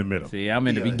 Yeah, I'm in the middle. See, I'm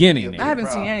in the Yeah, beginning. yeah, I Now. haven't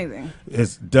seen anything.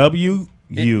 It's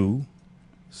WU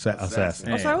Assassin.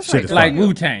 Yeah. Oh, so I was Shit like, is Like fine.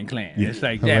 Wu-Tang Clan. Yeah. It's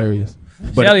like that. Hilarious.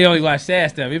 But- Shelly only watched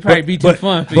sad stuff. It probably be too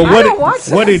fun for but you. I don't watch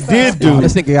what that it did stuff. Oh, do?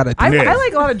 this nigga got a. I Yeah.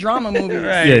 like a lot of drama movies.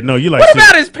 Right. Yeah, no, you like. What shit.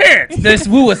 about his parents? This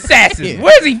Woo Assassin.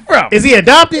 Where's he from? Is he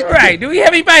adopted? Right. Do we have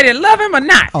anybody that love him or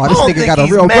not? Oh, this I don't nigga think got a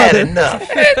he's real mad brother. enough.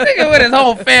 This nigga with his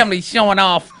whole family showing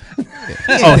off.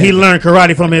 Oh, he learned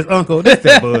karate from his uncle. That's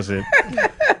that bullshit.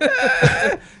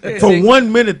 For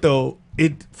 1 minute though,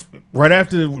 it right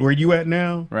after where you at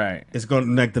now, Right. it's gonna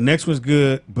like the next one's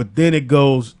good, but then it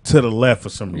goes to the left for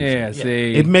some reason. Yeah,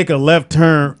 see. It make a left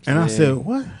turn, and I See. said,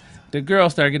 "What?" The girl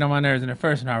started getting on my nerves in the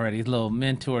first one already. His little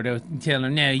mentor that was telling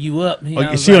him, now you up. You Oh, know,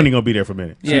 I was she like, only gonna be there for a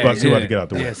minute. She about to get out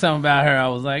the way. Yeah, something about her, I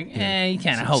was like, you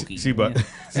kind of hokey. she about- Yeah. she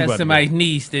about That's to somebody's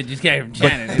niece that just came from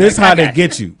China. But this Like, how I they got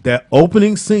get you. That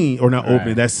opening scene, or not Right.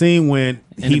 opening, that scene when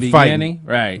you. In the he fighting. beginning,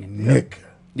 right. Nick.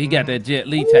 He got that Jet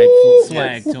Li type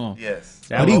swag Yes. to him. Yes.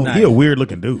 That But was he nice. a weird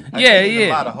looking dude. I Yeah, seen a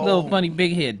lot of little whole- funny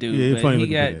big head dude. Yeah, but funny he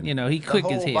looking got, big head. he The quick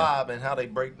whole as hell. vibe and how they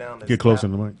break down this Get closer to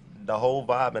the mic. the whole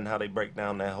vibe and how they break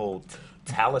down that whole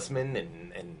talisman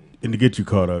and And to get you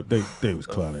caught up, they was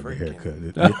clowning the haircut.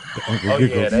 Uncle oh yeah,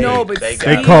 Giggles, No, but they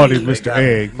they got called it. him They Mr. got it.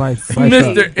 Egg.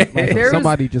 Mr. There was-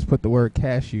 Somebody just put the word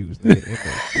cashews in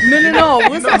there. No. You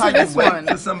Listen know how to this you wait one.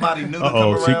 till somebody new to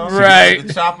Uh-oh, come she- around, Right.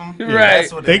 to chop them. Right.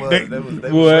 That's what They- it was. they-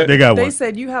 They What? They got They one.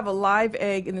 said you have a live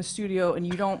egg in the studio and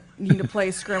you don't need to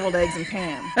play scrambled eggs and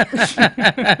pan.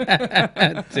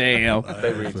 Damn.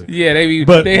 They reached. Yeah,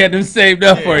 But- they had them saved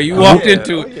up for you. You walked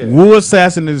into it. Wu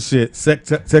Assassin is shit.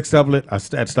 Sex Tablet. I had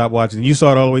to stop watching. You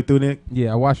saw it all the way through, Nick?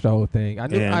 Yeah, I watched the whole thing. I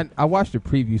knew. Yeah. I watched the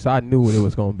preview, so I knew what it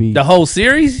was going to be. The whole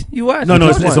series you watched? No,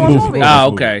 it's just a one movie. movie. It's a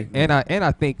Oh, movie. okay. And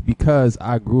I think because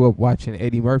I grew up watching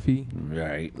Eddie Murphy,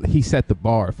 Right. he set the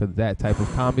bar for that type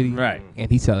of comedy. Right. And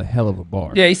he set a hell of a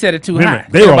bar. Yeah, he said it too Remember, high.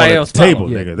 they were all Everybody at else the table,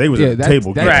 followed. nigga. They was at the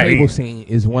table. That Right. table scene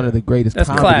is one of the greatest That's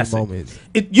comedy classic. moments.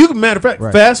 Matter of fact,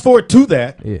 Right. fast forward to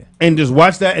that Yeah. and just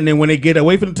watch that, and then when they get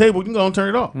away from the table, you can go and turn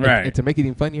it off. Right. And to make it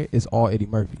even funnier, it's all Eddie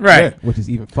Murphy. Right. Yeah. Which is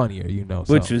even funnier, you know.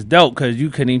 Which so. was dope because you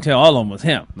couldn't even tell all of them was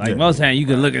him. Like Yeah. most times you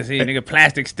could look and see a nigga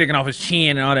plastic sticking off his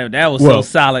chin and all that. That was so Well-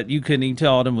 solid you couldn't even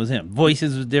tell all of them was him.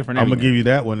 Voices was different. I'm gonna everything. give you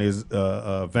that one is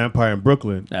Vampire in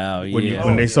Brooklyn. Oh When, yeah.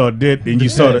 when they saw it, and you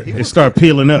saw it start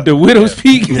peeling up. The Widow's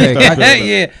Peak. Yeah,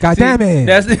 Yeah. God See, damn it.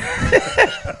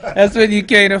 That's when you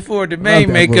can't afford the main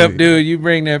that makeup, movie. dude. You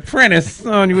bring the apprentice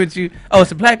on with you. Oh,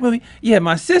 it's a black movie? Yeah,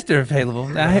 my sister available.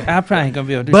 I probably ain't gonna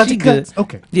be able to do it. She good. Buttercuts?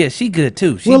 Okay. Yeah, she good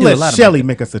too. She We'll do a let lot Shelly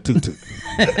make us a tutu.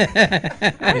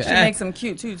 I should make some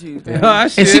cute tutus. of oh,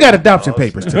 And she got adoption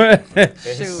papers, too.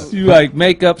 Shoot. You like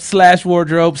makeup /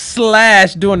 wardrobe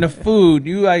 / doing the food.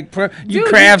 You like you Dude,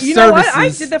 craft you know services. what? I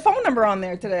did the phone number on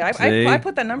there today. See? I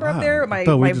put that number up there. My I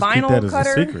thought we just keep vinyl that as a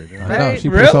cutter. secret. I know, Right? she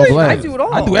puts on Really? blast. I do it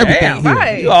all. I do everything Damn, here.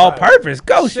 right. You all purpose.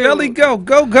 Go, Shoot. Shelly.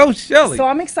 Go, Shelly. So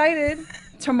I'm excited.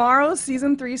 Tomorrow,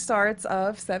 season 3 starts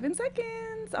of 7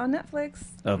 Seconds on Netflix.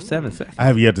 Of 7 seconds. I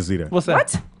have yet to see that. What's that?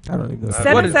 What? I don't even know.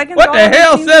 7 What is- seconds. what the y'all haven't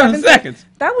hell, seen 7 seconds?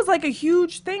 That was like a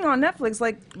huge thing on Netflix,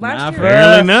 like last Not year. for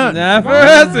Apparently us. not. Not for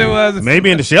us. It was. Maybe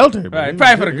in the shelter. but- Right,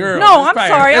 probably for the girls. No, It's I'm probably-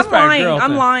 sorry. it's I'm probably a lying. girl I'm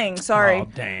thing. lying. Sorry. Oh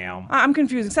damn. I'm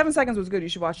confusing. 7 Seconds was good. You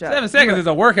should watch that. 7 seconds is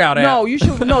a workout app. No, you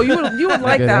should. No, you would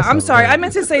like Okay, that. that's I'm sorry. I hilarious.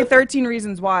 meant to say 13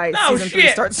 Reasons Why No season 3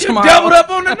 shit. starts You tomorrow. doubled up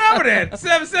on the number then.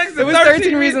 7 seconds. It was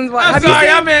 13 reasons why. I'm Have you sorry.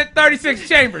 seen- I meant 36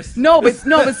 chambers. No, but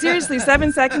seriously,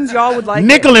 7 Seconds, y'all would like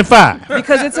Nickel it and 5.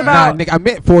 because it's Nah, about. nigga, I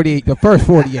meant 48. The first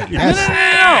 48. No, That's, no, no,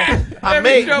 no. I Every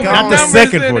made show with Not the numbers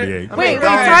second in it. 48. Wait, Go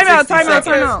ahead, time out, 60 time out, time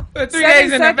seconds. out. 3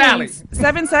 days in the valley.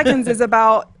 7 Seconds is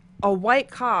about a white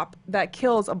cop that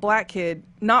kills a black kid,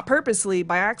 not purposely,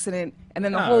 by accident, and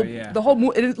then the whole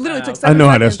it literally took 7 I know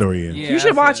how that seconds. story ends. Yeah, You should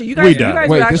I've watch seen it. You it. guys, We you done. guys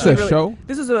Wait, would this actually is a really- show?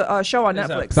 This is a show on It's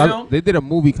a Netflix. film? they did a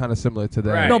movie kind of similar to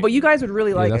that. Right. No, but you guys would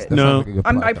really like that's- it. that No. sounds like a good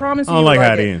plot, I though. promise you. I don't you would like how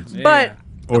like it it. ends. But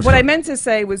Or what I something. meant to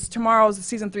say was tomorrow's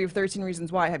season 3 of 13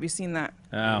 Reasons Why. Have you seen that?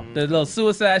 Oh, the little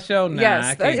suicide show? Nah, I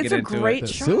Yes, can't it's get a into great it.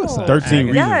 show. Suicide. 13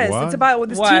 reasons Yes, why. it's about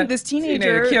Why? this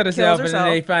teenager killed kills herself, and herself.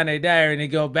 then they find their diary and they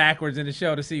go backwards in the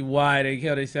show to see why they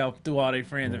killed themselves through all their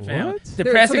friends and family. What? It's There-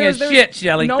 depressing so as there's- shit,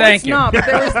 Shelly. No, Thank it's you. not. But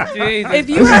there was, Jesus. if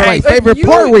you This is had, my if favorite you-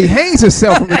 part where he hangs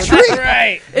himself from the tree.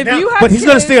 right. If Now- you have but he's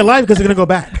going to kids- stay alive because they're going to go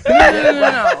back.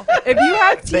 No. If you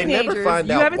have They never teenagers, find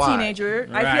you out have a why. teenager.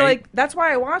 I Right. feel like that's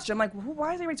why I watched it. I'm like, why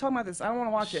is everybody talking about this? I don't want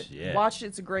to watch it. Shit. Watch it.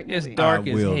 It's a great It's movie. dark I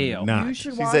as will hell. not. You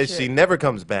should She watch says it. she never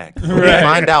comes back. We Right.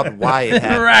 find out why it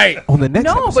happened. Right. On the next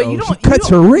No, episode, but you don't. she cuts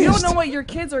you her don't, wrist. You don't know what your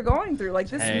kids are going through. Like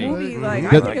this Hey. movie, like I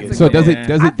Does- think it's a so good does movie. it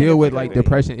does I it think deal it's a with good like movie.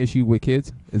 depression issue with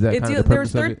kids? Is that It kind deal, of the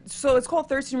there's purpose of it? so it's called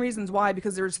 13 Reasons Why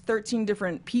because there's 13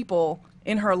 different people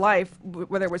in her life,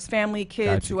 whether it was family,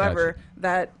 kids, Gotcha, whoever,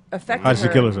 that affected How did she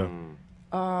her. kill herself?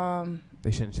 They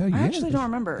shouldn't tell you. I yet. actually don't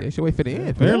remember. They should wait for the end.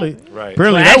 Apparently. Right. Apparently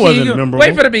Well, that actually, wasn't you memorable.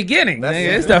 wait for the beginning. That's nigga.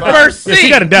 it. It's the Right. first Yeah, scene. she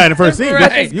got to die in the first scene.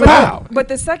 Right. You wow. But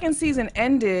the second season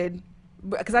ended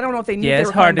because I don't know if they knew Yeah, they it's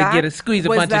were hard coming to get back, a squeeze a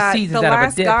was bunch of that seasons the out of a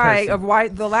last dead guy person. of why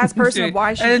the last person of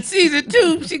why she and in season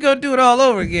 2, she gonna do it all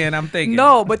over again. I'm thinking.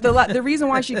 no, but the reason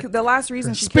why the last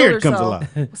reason she Spirit killed comes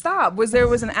herself stop was there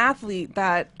was an athlete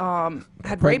that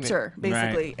had raped her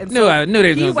basically. Right. And Knew so I knew they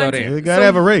was he gonna go went there. You got to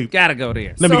have a rape. Gotta go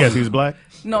there. Let me So- guess, he was black?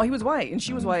 No, he was white and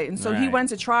she was white, and so he Right. went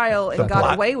to trial and got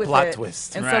Plot- away with plot it.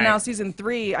 twist. And so Right. now season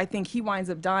 3, I think he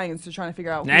winds up dying, and so trying to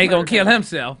figure out. Now who he gonna murdered kill him.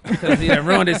 himself because he done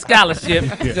ruined his scholarship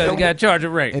because he got charged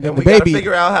of rape. And then And the we got to baby.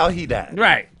 figure out how he died.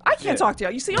 Right. I can't talk to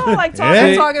y'all. You see, y'all like talking, Yeah.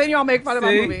 and talking, and y'all make fun of my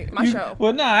See? movie, my You- show.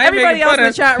 Well, no, I ain't Everybody making else fun in the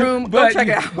of- chat room, go but check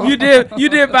it out. You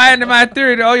did buy into my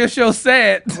theory that all your show's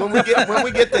sad. When we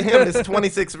get to him, it's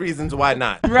 26 reasons why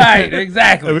not. Right.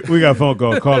 Exactly. We got a phone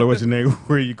call. Caller, what's your name?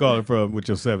 Where you calling from with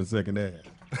your 7-second ad?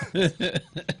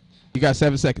 You got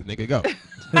 7 seconds, nigga. Go.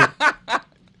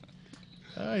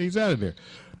 He's out of there.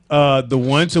 The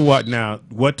one to watch now,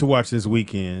 what to watch this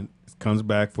weekend comes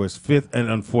back for its 5th and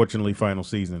unfortunately final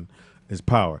season is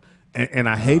Power. And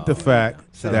I hate the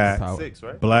fact that 6,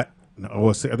 right? Black, no,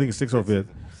 I think it's 6th or 5th.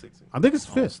 I think it's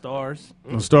 5th. Stars.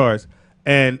 On Stars.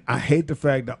 And I hate the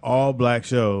fact that all black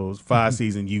shows, 5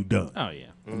 seasons, you done. Oh yeah.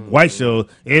 White shows,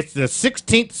 it's the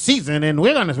 16th season, and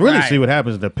we're gonna really see what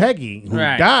happens to Peggy, who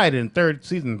died in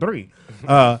season 3.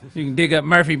 You can dig up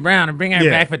Murphy Brown and bring her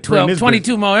back for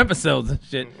 22 more episodes and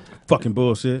shit. Fucking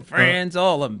bullshit. Friends,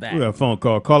 all of them back. We got a phone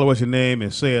call. Call her what's your name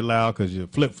and say it loud because your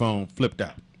flip phone flipped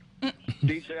out.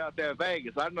 DJ out there in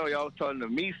Vegas. I know y'all was talking to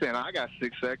me saying I got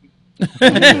 6 seconds.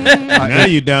 Now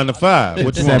you down to 5.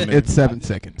 What you want? It's 7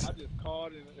 seconds. I just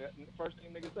called and the first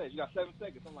thing nigga said, you got 7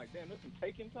 seconds. I'm like, damn, this some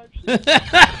taking type shit.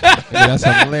 Yeah, that's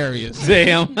hilarious.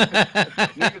 Damn.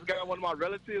 Niggas got one of my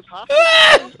relatives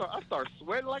hospital. I start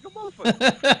sweating like a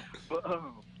motherfucker. But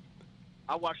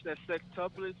I watched that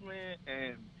sextuplets, man,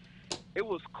 and it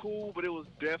was cool, but it was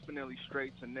definitely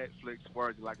straight to Netflix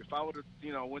worthy. Like if I would have,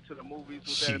 went to the movies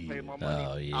with that and paid my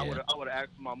money, I would have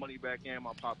asked for my money back and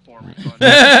my popcorn refund.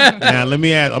 Now let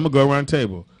me ask. I'm gonna go around the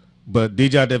table. But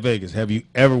DJ out there Vegas, have you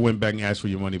ever went back and asked for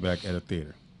your money back at a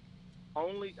theater?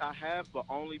 Only I have, but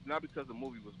only not because the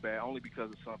movie was bad. Only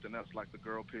because of something else, like the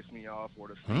girl pissed me off or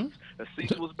the seats. The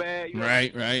seats was bad.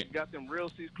 Right. You got them real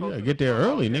seats. Yeah, get there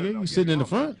early, nigga. You sitting in the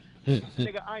front.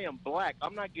 Nigga, I am black.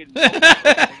 I'm not getting.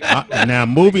 Now,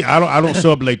 movie, I don't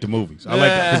show up late to movies. I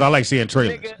like because I like seeing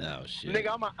trailers.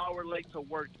 Nigga, I'm an hour late to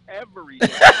work every day.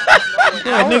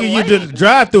 Yeah, nigga, you did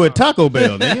drive through at Taco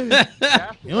Bell,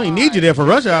 nigga. You don't even need you there for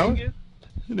rush hour.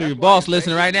 Nigga, boss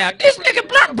listening right now. This nigga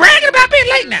bragging about being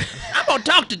late now. I'm gonna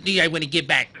talk to DA when he get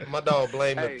back. My dog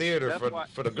blamed the theater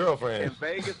for the girlfriend. In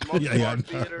Vegas, most of our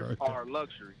theaters are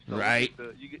luxury. So right.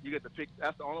 You get to pick.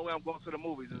 That's the only way I'm going to the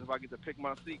movies is if I get to pick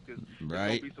my seat because there's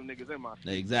gonna be some niggas in my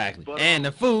seat. Exactly. But, and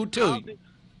the food too.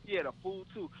 Yeah, the food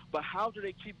too. But how do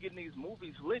they keep getting these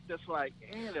movies lit? That's like,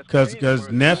 because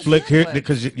Netflix here,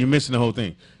 because you're missing the whole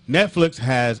thing. Netflix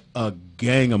has a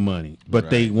gang of money, but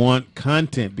they want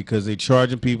content because they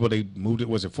charging people. They moved it.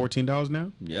 Was it $14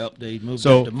 now? Yep, they moved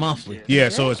it to monthly. Yeah,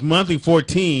 so it's monthly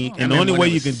 14, and the only way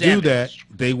you can do that,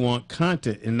 they want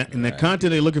content, and the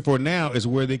content they're looking for now is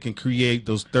where they can create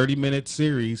those 30-minute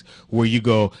series where you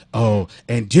go, oh,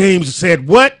 and James said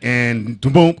what, and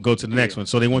boom, go to the next one.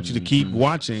 So they want you to keep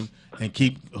watching and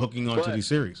keep hooking onto these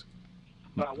series.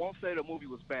 But I won't say the movie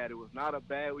was bad. It was not a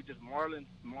bad. We just Marlon's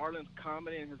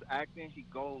comedy and his acting. He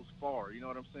goes far. You know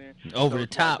what I'm saying? Over the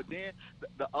top. But then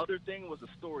the other thing was the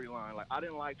storyline. Like I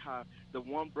didn't like how the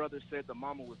one brother said the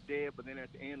mama was dead, but then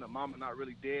at the end the mama not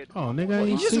really dead. Oh, nigga, I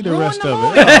ain't see the rest of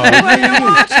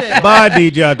it. Bye,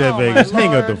 DJ out there, Vegas.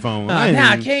 Hang up the phone.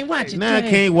 Now I can't watch it. Now I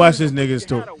can't watch this nigga's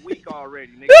story. A week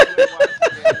already, nigga.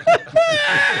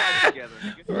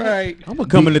 Right. I'm gonna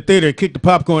come in the theater and kick the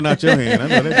popcorn out your hand. I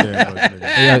know that.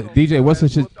 Yeah, DJ, what's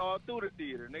the all through the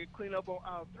theater? Nigga, clean up on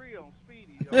aisle 3 on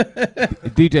Speedy.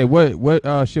 DJ,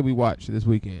 what should we watch this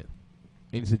weekend?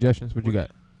 Any suggestions? What you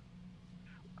got?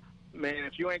 Man,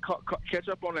 if you ain't catch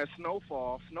up on that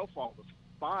Snowfall was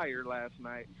fire last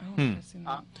night.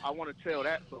 I want to tell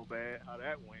that so bad how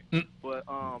that went, but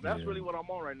that's really what I'm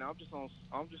on right now.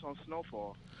 I'm just on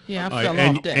Snowfall. Yeah, I fell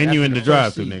off that. And you in the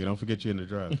drive-thru, nigga. Don't forget you in the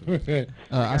drive-thru.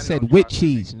 I said with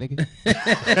cheese, nigga.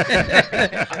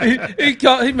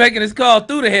 He making his call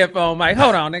through the headphone, Mike.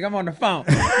 Hold on, nigga. I'm on the phone.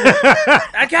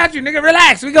 I got you, nigga.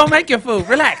 Relax. We gonna make your food.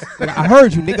 Relax. I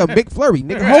heard you, nigga. Big flurry,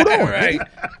 nigga. Hold on. Right.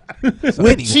 So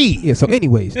with cheese. Yeah. So,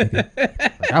 anyways,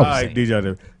 nigga. All right,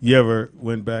 DJ. You ever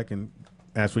went back and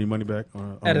asked for your money back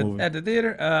on a movie? At the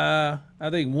theater? I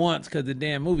think once because the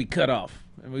damn movie cut off.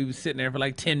 And we was sitting there for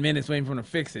like 10 minutes waiting for him to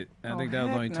fix it. I think that was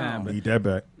the only time. But Eat that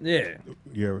back. Yeah.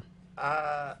 You ever?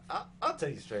 I'll tell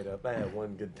you straight up. I had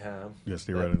one good time. Yes,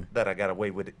 theoretically. That I got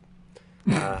away with it.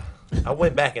 I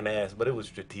went back and asked, but it was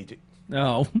strategic.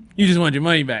 No, you just wanted your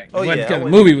money back. Oh, yeah. Because the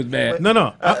movie was bad.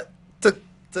 No.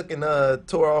 Took and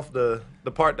tore off the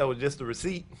part that was just the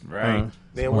receipt. Right.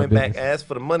 Then went back, asked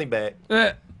for the money back.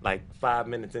 Like 5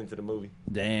 minutes into the movie.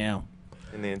 Damn.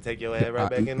 And then take your ass right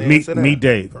back in there and sit down. Meet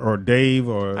Dave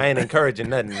or I ain't encouraging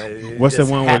nothing. What's the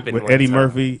one with Eddie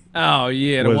Murphy? Oh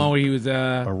yeah, the one where he was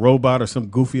a robot or some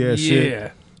goofy ass shit.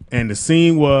 Yeah. And the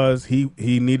scene was he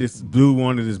Blue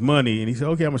wanted his money and he said,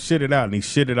 okay, I'm gonna shit it out, and he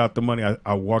shitted out the money.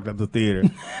 I walked out the theater.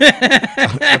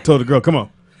 I told the girl, come on.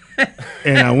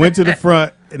 And I went to the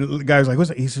front and the guy was like, what's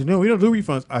that? He said, no, we don't do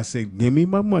refunds. I said, give me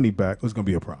my money back. It was gonna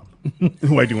be a problem.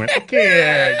 Wait, you went,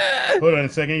 okay. Hold on a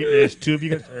second. There's two of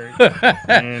you guys.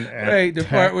 Right, the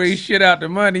part where he shit out the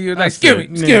money, he was like,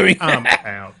 excuse me. I'm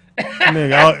out.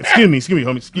 Nigga, excuse me,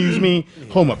 homie. Excuse me.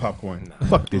 Hold my popcorn.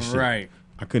 Fuck this shit. Right.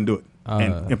 I couldn't do it.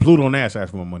 And Pluto Nash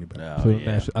asked for my money back. Pluto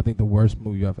Nash, I think the worst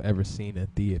movie I've ever seen in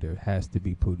theater has to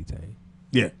be Pootie Tang.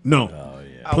 Yeah, no. Oh,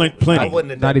 yeah. Plenty. I wouldn't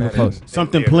have Not done even that close. in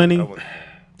Something theater. plenty.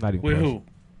 Not even With close. who?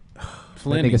 That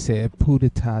Plenty. nigga said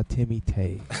Pootie Ta Timmy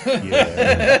Tay.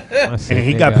 Yeah. I said, And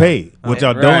he nigga, got paid. What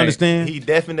y'all don't Right. understand? He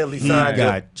definitely He signed.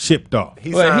 got chipped off.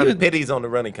 He Well, he signed was- Pitties on the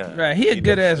running con. Right, he a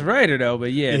good ass writer though,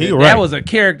 but Yeah, he that, right. that was a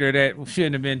character that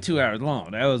shouldn't have been 2 hours long.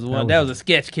 That was one. That was a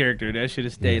sketch character that should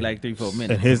have stayed like 3-4 And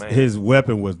minutes. his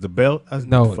weapon was the belt. I said,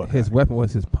 No, "Get the fuck his out." weapon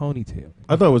was his ponytail.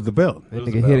 I thought it was the belt. That was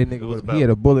nigga a hit a belt. It nigga was with a he had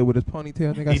belt. a bullet with his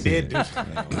ponytail. Nigga, I He said,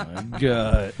 did do.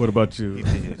 God. What about you?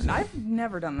 I've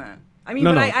never done that. I mean,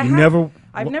 No, but no, I you have, never-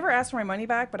 I've never asked for my money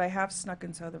back, but I have snuck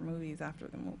into other movies after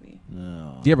the movie.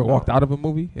 You ever walked out of a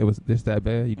movie? It was just that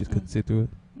bad. You just couldn't sit through it.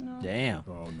 Damn.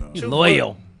 Oh no. You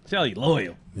loyal. Shelly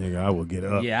loyal. Nigga, I will get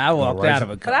up. Yeah, I walked out of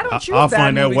a But I don't choose I'll bad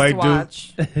find that movies white to dude.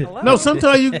 watch. Hello? No,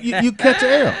 sometimes you catch an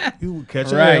L. You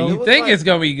catch an Right, L. you think it's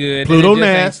gonna be good. Pluto then it just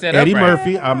ain't Nash, set up Eddie right.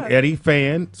 Murphy. I'm Eddie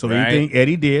fan, so Right. anything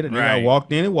Eddie did, and then I Right.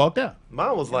 walked in and walked out.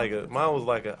 Mine was like a. All right, I'm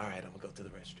gonna go to the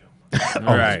restroom. Oh,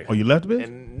 Right. Oh, you left a bit?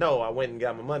 And no, I went and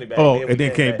got my money back. Oh, we and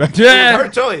then came back. Yeah. It was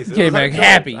her choice. It Came was her back choice.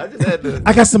 happy. I just had to.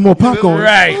 I got some more popcorn.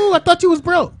 Right. Oh, I thought you was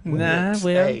broke. Nah,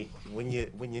 well, Hey, when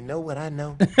you know what I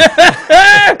know.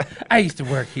 I used to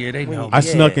work here. They know. I Yeah.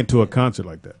 snuck into a concert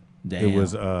like that. Damn. It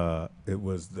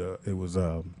was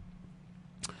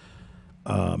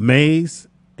Maze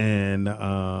and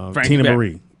Frankie Tina Beverly.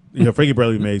 Marie. Yeah, Frankie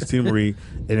Beverly, Maze, Tina Marie,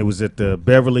 and it was at the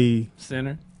Beverly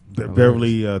Center.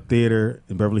 Beverly Theater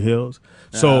in Beverly Hills.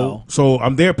 So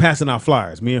I'm there passing out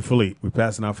flyers. Me and Philippe, we're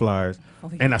passing out flyers,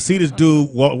 and I see this dude,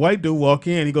 white dude, walk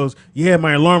in. He goes, "Yeah,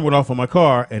 my alarm went off on my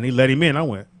car," and he let him in. I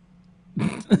went,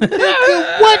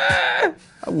 "Nigga, what?"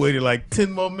 I waited like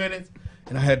 10 more minutes,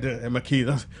 and I had my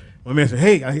keys. My man said,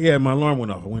 "Hey, my alarm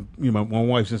went off." I went, my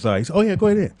wife's inside. He said, "Oh yeah, go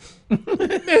ahead in."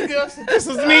 Nigga, I said, this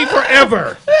is me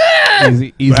forever.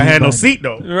 Easy, But I had no money. seat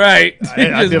though. Right. I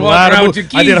Just did a walk lot around of.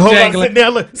 with your I did a keys whole lot of dangling. sitting there.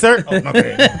 Look, sir. Oh, my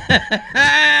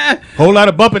bad. Whole lot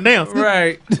of bumping down.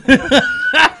 Right.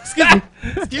 Excuse me.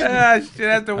 Ah, shit,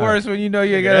 that's the worst when you know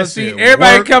you ain't got that no seat. shit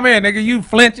Everybody work. come in, nigga. You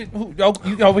flinching. Oh,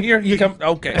 you over here? You come.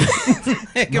 Okay.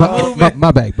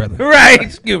 My bag, brother. Right.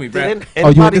 Excuse me, bro. And Oh, you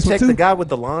want anybody this one check too? the guy with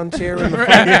the lawn chair in the front?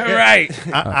 Right.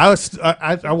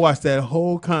 I watched that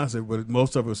whole concert, but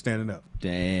most of it was standing up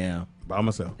Damn. by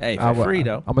myself. Hey, for free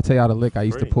though. I'm gonna tell y'all the lick I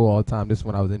used to Free. pull all the time. This is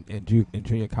when I was in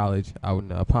junior college out in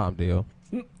Palmdale.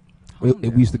 We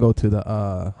used to go to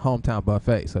the hometown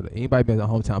buffet. So anybody been to a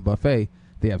hometown buffet,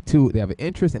 they have an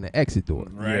entrance and an exit door,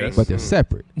 Right. but they're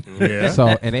separate. Yeah. So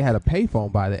and they had a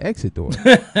payphone by the exit door.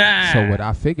 So what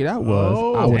I figured out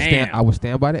was damn. I would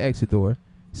stand by the exit door.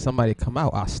 Somebody come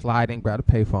out, I slide in, grab the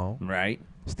payphone, Right.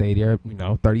 stay there,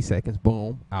 30 seconds,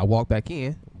 boom. I walk back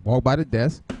in, walk by the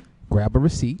desk, grab a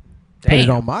receipt, put it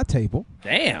Damn. on my table,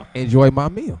 Damn. enjoy my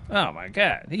meal. Oh my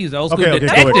God. He's old school Okay,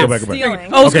 detective. go back.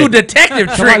 Stealing. Old school Okay. detective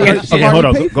Somebody- trick and shit. Okay, hold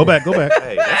on. Paid Go back.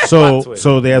 Hey, that's a plot twist.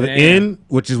 So they have the Damn. in,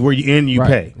 which is where you in, you Right,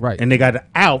 pay. right. And they got the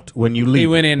out when you leave. He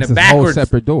went in It's the a whole backwards.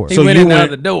 separate door. He So went you in the went-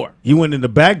 other door. You went in the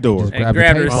back door. Just And grab the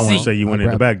grabbed a payphone. I want receipt. to say you went in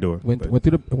the back door. Went but-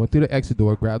 went through the exit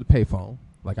door, grabbed the payphone,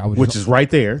 like I was, which is right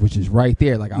there. which is right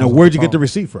there. Like I Now, was on where'd you get the phone.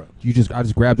 receipt from? I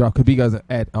just grabbed it off because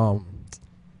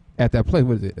at that place,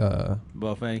 what is it?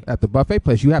 Buffet. At the buffet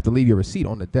place, you have to leave your receipt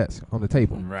on the desk, on the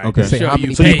table. Right. Okay. Say Show how you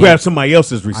many So you paid. grabbed somebody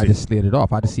else's I receipt. just slid it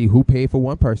off. I just see who paid for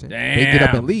one person. They get up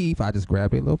Damn. and leave. I just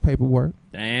grab a little paperwork,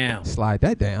 Damn. slide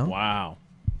that down, Wow.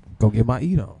 go get my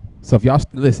eat on. So if y'all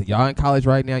listen, y'all in college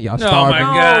right now, y'all Oh, starving. my No,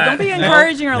 God. don't be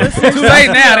encouraging our listeners. Too late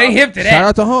now. They hip to Shout that.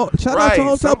 out to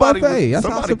hometown Somebody buffet. That's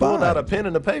how I somebody pulled out a survived. pen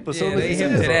and a paper. Yeah, Soon as they he hip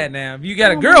said to that something. now. If you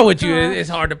got a girl with you, it's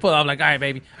hard to pull. I'm like, all right,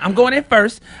 baby, I'm going in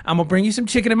first. I'm going to bring you some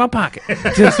chicken in my pocket.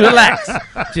 Just relax.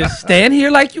 Just stand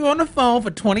here like you on the phone for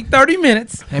 20, 30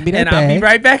 minutes, Hand me that and I'll be bag.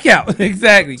 right back out.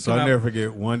 Exactly. So Come I'll out. never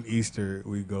forget one Easter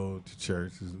we go to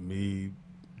church. It's me,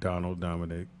 Donald,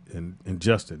 Dominic, and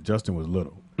Justin. Justin was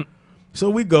little. So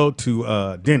we go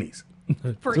to Denny's.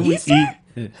 For So we Easter?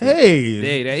 eat. Hey,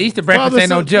 Hey, that Easter breakfast Father, ain't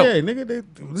no Son, joke. Yeah, nigga,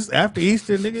 this after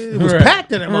Easter, nigga, it was Right.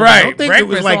 packed in that motherfucker. Right. I don't think it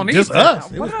was Breakfast like on just Easter. us.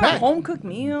 It What was about a packed. home cooked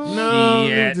meal? No,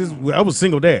 Yeah. it was I was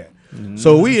single dad.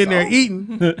 So we in there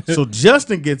eating. So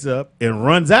Justin gets up and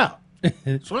runs out.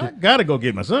 So I gotta go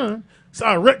get my son.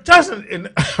 So Justin, and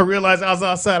I realized I was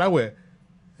outside. I went,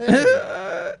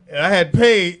 hey. And I had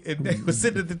paid, and they was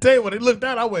sitting at the table. They looked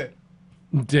out. I went,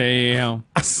 Damn.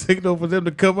 I signaled for them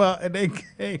to come out, and they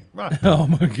came. Right. Oh,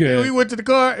 my And we God. went to the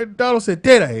car, and Donald said,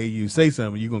 "Dad, I hear you say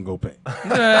something. You gonna go pay."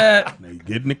 Now you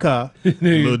get in the car.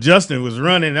 Little Justin was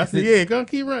running. I said, "Yeah, go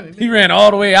keep running." He ran all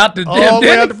the way out the All the way out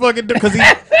damn the fucking door because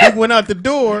he went out the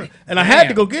door, and I had to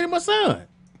Damn. go get him my son.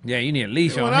 Yeah, you need a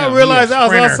leash on When him. I He a realized I was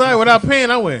sprinter. outside without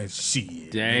paying, I went,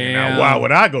 shit. Damn. Now, why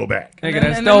would I go back? Nigga And that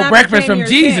then stole that breakfast became from your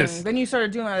Jesus. thing. Then you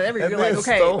started doing that every. And You're like, then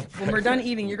okay, stole when we're done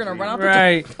eating, you're gonna run out the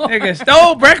Right. Nigga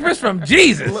stole breakfast from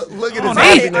Jesus. Look at On his Easter.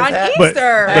 hat in his on hat. But,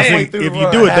 Easter. but see, Halfway through if the you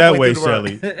run, do it that halfway way, through the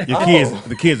Shelly, run.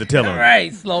 the kids are telling you.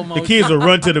 Right, slow motion. The kids will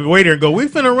run to the waiter and go, "We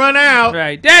finna run out."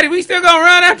 Right, Daddy, we still gonna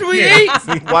run after we Yeah.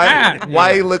 eat?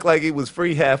 Why he looked like he was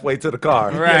free halfway to the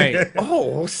car? Right.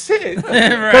 Oh shit. Because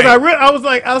right. I was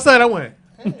like outside. I went,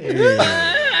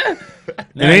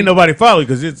 and ain't nobody follow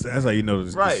because that's how you know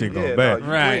this Right, shit yeah, going bad. no,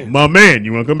 you Right. clean. My man,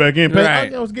 you want to come back in? Pay?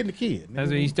 Right. I was getting the kid. That's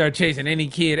when you start chasing any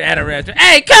kid at a restaurant.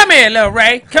 Hey, come here, little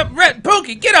Ray. Come,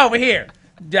 Pookie, get over here.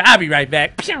 I'll be right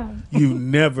back. Pew. You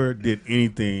never did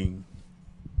anything.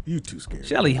 You too scared.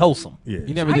 Shelly wholesome. Yeah.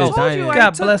 You never I did told dining. you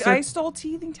God bless her. I stole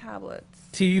teething tablets.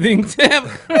 Teething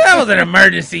tablet. That was an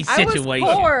emergency I was situation.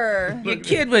 poor. Your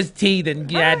kid was teething.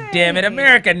 God damn it.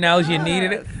 America knows you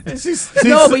needed it.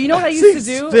 No, but you know what I used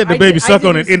to do? Said the I baby did- I suck did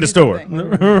on it used to in the do store.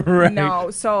 something. Right.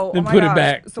 No, so Then oh my put it gosh.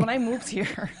 back. So when I moved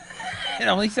here, It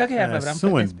only suck half of it. I'm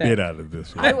Someone putting this bit back. out of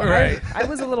this I, one. Right. I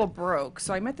was a little broke.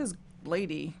 So I met this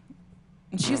lady.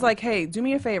 And she's like, "Hey, do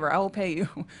me a favor. I will pay you."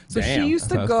 So Damn, she used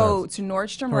to that's how it go starts. to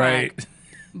Nordstrom Right. Rack,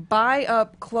 buy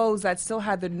up clothes that still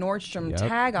had the Nordstrom Yep.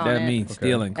 tag on That it, means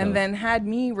stealing. and then had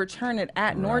me return it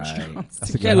at Nordstrom's.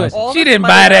 That's to a get good all She the didn't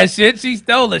money buy that back. shit. She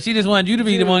stole it. She just wanted you to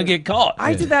be the one to get caught.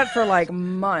 I did that for like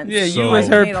months. Yeah, you So- was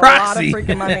her Made proxy. A lot of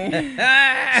freaking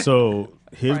money. So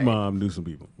his Right. mom knew some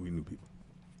people. We knew people.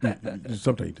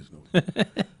 Sometimes you just know.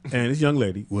 And this young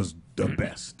lady was the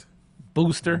best.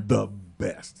 Booster. The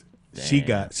best. She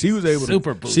was able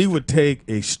Super to, booster. she would take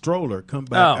a stroller, come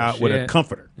back Oh, out with a shit.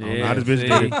 comforter. I don't know how Yeah, this bitch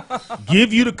see. did it.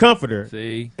 Give you the comforter,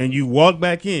 See? and you walk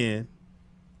back in,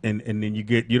 and then you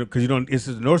get, because you don't, it's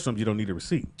Nordstrom's, you don't need a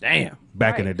receipt Damn.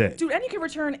 back in the Right. day. Dude, and you can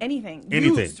return anything.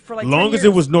 Anything. Used for like Long 10 as it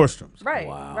years. was Nordstrom's. Right,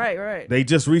 right. They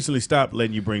just recently stopped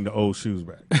letting you bring the old shoes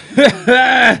back.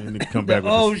 And then come back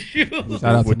Oh, with, shoot. Shout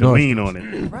out with to the Nordstrom. lean on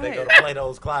it. They go Right. to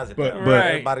Plato's closet. But- now. but-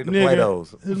 Everybody to Nigga,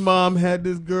 Plato's. his mom had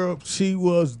this girl. She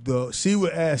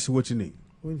would ask you what you need.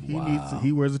 When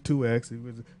he wears a 2X. He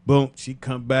wears boom. She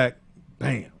come back.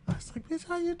 Bam. I was like, bitch,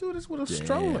 how you do this with a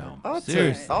stroller? I'll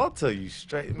tell you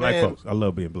straight, Black man. folks, I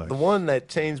love being black. The one that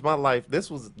changed my life. This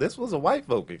was a white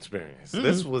folk experience.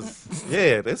 This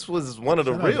was one of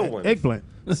the real ones. Eggplant.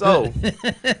 So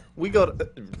we go to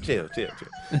chill.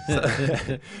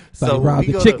 So robbed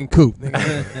we the go chicken coop.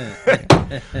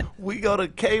 we go to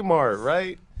Kmart,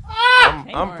 right?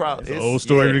 I'm proud. It's an old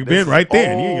story to Ben right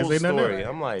there. You ain't gonna say nothing story.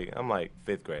 else. I'm like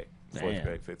fifth grade,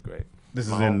 Damn. fifth grade. This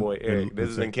is My in homeboy Eric. This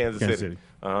is in Kansas City.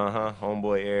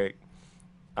 Homeboy Eric.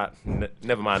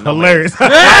 Never mind. no Hilarious.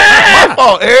 My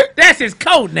fault, Eric. That's his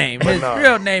code name. His no.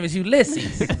 real name is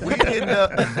Ulysses. We end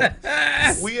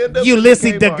up. Ulysses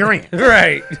in the Kmart.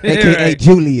 right. Grant. AKA right.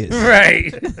 Julius.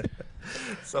 Right.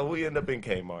 So we end up in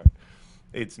Kmart.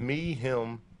 It's me,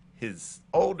 him, his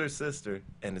older sister,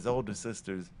 and his older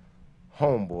sister's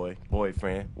homeboy,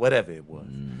 boyfriend, whatever it was.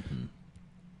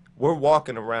 We're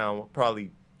walking around. We'll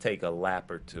probably take a lap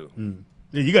or two.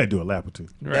 Yeah, you got to do a lap or two.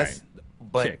 Right.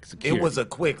 But Check security. it was a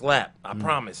quick lap. I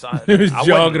promise. I It was wasn't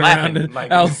jogging lapping, around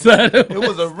like, outside. It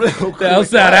was a real quick The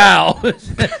outside lap.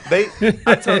 owl.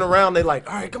 I turn around. They like,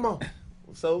 all right, come on.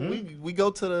 So we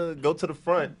go to the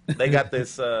front. They got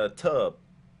this tub.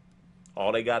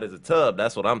 All they got is a tub.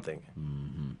 That's what I'm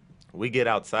thinking. We get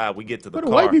outside. We get to the Where do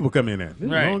car. white people come in at? This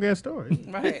is Right. a long ass story.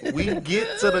 Right. We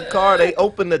get to the car. They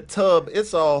open the tub.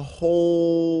 It's a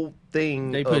whole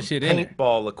thing They put of shit in it.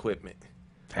 paintball equipment.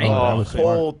 that A was smart.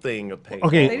 whole thing of paintball.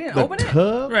 Okay, They didn't the open it?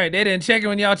 tub. Right. They didn't check it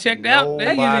when y'all checked out. They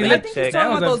Nobody usually I look. think he's checked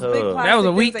talking out about those the big tub. plastic That was a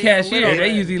things weak that you cashier. lift.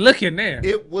 They usually look in there.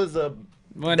 It was a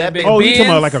One of that the big big- Oh, you talking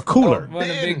about bins. like a cooler? One of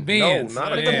the big No, bins.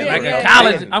 not Yeah, a big like bin. a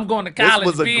college. Bin. I'm going to This college.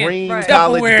 was a bin. green Right.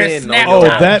 college Tupperware bin. snap Oh,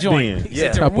 top that joint. bin. Yeah.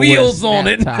 It's a Tupperware wheels on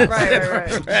it. snap top.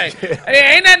 Right. Right.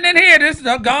 Hey, ain't nothing in here. Just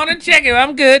go on and check it.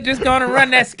 I'm good. Just go on and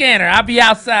run that scanner. I'll be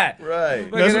outside. Right.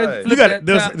 Look at that. right. You got that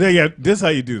this. top. This is how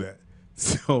you do that.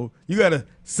 So you got to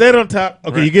set on top.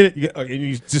 Okay, you get it. Okay,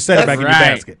 you just set it back in your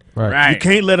Right. basket. Right. You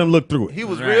can't let them look through it. He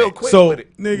was Right. real quick So with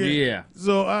it. nigga, Yeah.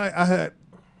 So I had.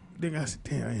 Nigga, I said,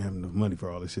 damn, I ain't have enough money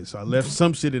for all this shit. So I left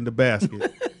some shit in the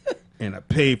basket, and I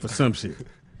paid for some shit.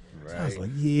 So I was like,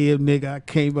 yeah, nigga, I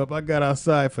came up, I got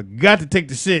outside, forgot to take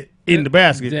the shit in the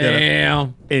basket,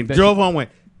 Damn. and drove home. Went,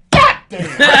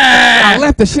 I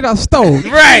left the shit I stole.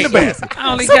 Right. in the basket.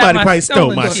 I only Somebody got my probably stole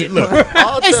stolen my shit. shit. Look,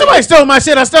 I'll hey, tell somebody stole my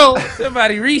shit. I stole.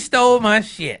 Somebody restole my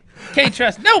shit. Can't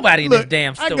trust nobody in this Look,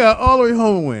 damn I store. got all the way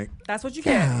home and went, That's what you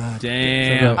get.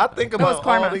 Damn. I think was about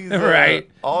karma.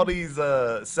 all these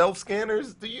self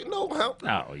scanners. Do you know how?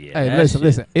 Oh yeah. Hey, that listen.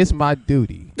 shit. It's my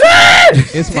duty.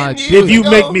 It's my 10 years duty. If you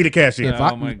ago? make me the cashier. If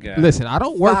I, Oh my God. Listen, I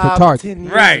don't work for 5, Target, 10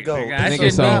 years Right. ago. Nigga, I Nigga,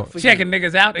 shouldn't so- be checking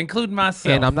niggas out, including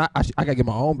myself. and I'm not. I gotta get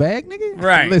my own bag, nigga.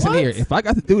 Right. Listen What? here. If I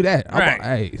got to do that, Right.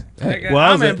 hey, Nigga, Well,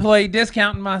 I was I'm at- employee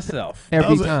discounting myself. I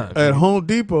every was time. at Home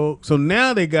Depot, so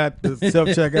now they got the self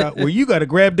checkout where you got to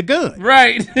grab the gun.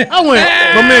 Right. I went.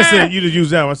 My man said you just use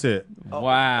that one. I said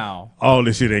Wow. all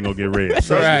this shit ain't gonna get read.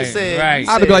 So Right, you said, right.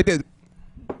 I'd be like this.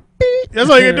 That's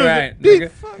all you can do. Right. Beep.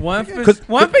 Nigga.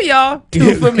 One for y'all,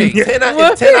 two for me. 10 out,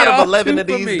 One if 10 for out of y'all, 11 two of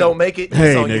for these me. don't make it,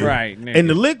 Hey, it's on nigga. you. Right, nigga. And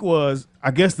the lick was,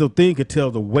 I guess the thing could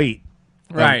tell the weight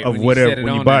Right, of when you whatever set it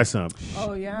when you on buy there. something.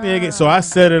 Oh yeah. Nigga, so I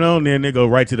set it on there and they go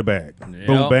right to the bag. Boom,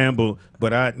 Yep. bam, boom.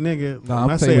 But I, nigga, Nah, when I'm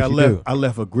I telling say you I what you left, do. I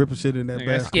left a grip of shit in that Nigga,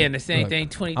 I bag. scanned the same Look, thing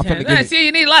 20 I'm finna times. give I it- see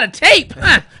you need a lot of tape.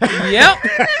 Huh? Yep.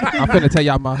 I'm finna tell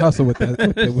y'all my hustle with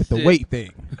the Shit. weight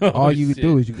thing. All you shit.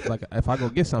 do is you like if I go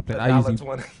get something, I usually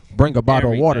 $1.20. bring a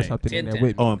bottle of water or Everything. something in there 10.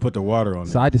 with me. Oh, and put the water on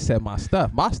So it. I just set my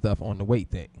stuff on the weight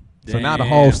thing. So now the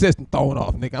Damn. whole system thrown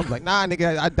off, nigga. I'm like, nah,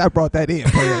 nigga, I brought that in.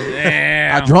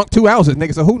 Damn. I drunk 2 ounces,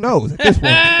 nigga. So who knows at this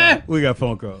point? We got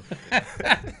phone calls.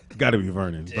 Got to be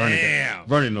Vernon. Damn.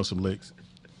 Vernon knows some licks.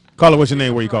 Caller, what's your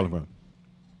name? Where you calling from?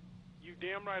 You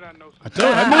damn right I know. I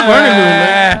told I knew Vernon knew him,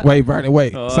 man. Wait, Vernon,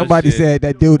 wait. Oh, Somebody shit. said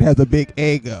that dude has a big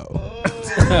ego.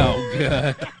 Oh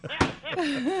god.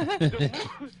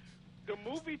 The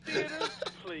movie theater,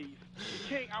 please.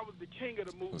 I was the king of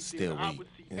the movie Still theater. I weak. would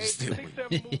see It's still 6,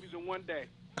 7 movies in one day.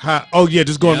 Oh yeah,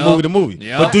 just going Yup. movie to movie.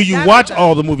 Yup. But do you That's watch the-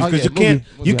 all the movies? Oh, Because yeah, you can't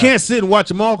movie you house. can't sit and watch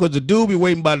them all. Because the dude be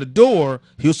waiting by the door.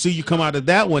 He'll see you come out of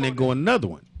that one and go another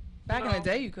one. Back in the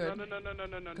day, you could. No.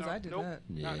 'Cause I did nope. that.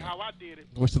 Not Yeah. how I did it.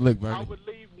 What's the lick, I Vernon? would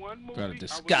leave one movie. Got a I would leave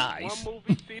disguise. one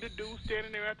movie, see the dude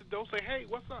standing there at the door, say, "Hey,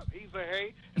 what's up?" He say,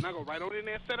 "Hey," and I go right on in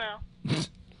there and sit down.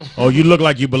 Oh, you look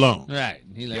like you belong. Right.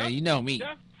 He like, you know me.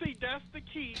 That's the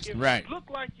key. If Right. you look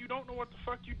like you don't know what the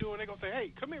fuck you doing, they gonna say,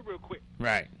 "Hey, come here real quick."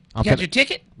 Right. I'm Got finna- your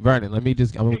ticket? Vernon, I'm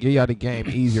gonna give y'all the game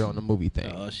easier on the movie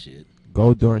thing. Oh shit.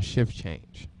 Go during shift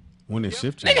change. When it's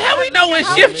shift Nigga, change. how we know when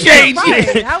shift change is?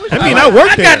 Right. How was I you- mean, I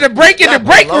work I got there. to break in the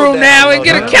break Low room down, now and low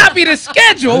get a down. copy of the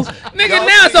schedule. Nigga,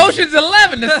 now it's Ocean's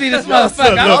 11 to see this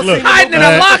motherfucker. look, look. I'm hiding in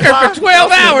a locker for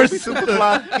 12 hours.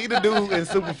 Superfly. He the dude in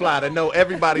Superfly that know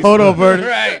everybody's. Hold on, Vernon.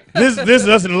 Right. This is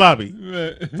us in the lobby.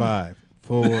 5,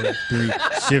 4, 3.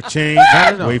 Shift change.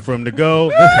 No. Wait for him to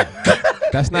go.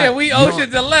 That's not. Yeah, we you don't-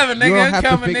 Ocean's 11, you don't nigga, have to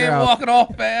coming figure in, out- walking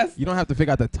all fast. You don't have to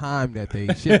figure out the time that they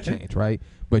shift change, right?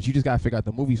 But you just gotta figure out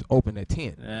the movie's open at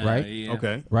 10, right? Yeah.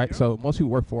 Okay. Right. So most people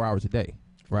work 4 hours a day,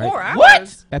 right? 4 hours.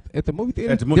 What? At the movie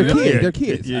theater, At the movie- they're kids. yeah, They're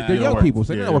kids. yeah, they're yeah, young work. people,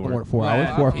 so Yeah, they're they not working work. 4 Well,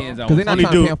 hours. Four, depends on because they're not Only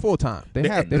trying to do- pay them full time. They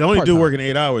have The they're only dude part-time. working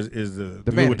 8 hours is the dude with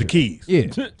the manager. keys. Yeah.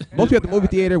 Most people at the movie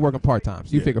theater working part time.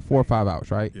 So you Yeah. figure 4 or 5 hours,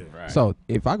 right? Yeah. Right. So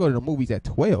if I go to the movies at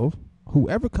 12,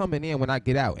 whoever coming in when I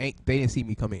get out they didn't see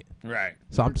me come in. Right.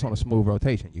 So I'm just on a smooth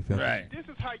rotation. You feel me? Right. This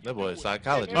is how you That boy do is it.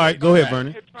 psychology. All right, go ahead, Everybody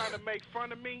Vernon. here trying to make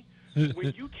fun of me.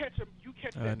 When you catch that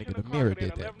nigga, 10 the o'clock mirror and did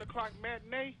that that. 11 o'clock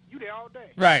matinee, you there all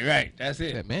day. Right. That's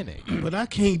it. That mayonnaise. But I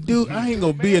can't do. I ain't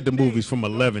gonna be at the movies from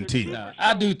 11 to. No,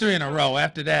 I do 3 in a row.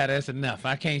 After that, that's enough.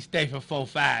 I can't stay for 4,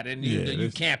 5. And you, Yeah, you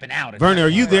this- camping out. at Vernon, that are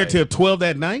you point. there till 12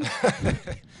 that night?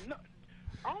 No,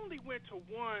 I only went to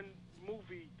one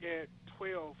movie at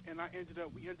 12, and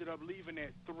we ended up leaving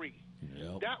at 3.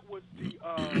 Yep. That was the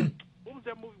what was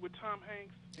that movie with Tom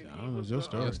Hanks? And I he don't know, was,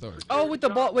 it's your story. Oh, with the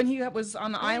ball when he was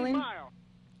on the Green island. Mile.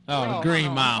 Oh, the Oh, Green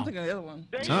I'm Mile. thinking of the other one.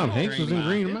 There you Tom go. Hanks was in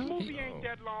Green Green This Mile. movie ain't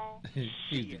that long. He's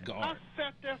the Shit, guard. I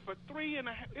sat there for 3.5.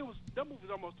 That movie was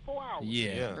almost 4 hours.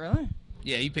 Yeah. Really?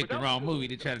 Yeah, you picked the wrong movie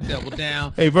to try to double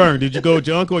down. Hey, Vern, did you go with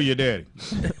your uncle or your daddy?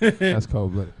 That's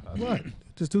cold blooded. What?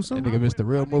 Just do That something. nigga missed the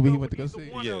real movie he went to go see.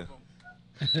 Yeah.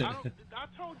 I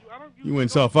told you, I don't You went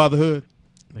and saw Fatherhood.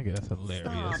 Nigga, that's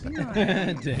hilarious.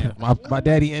 Stop. Damn. My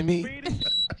daddy and me.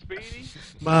 Speedy.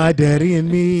 My daddy and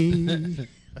me.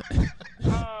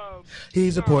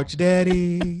 He's a no. porch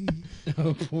daddy.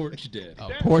 Porch Daddy.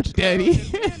 Porch daddy.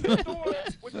 In the store,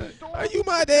 with the store, Are you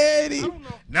my daddy? I don't know.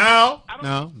 No. I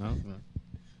don't- No.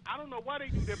 I don't know why they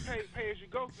do that pay as you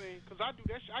go thing. Cause I do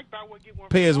that shit. I buy one get one.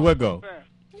 Pay as what go?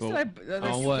 You said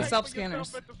On what? self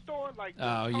scanners. At the store, like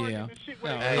Oh, Target yeah. and shit, Oh,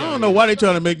 where I they- don't know why they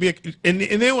trying to make me. And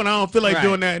then when I don't feel like Right.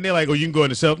 doing that, and they're like, "Oh, you can go in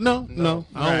the self." No. I don't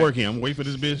Right. work here. I'm waiting for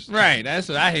this bitch. Right, that's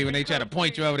what I hate when they try to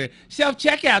point you over there. Self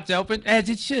checkout's open as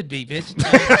it should be, bitch.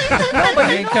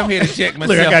 I ain't come here to check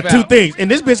myself Look, I got two out. things, and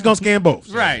this bitch gonna scan both.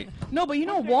 Right. No, but you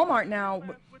know Walmart now.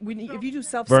 with if you do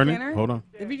self Vernon, scanner, hold on.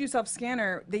 If you do self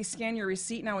scanner, they scan your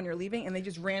receipt now when you're leaving, and they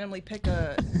just randomly pick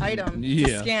a item to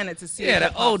Yeah. scan it to see. Yeah, if the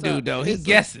it old pops up. dude though, he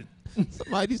guessing.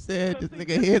 Somebody said this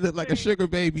nigga head look like a sugar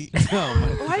baby.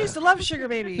 Oh, I used to love sugar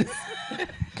babies.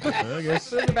 I guess.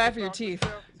 Those are bad for your teeth.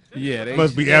 Yeah, they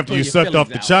Must be they after pull you your sucked off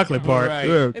the feelings out. chocolate part. Right.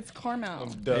 Yeah. It's caramel.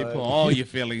 They pull all your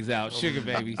feelings out, sugar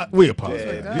babies. We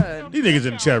apologize. Good. These niggas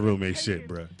in the chat room ain't shit,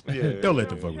 bro. Yeah, Don't let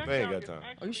them fuck with They me. ain't got time.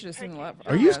 Oh, you should have seen that.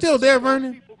 Are you still there,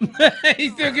 Vernon?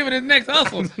 He's still giving his next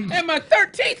hustle. And my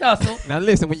 13th hustle. Now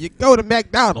listen, when you go to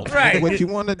McDonald's, Right. what you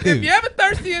want to do? If you ever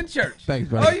thirsty in church, Thanks,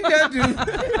 bro. all you gotta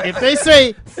do. If they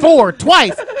say 4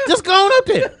 twice, just go on up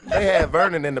there. They had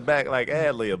Vernon in the back like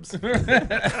ad libs.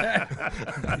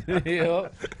 Yeah.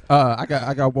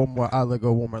 I got one more. I'll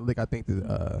go one more lick. I think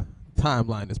the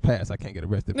timeline is passed. I can't get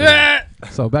arrested. For Ah, that.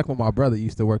 So back when my brother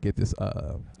used to work at this,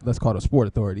 let's call it a sport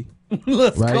authority,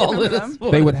 Let's Right. call it a Remember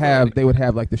sport. they would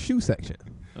have like the shoe section.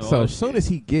 So Oh, as soon as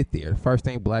he get there, the first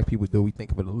thing black people do, we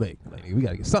think of it a lick. Like, we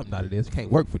gotta get something out of this.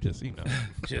 Can't work for just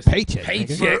Just paycheck. nigga.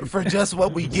 paycheck. For just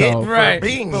what we get So- for Right.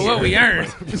 being For here. what we earn.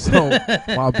 So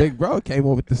my big bro came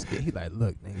over with the skit. He like,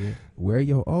 look, nigga, wear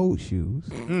your old shoes,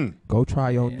 go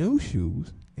try your new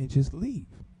shoes, and just leave.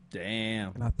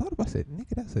 Damn. And I thought about it, I said,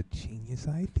 nigga, that's a genius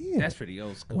idea. That's pretty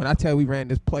old school. When I tell you we ran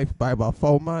this play for by about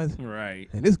 4 months, Right.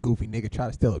 and this goofy nigga tried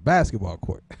to steal a basketball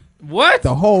court. What?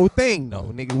 The whole thing,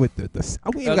 though, nigga, with the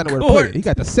we ain't A got nowhere to court. put it. He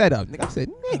got the setup, nigga. I said,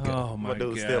 nigga. Oh my My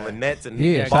dude god. stealing nets and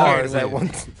Yeah, bars carried at away.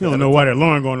 once. You don't know why that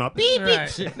alarm going off. Beep, beep.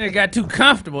 Right. They got too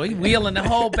comfortable. He wheeling the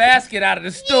whole basket out of the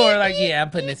store. Like, yeah,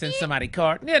 I'm putting this in somebody's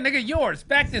cart. Yeah, nigga, yours.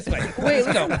 Back this way. Wait,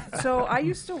 Let's go. listen. So I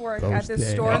used to work Those at this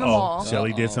days. store in the Uh-oh. mall.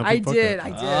 Shelly did something. I fucked did. up. I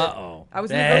did. Uh-oh. I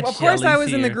was in the Bad group. Of course, I Shelly's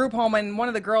was in the here. group home, and one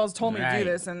of the girls told me to Right. do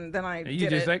this, and then I And you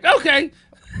did just it. like, okay.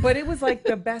 But it was like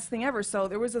the best thing ever. So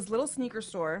there was this little sneaker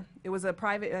store. It was a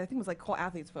private. I think it was like called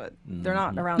Athlete's Foot. They're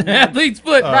not around anymore. Athlete's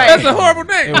foot. Right. That's a horrible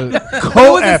name. It was, It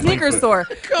was a sneaker store.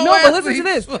 Go No, but listen to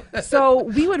Athlete's this. Foot. So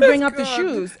we would bring up the God.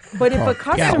 shoes, but if Oh, a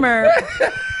customer,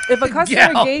 if a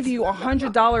customer Gout. gave you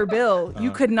 $100 bill,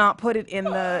 you could not put it in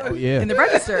the yeah. in the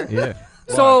register. yeah.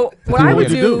 So what I People would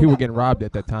People do, were getting robbed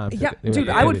at that time. yeah, They were dude,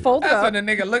 I would edited. fold it That's up. when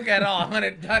the nigga look at it all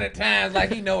 100 times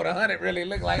like he know what 100 really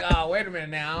look like. Oh, wait a minute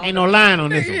now. Ain't no line on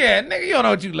this Nigga, one. yeah, nigga, you don't know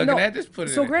what you looking No, at. Just put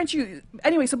it so in. grant you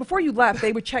anyway. So before you left,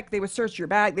 they would check. They would search your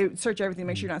bag. They would search everything,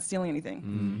 make sure you're not stealing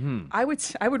anything. I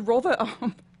would roll the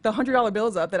 $100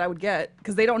 bills up that I would get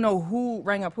because they don't know who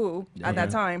rang up who at that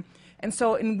time. And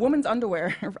so in women's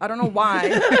underwear, I don't know why,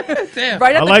 Damn.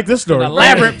 right at I the, like this story.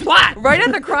 Elaborate plot. right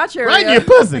at the crotch area. Right in your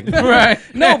pussy. Right.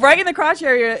 No, right in the crotch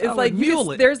area. It's would like mule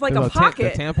it. there's like The a little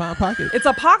pocket. the tampon pocket. It's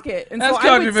a pocket, and That's so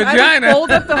called I your would vagina. fold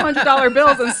up the $100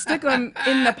 bills and stick them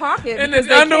in the pocket. In because the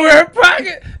they can't- underwear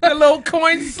pocket, the little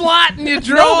coin slot in your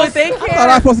drawers. No, but they can't. thought I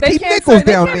was supposed to they keep can't nickels search-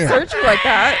 they down can't there. Search you like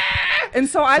that. And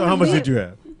so I So would how much leave did you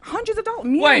have? hundreds of dollars.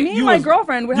 Me, Wait, me you and my was-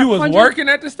 girlfriend would You have was hundreds. working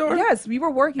at the store? Yes, we were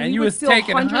working. And we you would was steal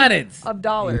taking hundreds. of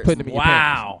dollars. You putting them in your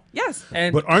Wow. Yes.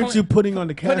 And But aren't you putting on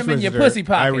the cash them in your register, pussy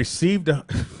pocket. I received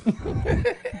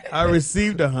I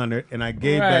received 100 and I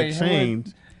gave Right, back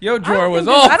change. Your I drawer don't was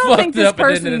think all I don't fucked think this up at the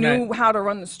end person of the night. knew how to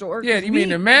run the store. Yeah, 'cause you mean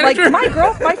the manager? Like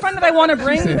my friend that I want to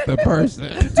bring, Said the person.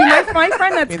 dude, my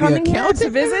friend that's Maybe coming here accountant? to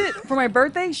visit for my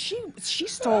birthday, she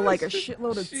stole like a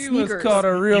shitload of She sneakers. was called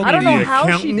a real I don't know The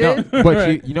how she accountant? did.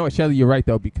 But you know what, Shelly, you're right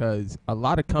though, because a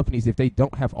lot of companies, if they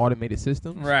don't have automated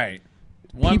systems, Right.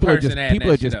 One people are person just adding people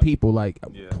that are shit just up. people. Like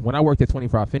Yeah. when I worked at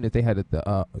 24 Hour Fitness, they had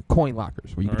the coin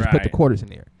lockers where you could just put the Right. quarters in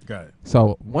there. Got it.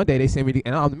 So one day they sent me,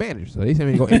 and I'm the manager, so they sent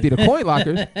me to go empty the coin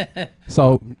lockers.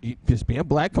 So just being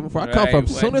black, coming from where I come Right. from,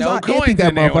 as soon With as no I coins emptied that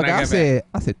in there when motherfucker, I I got said,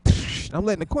 I'm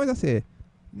letting the coins. I said,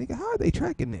 nigga, how are they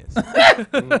tracking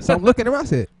this? So I'm looking around. I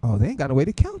said, oh, they ain't got no way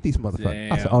to count these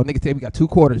motherfuckers. I said, Damn. oh, nigga, tell me we got 2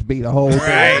 quarters, beat the whole thing.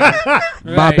 Right.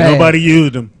 My Right. bad. Nobody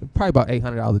used them. Probably about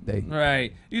 $800 a day.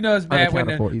 Right. You know it's bad when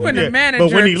Unaccounted for either. when Yeah, the but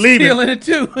manager when he leaving- stealing it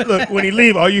too. Look, when he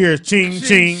leave, all you hear is ching,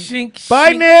 ching. Shink,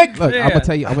 Bye, shink. Nick. Look, Yeah. I'm gonna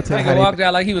tell you how Nigga walked they.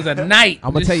 out like he was a knight.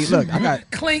 I'm gonna tell you. Look, I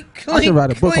got. clink, I clink. should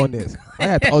write a book clink. on this. I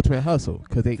had the ultimate hustle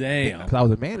because Damn. because I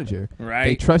was a manager. Right.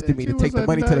 They trusted me to take the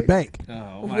money to the bank.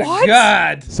 Oh my What?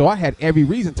 God. So I had every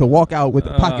reason to walk out with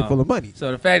a pocket Oh. full of money.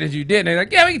 So the fact that you didn't, they're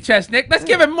like, yeah, we can trust Nick. Let's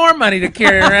give him more money to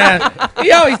carry around.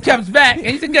 He always comes back, and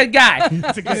he's a good guy. He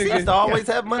used to always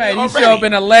have money Right, he already. show up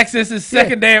in a Lexus his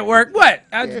second day at work. What?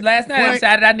 Last night I Right.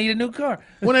 decided I need a new car.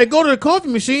 When I go to the coffee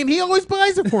machine, he always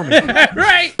buys it for me.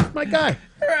 Right, My guy.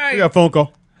 right. You got a phone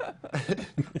call.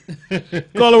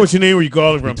 Call her what's your name, where you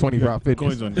call it from. 24 Hour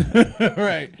Fitness. Coins on you.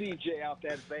 Right. DJ out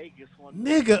that Vegas one.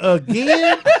 Nigga,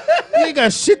 again? You ain't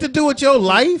got shit to do with your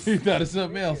life? He thought of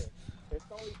something else. It's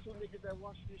only 2 niggas that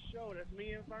watch this show. show. That's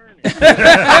me and Vernon.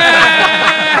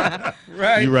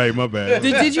 Right. You're right. My bad.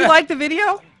 Did you like the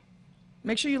video?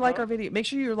 Make sure you like our video. Make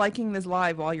sure you're liking this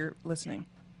live while you're listening.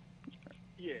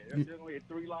 Yeah, there's only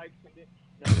 3 likes in it.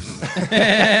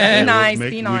 Be nice.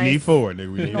 Make- Be nice. We need 4,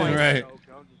 nigga. We need Nice. 4. Right. Okay,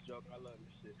 I'm just joking. I love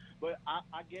this shit. But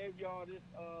I gave y'all this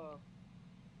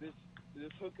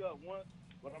hookup once,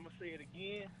 but I'm gonna say it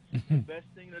again. The best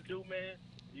thing to do, man,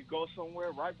 you go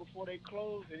somewhere right before they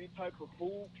close, any type of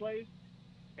food place,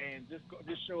 and just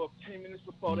show up 10 minutes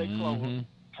before they close,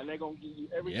 and they're gonna give you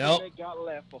everything they got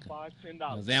left for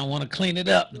 $5-10. They don't want to clean it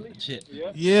up. Shit.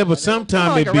 Yep. Yeah, but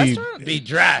sometimes Like it a be restaurant? Be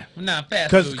dry. Not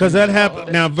fast. because that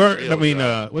happened. Now,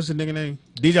 what's the nigga name?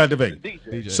 DJ out to Vegas.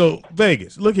 DJ. So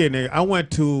Vegas, look here, nigga. I went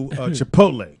to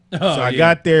Chipotle. Oh, So I yeah.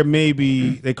 got there maybe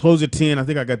they closed at 10. I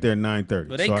think I got there at 9:30.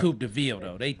 But they So coop the veal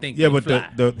though. They think. yeah, they but fly.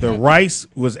 the rice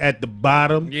was at the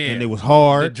bottom Yeah. and it was the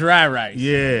hard. dry rice.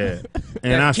 Yeah,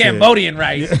 and That I Cambodian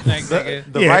rice. Like, The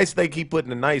Yeah. rice they keep putting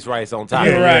the nice rice on top.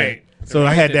 Yeah, of it. right. So The I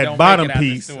rice had that that don't bottom make it out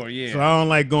the piece. store, yeah. So I don't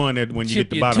like going there when you Chip get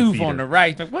the your bottom tooth feeder. on the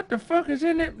rice. Like, what the fuck is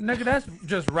in it, nigga? That's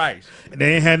just rice.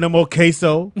 They ain't had no more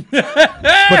queso, but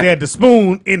they had the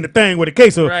spoon in the thing with the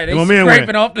queso. Right. They And my man scraping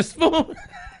went, off the spoon.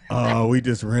 "Oh, we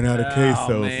just ran out of Oh,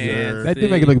 queso, man. sir." That did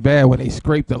make it look bad when they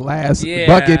scrape the last Yeah,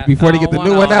 bucket before they get the I new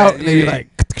don't one want out, all and they be that,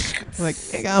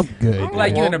 like, I'm good.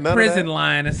 Like you in a None of prison that.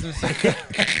 line or some shit.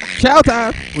 Chow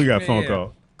time. We got a phone Yeah.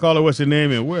 call. Caller, what's your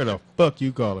name and where the fuck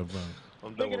you calling from?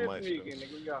 I'm done with my This show. weekend,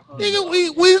 nigga, we got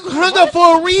Nigga, we hung up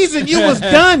for a reason. You was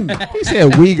done. He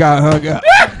said we got hung up.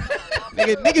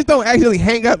 Niggas don't actually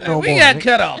hang up no We more. got nigga.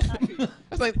 cut off. I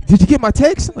was like, did you get my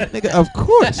text? I'm like, nigga, of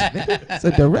course. Nigga. It's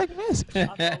a direct message. I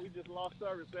thought we just lost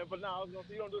service, man. But no, I was gonna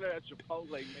say you don't do that at Chipotle,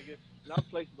 nigga. Not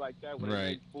places like that where they Right.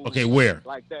 make food Okay, where?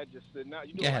 like that just sitting out.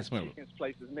 You do Yeah, like that's where- Chicken's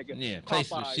places, nigga. Yeah,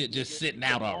 places with Popeyes, shit just nigga. sitting The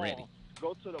out mall. already.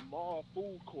 Go to the mall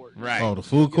food court. Right. Oh, the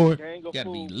food court? Get a gang of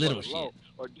Gotta be food little for the low. shit.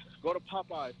 Or just go to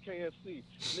Popeyes, KFC.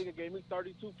 Nigga gave me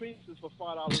 32 pieces for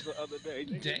 $5 the other day.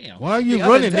 Nigga. Damn. Why are you The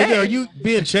other running, day. nigga? Are you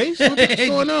being chased? What's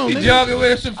going on, He nigga? jogging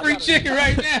with some free chicken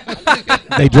right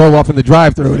now. They drove off in the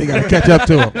drive-thru. They got to catch up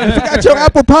to him. You forgot your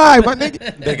apple pie, my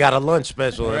nigga. They got a lunch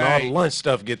special and all Right. the lunch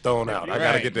stuff get thrown out. I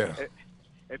gotta Right. get there.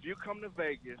 If you come to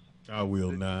Vegas, I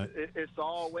will not. it's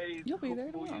always You'll be there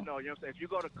who tomorrow. you know. You know what I'm saying? If you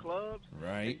go to clubs, and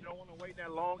Right. you don't want to wait in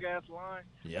that long ass line.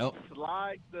 Yep.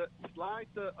 Slide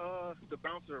the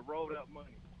bouncer rolled up money.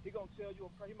 He gonna tell you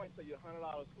he might tell you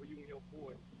 $100 for you and your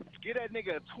boy. Get that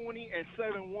nigga a 20 and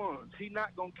 7 ones. He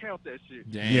not gonna count that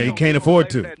shit. Damn. Yeah, he gonna can't get afford on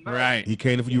to. later that night. Right. He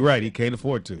can't. You're right. He can't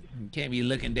afford to. You can't be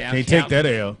looking down. Can't take counting. that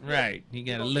L. Right. You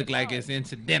gotta look like it's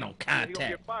incidental He gonna contact.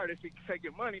 get fired if he take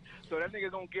your money. So that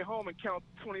nigga gonna get home and count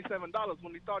 $27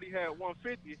 when he thought he had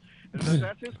 $150. And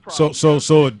that's his problem.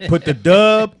 So put the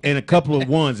dub and a couple of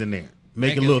ones in there.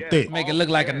 Make it a little thick. Make it look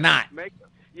like a knot.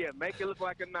 Make it look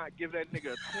like a knot. Give that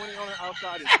nigga a 20 on the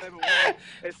outside and 7 ones.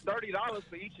 It's $30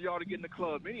 for each of y'all to get in the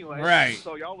club anyway. Right.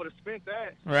 So y'all would have spent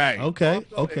that. Right. Okay.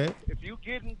 Also, Okay. If you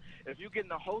getting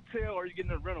a hotel or you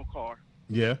getting a rental car,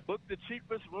 Yeah. book the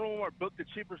cheapest room or book the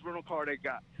cheapest rental car they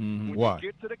got. Mhm. When Why? you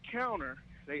get to the counter,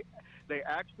 they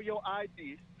ask for your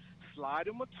ID. Slide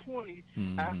them a 20.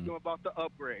 Ask them about the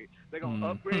upgrade. They're gonna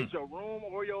upgrade your room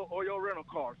or your rental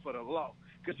car for the low.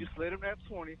 Cause you slid them that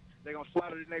 20, they're gonna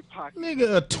slide it in their pocket.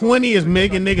 Nigga, a 20 is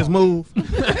making niggas move.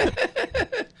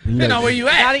 Depending on where you You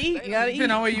at. gotta eat. You gotta eat.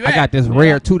 Depending on where you I at. got this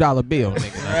rare $2 bill,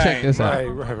 nigga. Now check this out.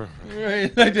 Right.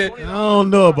 Right. Like that. I don't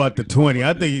know about the 20.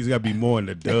 I think he's got to be more in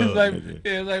the dub. It's like, nigga.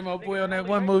 yeah, it's like my boy on that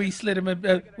one movie. He slid him.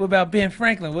 What about Ben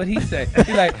Franklin? What'd he say?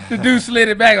 He like the dude slid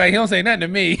it back. Like he don't say nothing to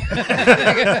me.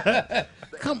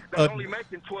 Come They're only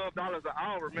making $12 an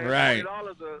hour, man. Right.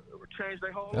 $20 will change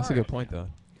their whole That's a life. good point, though.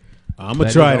 I'm going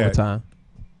to try is that. overtime.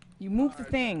 You move the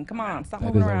thing. Come on. Stop That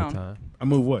moving is around. overtime. I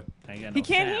move what? Ain't got He no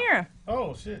can't sound. hear.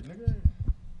 Oh, shit, nigga.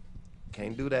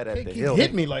 Can't do that at the Hit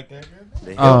Hilton. me like that, man.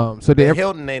 The Hilton, So the they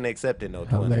Hilton ain't accepting no 20s.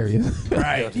 hilarious.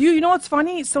 Right. You know what's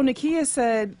funny? So Nakia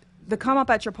said the come up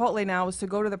at Chipotle now is to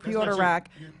go to the pre-order rack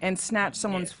and snatch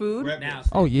someone's food. Now,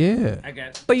 Oh yeah. I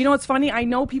got. But you know what's funny? I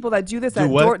know people that do this Do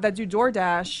what? that do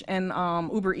DoorDash and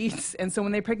Uber Eats, and so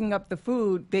when they're picking up the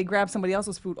food, they grab somebody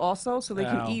else's food also, so they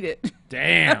Wow. can eat it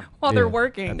Damn. while they're Yeah.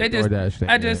 working. They just, DoorDash thing,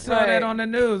 I just yeah. saw that Right. on the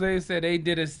news. They said they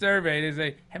did a survey. They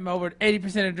say over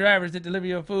 80% of drivers that deliver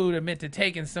your food admit to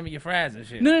taking some of your fries and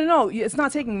shit. No. It's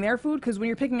not taking their food because when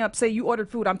you're picking up, say you ordered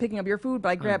food, I'm picking up your food, but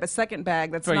I grab a second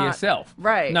bag that's For not yourself.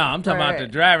 Right. No, I'm I'm talking about the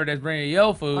Right. driver that's bringing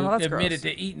your food Oh, no, that's admitted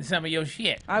gross. to eating some of your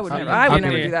shit. I would I- never. I I would think-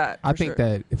 never do that. I for think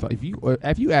sure. that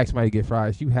if you ask somebody to get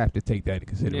fries, you have to take that into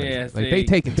consideration. Yeah, like see. they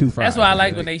taking 2 fries. That's why I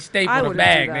like when they I staple the wouldn't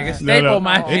bag, do nigga. that. Staple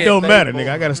my It shit. don't matter, nigga.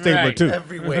 I got a stapler Right. too.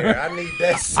 Everywhere. I need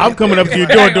that shit. I'm coming up to your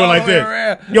Right, door doing like all the way this.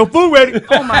 around. Your food ready?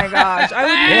 Oh my gosh, I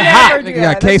would hot. never do Nigga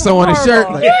that. got queso on his shirt.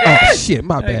 horrible. Like, oh shit,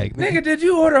 my bag. Nigga. Nigga, did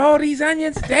you order all these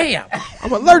onions? Damn.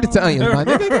 I'm allergic to onions, my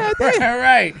nigga. Goddamn.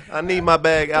 Right. I need my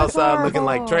bag outside looking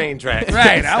like horrible. train tracks.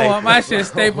 Right. I want my shit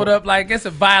stapled up like it's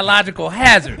a biological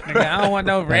hazard. Nigga, I don't want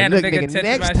no Like, random look, nigga nigga, touching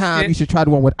next my time shit. you should try the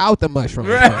one without the mushrooms.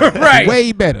 Right, right.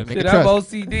 Way better, nigga. Shit, I'm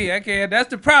Trust me. OCD. I can't. That's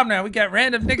the problem now. We got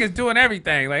random niggas doing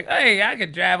everything. Like, hey, I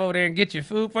could drive over there and get your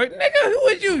food for you. Nigga, who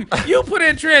is you? You put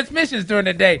in transmissions during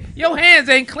the day. Your hands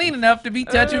ain't clean enough to be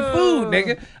touching food,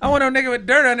 nigga. I want no nigga with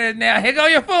dirt on it now. Here go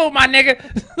your food, my nigga.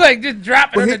 Like, just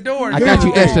drop it on the door. I got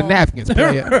you extra napkins,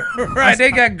 player. Right,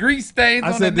 they got grease stains I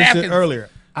on the said this napkins. shit earlier.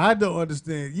 I don't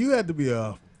understand. You had to be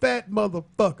a fat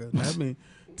motherfucker. I mean,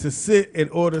 to sit and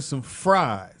order some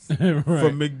fries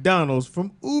from McDonald's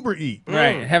from Uber Eats.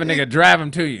 Right, have a nigga drive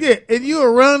them to you. Yeah, and you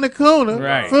around the corner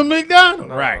Right. from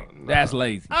McDonald's. Right, that's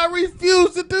lazy. I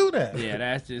refuse to do that. Yeah,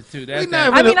 that's just too. That's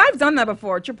not that. I mean, I've done that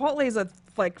before. Chipotle is a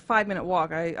like 5-minute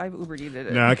walk. I've Uber eated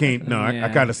it. No, I can't. No, I Yeah.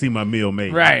 gotta see my meal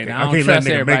made. Right, I I don't can't trust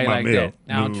let a nigga everybody make my like meal.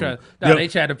 that. I don't No. trust. They- No, they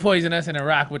tried to poison us in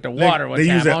Iraq with the water one they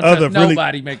time. use I that don't other trust really-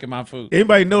 nobody making my food.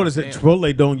 Anybody notice that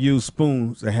Chipotle don't use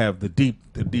spoons that have the deep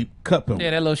cup on Yeah,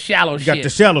 it? that little shallow You shit. got the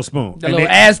shallow spoon. The And little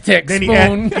they- Aztec then he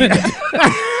spoon.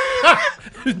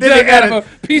 they Dug add out of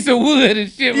a piece of wood and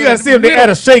shit. You with gotta a see them. They middle. add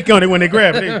a shake on it when they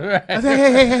grab it. Right. I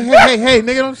say, hey,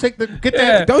 nigga, don't shake the. Get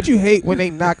that. Don't you hate when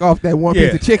they knock off that one Yeah.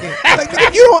 piece of chicken? Like,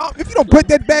 nigga, if you don't put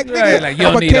that back, nigga, Right, like, you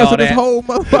I'm don't gonna need all cancel this that. whole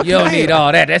motherfucker. You don't need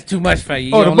all that. That's too much for you.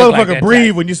 You Oh, the don't look motherfucker like that breathe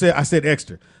type. when you said I said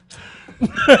extra.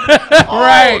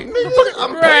 Right.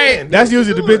 I'm Right. paying. That's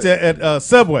usually the bitch at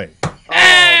Subway.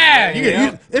 Ah,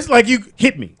 It's like you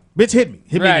hit me, bitch. Hit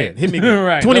me Right. again. Hit me again.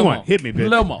 Right. 21. Little Hit me, bitch.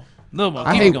 Little more. Little more.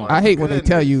 I Keep hate going. I hate when they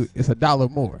tell you it's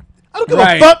 $1 more. I don't give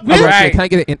Right. a fuck, I'm like, bitch. Right. Can I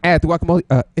get it and add the guacamole?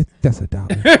 That's $1.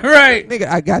 Right. Nigga,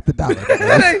 I got the dollar.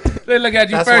 They look at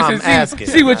you That's first why and I'm asking.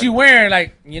 see what you wearing.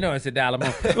 Like, you know, it's $1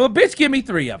 more. Well, bitch, give me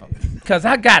 3 of them. Because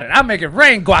I got it. I'll make it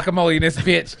rain guacamole in this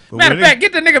bitch. Matter of when fact,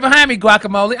 get the nigga behind me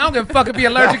guacamole. I don't give a fuck if he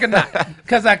allergic or not.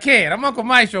 Because I can. I'm Uncle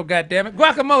Maestro, goddammit.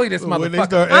 Guacamole this When they motherfucker.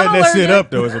 start I'm adding that shit allergic.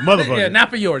 up, though, it's a motherfucker. Yeah, not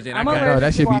for yours then. I I'm got allergic. it. No,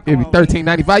 that should be Guacamole.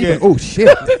 $13.95. You Yeah. like, oh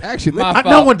shit. Actually, My I fault.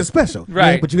 know what the special.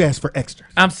 Right. Yeah, but you asked for extra.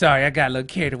 I'm sorry. I got a little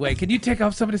carried away. Can you take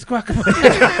off some of this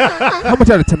guacamole? how much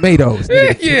are the tomatoes?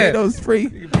 Nigga? Yeah. Tomatoes free.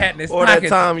 Patting his Or that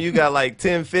pockets. time you got like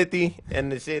 1050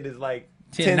 and the shit is like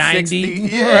 1090.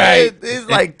 1060. Yeah, Right. it's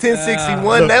like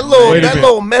 1061. Look, that wait a minute.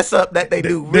 little mess up that they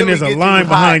do. Then Really there's a get line you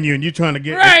behind hot. you, and you're trying to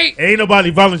get. Right. Ain't nobody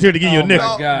volunteer to give you a Oh, nickel.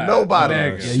 my God. Nobody.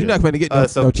 Nigga. Yeah, you're not going to get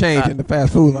So, no change in the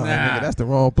fast food line. Nah. Nigga. That's the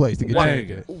wrong place to get Why-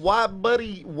 change. at. Why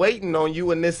buddy waiting on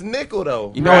you in this nickel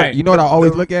though? You know, Right. you know what I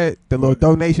always look at? The little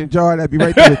donation jar that be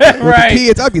right there with Right. the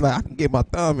kids. I'd be like, I can get my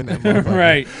thumb in that motherfucker.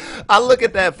 Right. I look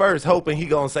at that first, hoping he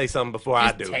gonna say something before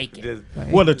I Just do. take it. Just-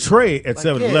 Well, the tray at Like,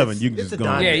 7-Eleven, yes, you can it's just a go.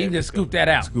 dime. on Yeah, there. you can just scoop that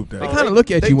out. Scoop that. They kind of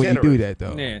look at They you when you generous. do that,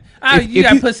 though. Yeah. If You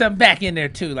gotta you- put something back in there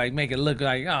too, like make it look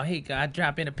like, oh, hey, I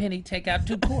drop in a penny, take out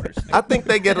 2 quarters. I think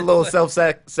they get a little self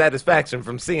satisfaction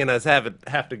from seeing us have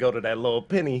to go to that little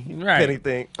penny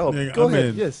thing. Oh, Nigga, go I'm ahead.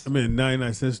 in, Yes. I'm in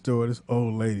 99-cent store. This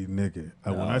old lady, nigga.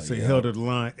 When I say yeah. held her the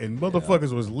line, and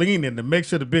motherfuckers was leaning to make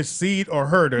sure the bitch seed or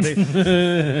heard her. They,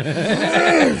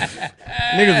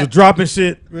 niggas was dropping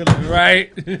shit. Really.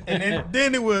 Right. And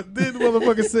then the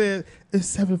motherfucker said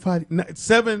it's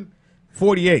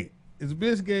 7.48. His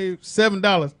bitch gave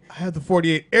 $7. I had the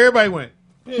 48. Everybody went.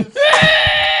 Bitch,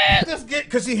 just get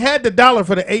because she had the $1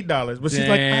 for the $8, but she's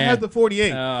like, I Damn. had the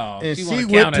 48, Oh, and she she wanna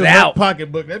went count to it her out.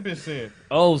 pocketbook. That bitch said,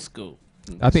 Old school.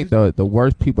 I think the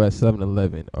worst people at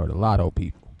 7-Eleven are the lotto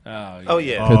people. Oh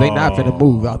yeah. Because they not finna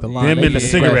move out the line. them They in the get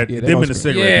cigarette, scratched. Yeah, they them don't in the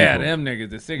scratch. cigarette. Yeah, people. them niggas,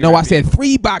 the cigarette. No, I said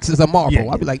 3 boxes of Marlboro.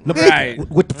 Yeah. I'd be like, Look, nigga, Right.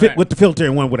 with the filter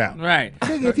and one without. Right.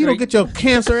 Nigga, if you don't get your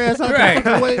cancer ass out Right.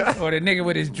 the way, Or the nigga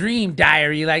with his dream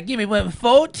diary, like, give me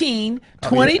 14,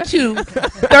 22,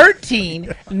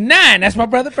 13, 9. That's my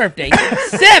brother's birthday.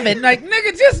 7. Like,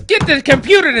 nigga, just get the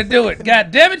computer to do it.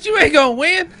 God damn it, you ain't gonna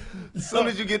win. As soon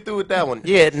as you get through with that one,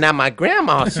 yeah. Now my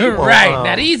grandma, she won't, Right.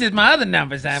 Now these is my other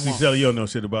numbers I see, want. Shelly, you don't know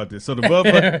shit about this. So the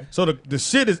motherfucker, so the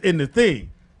shit is in the thing.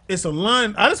 It's a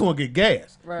line. I just want to get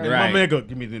gas. Right. And my Right. man go,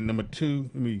 give me the number 2,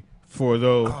 give me 4 of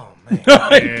those. Oh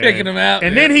man. Picking them out.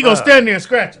 And then he gonna stand there and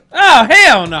scratch them. Oh,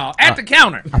 hell no. At the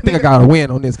counter. I think I got a win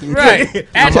on this. Can you Right. check-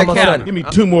 At the check this out? counter. Give me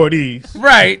 2 more of these.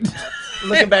 Right.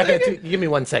 looking back at you. Give me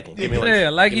 1 second. Give me 1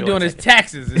 second. like he doing his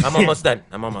taxes. And I'm almost done.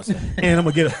 I'm almost done. And I'm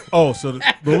gonna get so the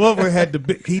motherfucker had the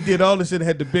big, he did all this shit and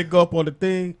had the big gulp on the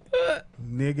thing,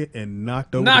 nigga, and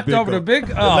knocked over the big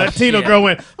gulp. The Latino shit. girl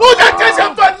went, who got this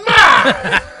up but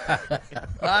mine?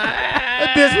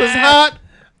 That bitch was hot.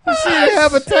 She didn't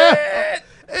have a time.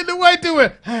 And the white dude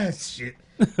went, shit.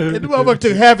 And the motherfucker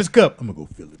took half his cup. I'm gonna go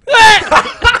fill it.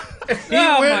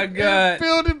 My God.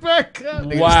 Filled it back up.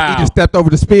 Wow. He just stepped over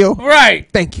the spill. Right.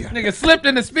 Thank you. Nigga slipped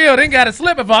in the spill. Didn't got to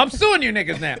slip if I'm suing you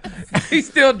niggas now. He's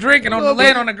still drinking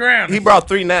laying on the ground. He brought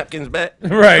 3 napkins back.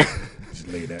 Right. Just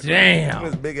lay that Damn.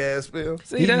 This big ass spill.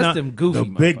 See, He's that's not them goofy the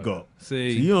big motherfuckers. gulp.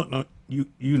 See. So you don't know.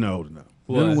 You know enough.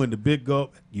 What? Remember when the big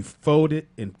gulp, you fold it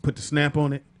and put the snap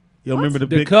on it? You remember the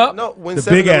The big cup? No, when The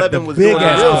big ass- 7-Eleven the was big doing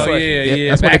ass- real Oh, fresh. yeah.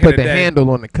 That's when they back in put the day. handle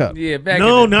on the cup. Yeah, back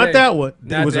No, in the not day. that one.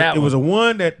 Not It was that it was a one.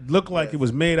 one that looked like it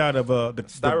was made out of the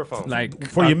Styrofoam. Like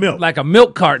for your milk. like a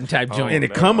milk carton type joint. and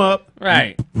it come up,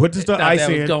 Right. you put the stuff Thought ice that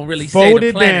was in, gonna really save fold the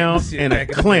it planet down, and shit and a back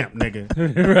in the clamp, nigga.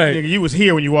 Right. Nigga, you was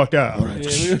here when you walked out. All right.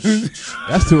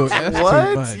 That's too What?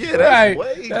 much. Yeah, that's Right.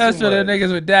 way That's too for the much.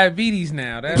 niggas with diabetes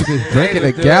now. That's Just drinking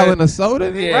a gallon of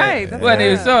soda. Yeah. Right, that's Wasn't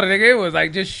even bad. soda, nigga. It was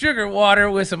like just sugar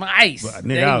water with some ice. But,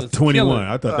 They nigga, I was 21. killing.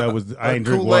 I thought that was I ain't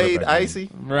drink water. Kool-Aid back then. icy.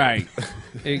 Right.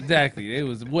 Exactly. It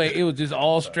was just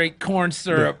all straight corn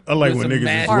syrup. I like with when some niggas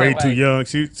mashed is way up too ice.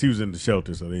 young. She was in the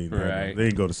shelter, so they Right.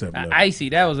 didn't go to 7-Eleven. Icy.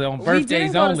 That was on We birthdays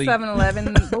didn't go only. to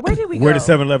 7-Eleven, but where did we go? Where did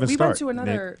 7-Eleven we start, went to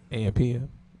another. AM PM.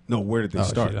 No, where did they Oh,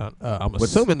 start? shit, I'm What's-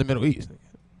 assuming the Middle East.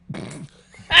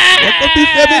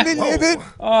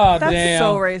 Oh That's damn.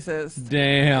 so racist.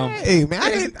 Damn. Hey man,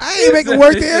 I ain't making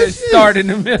work there. It started in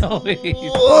the Middle East.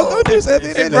 Oh, don't do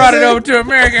something. They brought it over to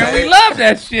America, and we love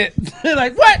that shit.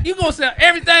 Like, what? You gonna sell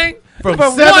everything From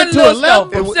for 7 one to little 11?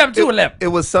 store, from 7 to 11? It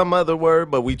was some other word,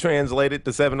 but we translated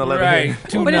to 7-Eleven. Right. here.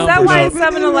 Two But is numbers. that why No. it's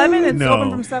 7-Eleven? It's No.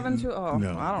 open from 7 to. Oh,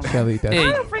 No. I don't know. Shelly, that's It,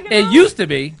 don't freaking it know. used to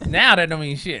be. Now that don't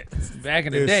mean shit. Back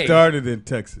in the It day. started in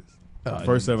Texas. Oh, The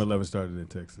first 7-Eleven started in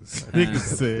Texas. Niggas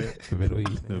said the Middle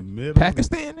East. the middle.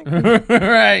 Pakistan, nigga.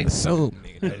 Right. Assume,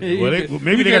 nigga. Well,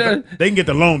 maybe they can get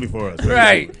the loan before us.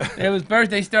 Right. It was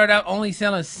first they started out only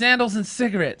selling sandals and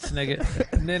cigarettes, nigga.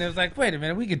 And then it was like, wait a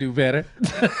minute, we can do better.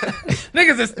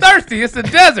 Niggas is thirsty. It's a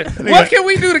desert. What can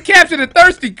we do to capture the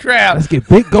thirsty crowd? Let's get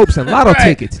big gulps and lotto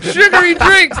Right. tickets. Sugary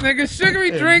drinks, nigga. Sugary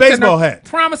And drinks. baseball and the hats.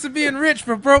 promise of being rich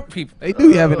for broke people. They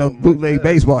do having them bootleg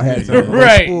baseball hats on.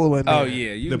 Right. School and Oh,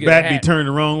 yeah. You The get bat a be hat. turned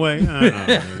the wrong way.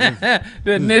 The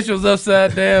initials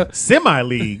upside down.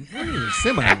 Semi-league.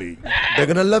 Semi-league. They're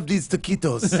gonna love these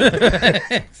taquitos.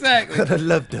 Exactly. Gonna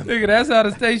love them. Nigga, that's how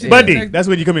the station Buddy. is. That's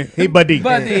when you come in. Hey, buddy.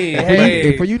 Buddy. For you,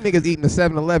 Hey. for you niggas eating the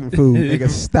 7-Eleven food, nigga,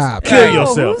 stop. Kill Right.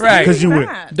 yourself. Who's Right. Because you doing would.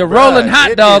 that? The rolling Bruh,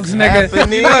 hot it dogs, is nigga.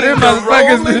 happening. You know them The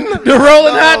motherfuckers. rolling The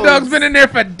rolling hot dogs. dogs been in there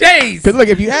for days. Cause look,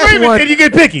 if you Wait a ask minute, one, can you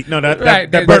get picky? No, that Right,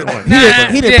 that they- burnt one.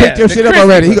 he didn't pick your the shit up crispy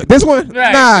already. He one. go, this one?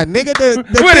 Right. Nah, nigga,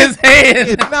 the With his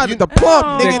hand. Nah, the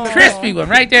plump, The nigga. crispy one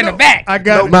right there in the back. I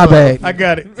got it. My bad. I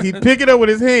got it. He'd pick it up with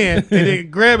his hand and then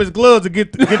grab his gloves to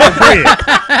get the bread. You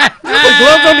put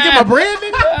gloves on to get my bread,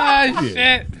 nigga? Ah,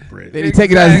 shit. Then he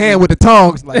take it out of his hand with the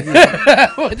tongs, like yeah.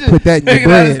 Put that in your Take it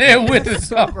out his bread. hand with the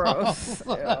sauce. Gross.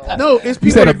 No, it's people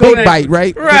You said a that go big there- bite,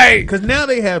 right? Right. Because now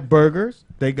they have burgers.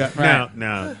 They got Right.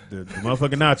 now the motherfucking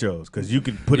nachos. Because you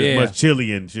can put Yeah. as much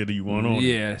chili and shit as you want on. it.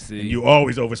 Yeah, see. And you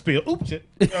always overspill. Oops, shit.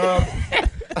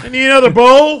 I need another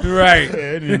bowl. Right.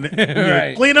 And then,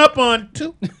 Right. clean up on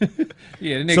 2.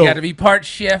 Yeah, the nigga So- got to be part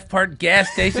chef, part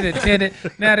gas station attendant.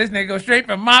 Now this nigga go straight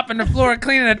from mopping the floor and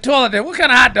cleaning the toilet. There. What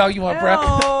kind of hot dog you want, bro?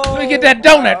 Let me get that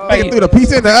donut for Nigga you. threw the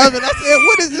pizza in the oven. I said,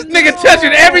 what is this? Nigga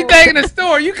touching everything in the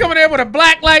store. You coming there with a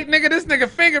black light, nigga. This nigga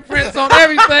fingerprints on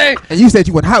everything. And you said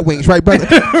you want hot wings, right, brother?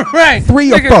 Right.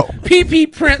 3 or Nigga, 4? PP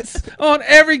prints on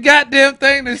every goddamn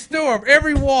thing in the store.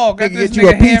 Every wall got Nigga this get you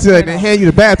a nigga pizza and handprint then on. hand you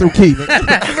the bathroom key.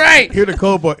 Nigga. Right. Here the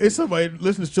cold boy. It's somebody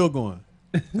listening to the show going.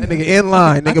 That nigga in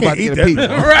line. Nigga can't about to eat get a that, pizza.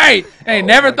 man. Right. Ain't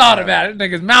never thought about it.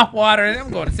 Nigga's mouth watering. I'm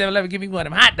going to 7-Eleven, give me one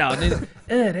of them hot dogs.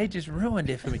 They just ruined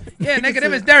it for me. Yeah, nigga,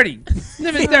 them is dirty.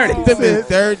 Them is dirty. Them is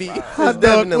dirty. Hot dog.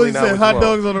 definitely What you not say? what Hot you want.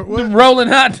 dogs on the Them what? rolling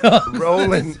hot dogs.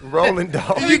 rolling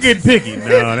dogs. You get picky.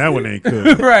 No, that one ain't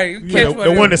good. Right. Yeah, Catch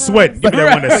the one that's sweating. Give me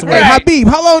that one that's Hey, sweating. Habib,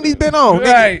 how long these been on?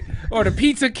 Nigga? Right. Or the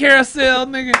pizza carousel,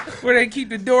 nigga, where they keep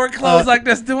the door closed like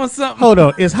that's doing something. Hold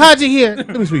on. Is Haji here? Let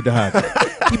me speak to Haji.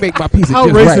 He make my pizza How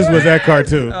just racist right. was that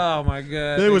cartoon? Oh my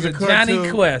god. There was a Nigga, cartoon.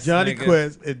 Johnny Quest. Johnny nigga.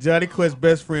 Quest. And Johnny Quest's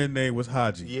best friend name was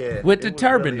Haji. Yeah. With the it was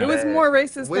turban, really though. It was bad. more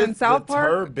racist With than South the Park.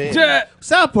 turban. Ja-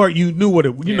 South Park, you knew what it.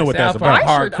 You Yeah, know what that's South Park about.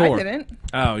 hard. I Hardcore. didn't.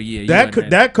 Oh yeah. you That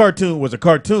wasn't that cartoon was a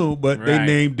cartoon, but they Right.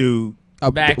 named dude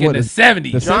back in the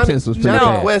 70s. The Simpsons was pretty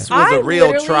Johnny bad. Quest was a real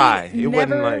literally try. It wasn't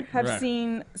never like have Right.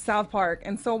 seen South Park,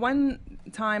 and so one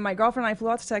time my girlfriend and I flew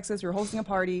out to Texas. We were hosting a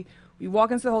party. We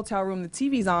walk into the hotel room. The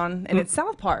TV's on, and it's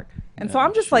South Park. And so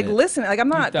I'm just like listening, like I'm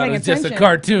not thought paying it was attention. just a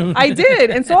cartoon. I did,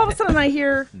 and so all of a sudden I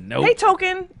hear, Nope. "Hey,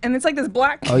 Token," and it's like this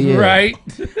black. Oh yeah. Right.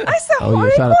 I said, Oh, "Why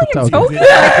yeah, shout out are to you Token.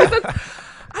 Token?" Like,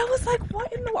 I was like,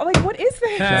 "What in the like? What is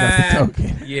that?" Shout out to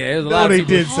Token. Yeah, it was a No, lot of they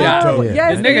people did say shot. Token. Yeah.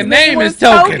 Yes, The nigga his name is was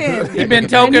Token. He been And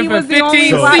Token he for was the only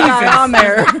 15 black guy seasons. on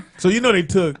there. So you know they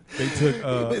took been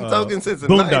Token since the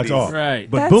Boondocks 90s. off, Right.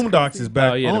 But That's Boondocks crazy. is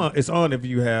back Oh, yeah, on. It's on if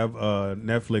you have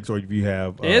Netflix or if you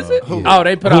have. Is it? Hulu. Oh,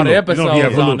 they put all the Hulu. episodes You know,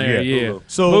 yeah, on Hulu, there. yeah, Yeah. Hulu.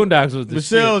 So Boondocks was the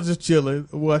Michelle shit. just chilling,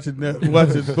 watching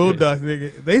Boondocks,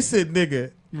 nigga. They said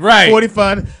nigga, Right.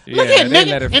 45. Yeah, Look at they nigga,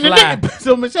 let it and the fly. nigga.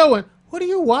 So Michelle went, "What are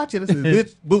you watching?" I said,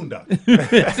 "Bitch, Boondocks."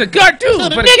 It's a cartoon So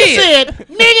the for the nigga kids. said,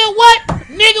 "Nigga, what?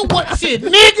 Nigga, what? Shit,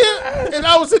 nigga." And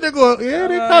I was sitting there going, "Yeah,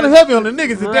 they kind of heavy on the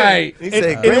niggas today." Right. he And- said,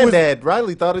 and it was- "Granddad."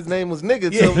 Riley thought his name was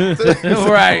nigga Yeah.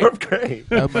 till Right. fourth grade.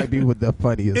 That might be what the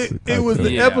funniest. It was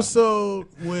the Yeah. episode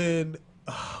when,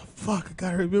 fuck, I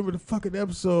gotta remember the fucking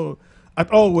episode.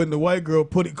 When the white girl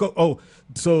put it.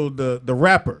 So the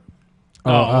rapper.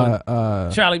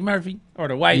 Charlie Murphy or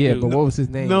the white yeah, dude. but what was his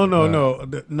name? No,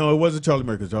 it wasn't Charlie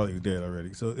Murphy. 'Cause Charlie was dead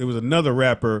already. So it was another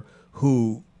rapper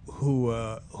who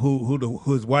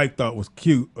his wife thought was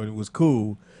cute or it was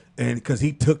cool, and because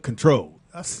he took control.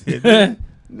 I said,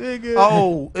 "Nigga."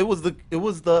 Oh, it was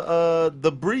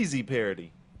the Breezy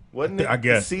parody, wasn't it? I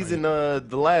guess. The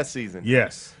last season.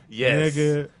 Yes. Yes.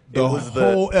 Nigga. It The was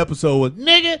whole episode was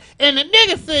nigga, and the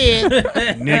nigga said,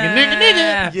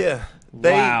 nigga. Yeah.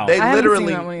 They Wow. they I haven't seen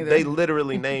literally that one either. they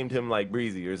literally named him like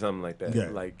Breezy or something like that. Yeah.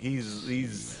 Like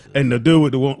he's And the dude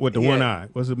with the one Yeah. eye,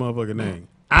 what's the motherfucking name?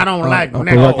 I don't like Uncle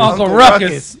niggas. Ruckus. Uncle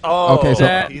Ruckus. Oh, Okay, so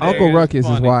that- he Uncle there. Ruckus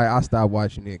is funny. why I stopped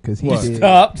watching it because he What? did.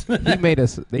 Stopped. He made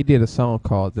us. They did a song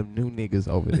called "Them New Niggas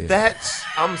Over There." That's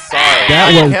I'm sorry.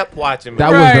 That I was- kept watching.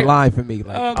 That Right. was the line for me.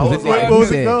 Like, Uncle 'cause Ruckus. he What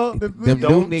was it said, called? "Them new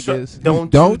Don't niggas tru- who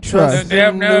don't you trust trust."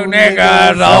 Them new new niggas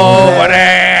niggas over over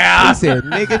there. He said,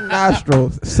 "Nigga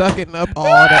nostrils sucking up all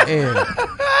the air.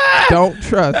 Don't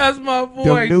trust That's my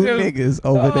boy them new too. niggas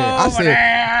over there." I Over said,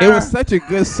 there. "It was such a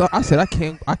good song." I said,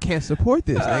 "I can't support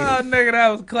this." Oh, Nigga. nigga, that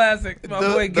was classic. My The-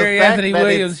 boy the Gary fact Anthony that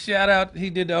Williams, it's- shout out. He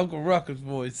did the Uncle Ruckus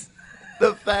voice.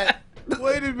 The fact.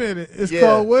 Wait a minute. It's Yeah.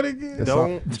 called what again? That's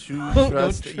Don't you Don't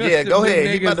trust? trust Yeah, them go new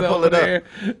ahead. You about niggas to pull over it up. there.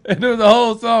 And there was a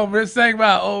whole song Rich sang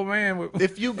about old man. With,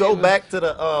 If you go back to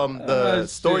the Oh,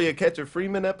 Story shit. of Catcher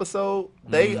Freeman episode,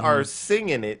 they are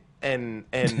singing it, and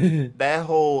that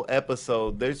whole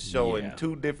episode they're showing Yeah.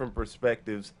 two different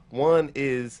perspectives. One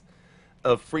is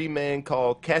a free man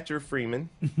called Catcher Freeman,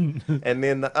 and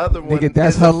then the other one Nigga,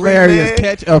 that's is a free hilarious. man,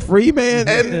 Catch a free man.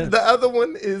 and the other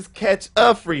one is Catch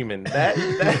a Freeman.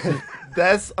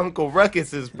 That's Uncle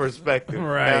Ruckus's perspective.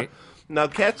 Right. Now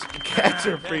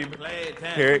Catcher Freeman.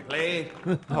 Here it-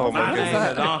 Oh my My name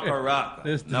goodness. is Uncle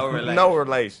Ruckus. No relation. No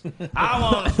relation. I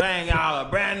want to sing y'all a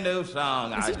brand new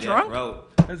song I he just drunk? wrote.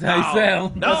 That's how he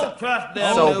sound. Don't trust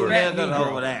them Sober. new niggas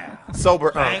over there.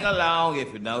 Sober. Sing along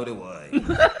if you know the words.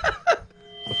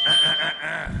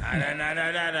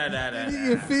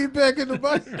 You get feedback in the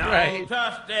mic. Don't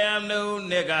trust them new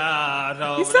niggas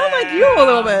over You sound like there. you a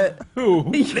little bit. Who?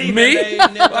 Leave Me? they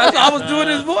niggas I was doing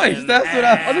his voice. That's what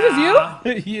I. Oh, this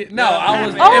was you? Yeah, no, I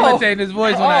was Oh. imitating his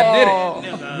voice when I did Oh.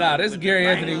 it. Nah, this is Gary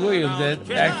Anthony Williams that's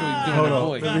actually doing Hold the on.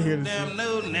 voice. Let me hear this. Them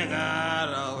new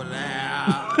niggas over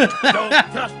there.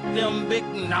 Don't trust them big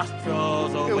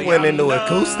nostrils over It went into yonder.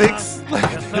 acoustics.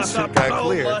 It's This suck shit got up so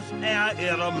clear. much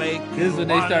air, it'll make This is when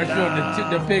they start showing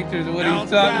the pictures of what he was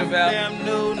talking about.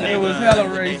 And it was hella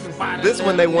racist. This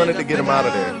when they wanted to get him out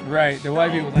of there. Right, the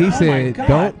white people. He Oh my said, God.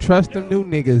 "Don't trust them new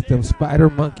niggas, them spider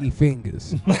monkey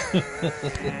fingers."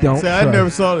 Don't See, I trust. never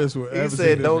saw this one. I He haven't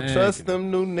said, seen "Don't Man. trust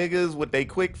them new niggas with they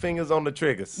quick fingers on the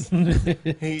triggers."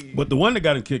 this. But the one that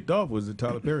got him kicked off was the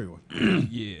Tyler Perry one.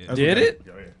 Yeah. That's Did what it?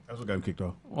 Got, yeah, that's what got him kicked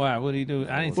off. Why? What did he do?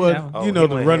 I didn't see that Well, one. Oh, you know, he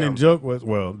the went running ham. joke was,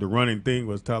 the running thing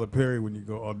was Tyler Perry when you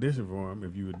go audition for him,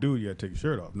 if you would do, you had to take your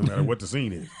shirt off, no matter what the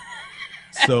scene is.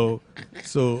 So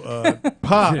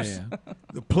Pops, Yeah.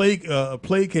 the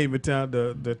play came in town,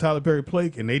 the Tyler Perry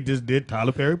play, and they just did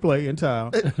Tyler Perry play in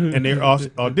town, and they're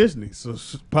auditioning. So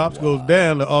Pops goes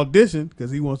down to audition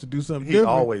because he wants to do something He different.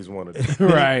 always wanted it.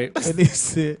 Right. And he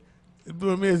said,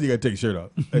 "But man, you gotta take your shirt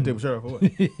off. I take my shirt off for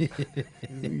what?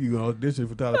 You gonna audition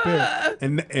for Tyler Perry?"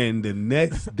 And the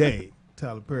next day,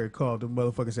 Tyler Perry called the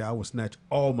motherfucker and said, "I will snatch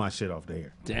all my shit off the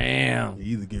air. Damn.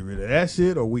 You either get rid of that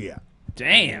shit or we out."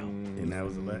 Damn. And that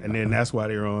was and then that's why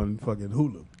they're on fucking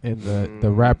Hulu. And the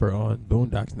rapper on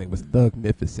Boondocks' name was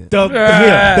Thugnificent.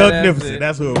 Thugnificent.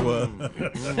 That's who it was. One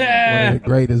of the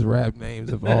greatest rap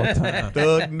names of all time.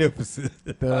 Thugnificent.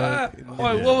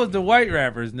 What was the white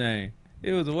rapper's name?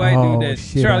 It was a white dude that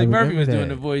shit, Charlie I Murphy was remember doing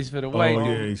that. the voice for the white dude.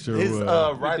 Yeah, he sure His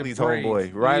was. Riley's the braids.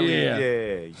 homeboy. Riley, Yeah.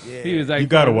 yeah. He was like, You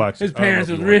gotta watch his it. I don't parents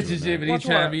know was if you rich want and to, shit, but he Watch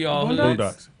trying what? to be all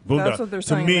Boondocks? hood. Boondocks. That's what they're To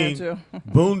saying me, now, too.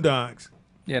 Boondocks,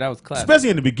 Yeah, that was classic. especially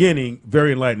in the beginning,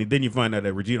 very enlightening. Then you find out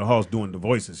that Regina Hall's doing the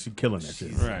voices. She killing that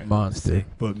shit. Right. Monster.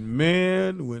 But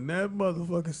man, when that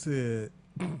motherfucker said,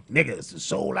 niggas,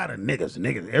 it's a whole lot of niggas,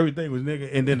 everything was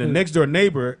nigga. And then the next door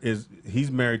neighbor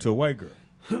he's married to a white girl.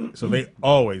 So they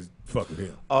always fuck with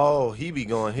him. Oh, he be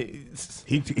going.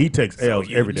 He takes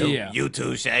L's every day. Yeah. You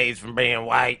two shades from being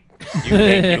white.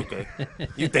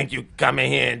 You think you come in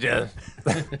here and just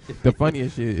The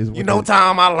funniest shit is you know,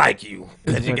 Tom, I like you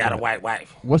because you got a white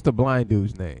wife. what's the blind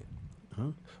dude's name?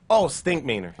 Oh, stink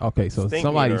meaner. Okay, so Stink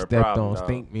somebody meaner a stepped problem, on dog.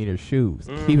 Stink Meter's shoes.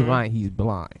 Keep in mind he's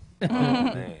blind. Oh,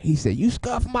 man. He said, "You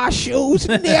scuff my shoes,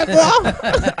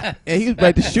 nigga," and he was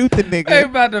about to shoot the They nigga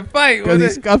about to fight. because he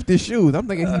Was it? scuffed his shoes. I'm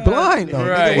thinking he's blind though.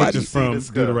 right. Nigga, why Which you- is from this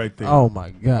Do the guy? Right Thing. Oh my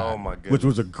god. Oh my goodness. Which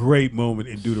was a great moment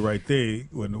in Do the Right Thing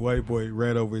when the white boy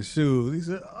ran over his shoes. He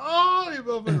said, "Oh, you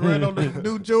motherfuckers ran on the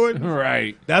new Jordan."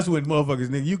 Right. That's when motherfuckers,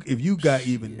 nigga, if you got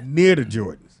even near the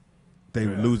Jordans, they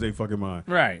would lose their fucking mind.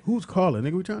 Right. Who's calling,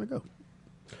 nigga? We trying to go.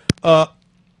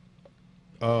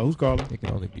 Who's calling? It can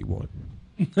only be one.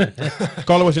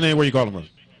 Caller, what's your name? Where you calling from?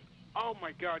 Oh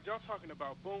my God, y'all talking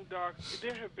about Boondocks?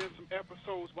 There have been some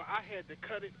episodes where I had to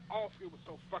cut it off. It was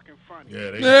so fucking funny.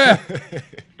 Yeah.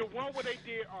 The one where they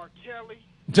did R. Kelly.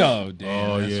 Oh, damn.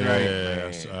 Oh that's yeah, right.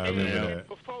 yes, I remember And that.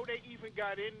 before they even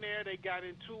got in there, they got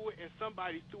into it, and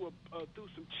somebody threw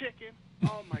some chicken.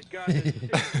 Oh my God, that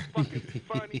shit was fucking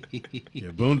funny. Yeah,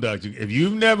 Boondocks. If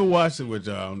you've never watched it, which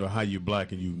I don't know how you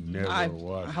black and you never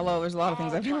watched it. Hello, there's a lot of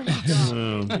things I've never watched.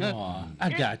 Aw, I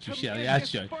got you, To me, Shelly. I it's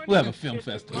show you. funny, We'll have a film it's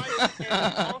festival. light,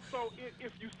 and also,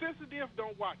 if you're sensitive,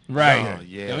 don't watch it. Right. Oh,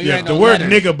 yeah. we Yeah, write if the no word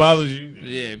letters. nigga bothers you.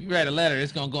 Yeah, if you write a letter,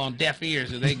 it's gonna go on deaf ears,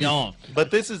 so they gone.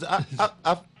 But this is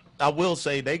I will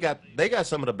say they got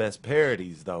some of the best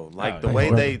parodies though. Like Oh,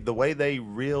 the way they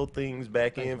reel things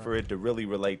back in for it to really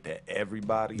relate to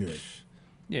everybody. Yeah.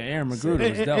 Yeah, Aaron Magruder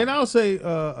was And, dope. and I'll say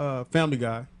Family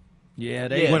Guy. Yeah,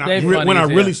 they. When they I funny as hell.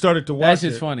 really started to watch That's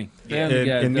just it, funny. Yeah. Family and,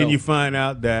 Guy's and then you dope. find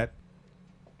out that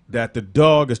the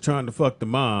dog is trying to fuck the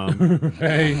mom,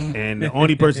 Right. and the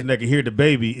only person that can hear the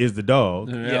baby is the dog,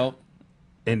 Yep.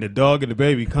 and the dog and the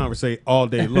baby conversate all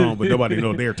day long, but nobody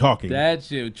know they're talking. That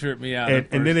shit tripped me out.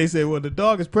 And then they say, "Well, the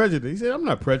dog is prejudiced." He said, "I'm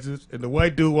not prejudiced." And the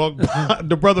white dude walked by,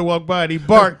 the brother walked by, and he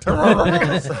barked.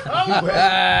 I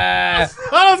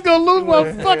was gonna lose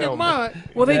my fucking mind.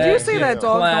 Well, they do That say shit that dogs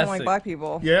don't classic. like black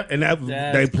people. Yeah, and That's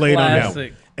they played on that.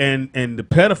 classic. One. And the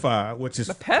pedophile, which is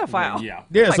The pedophile. Yeah.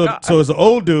 yeah, Oh my so God. so it's an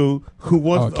old dude who Oh,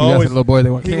 wants cute. to That's always a little boy. They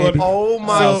want he candy. want- Oh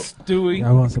my! So- Stewie.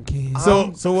 I want some candy.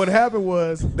 So what happened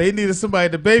was they needed somebody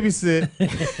to babysit,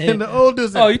 and the old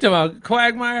dude said, Oh, you talking about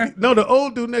Quagmire? "No, the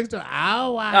old dude next to him,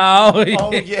 I'll watch. Oh, yeah.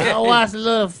 Oh yeah, I'll watch the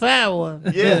little fat one."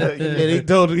 yeah. And he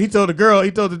told the girl,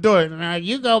 he told the daughter, "Now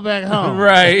you go back home."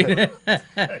 Right.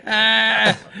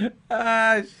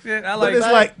 Ah, shit. I But like it's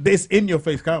that. like this in your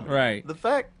face comedy. Right. The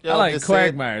fact I y'all like just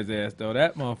said Quagmire's ass though.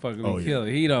 That motherfucker Oh, be yeah.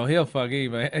 killer. He'll fuck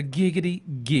anybody. Giggity,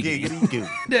 giggity. giggity goo.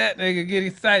 That nigga get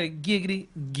excited. Giggity,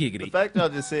 The giggity. fact y'all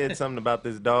just said something about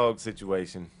this dog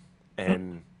situation,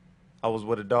 and I was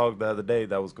with a dog the other day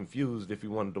that was confused if he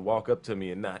wanted to walk up to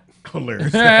me or not.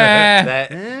 Hilarious.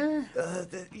 That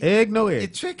Egg, no you're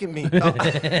egg. tricking me. Oh,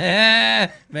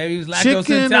 Maybe he was lactose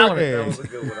Chicken or intolerant. that egg? was a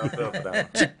good one. I felt for that one.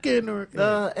 Chicken or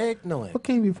egg? Egg, no egg. What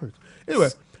came in first? Anyway,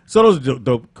 so those are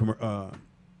dope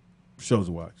shows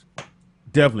to watch.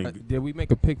 Definitely. Did we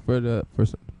make a pick for them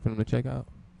to check out?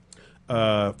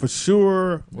 For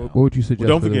sure. What would you suggest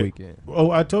Don't for the forget. weekend?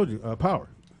 Oh, I told you. Power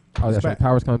Oh, that's right. back.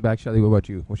 Power's coming back. Shelly, what about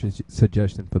you? What's your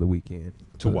suggestion for the weekend?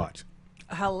 to watch. For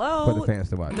the Hello. fans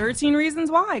to watch. 13 Reasons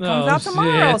Why comes Oh, out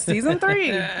tomorrow, shit. season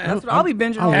 3. That's what I'll be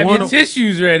binging I on. Have wanna- your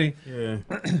tissues ready. Yeah.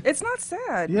 It's not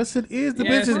sad. Yes, it is. The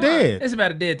Yeah, bitch it's is not. dead. It's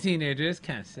about a dead teenager. It's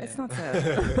kind of sad. It's not sad.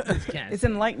 It's kind of It's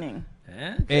enlightening.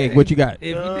 sad. Egg, what you got?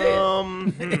 If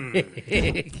you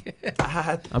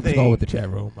I'm just going with the chat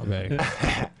room. My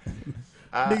bad.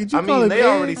 Nigga, you I call mean, him they egg?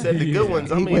 already said the good ones.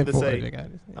 He I'm went either for it, say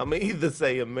nigga. I'm either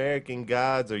say American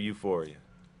Gods or Euphoria.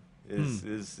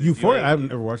 Is if Euphoria? you I've ain't-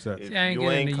 never watched that. If See, I ain't you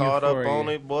getting ain't into caught up Euphoria. on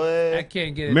it, boy, I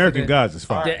can't get into American the, Gods is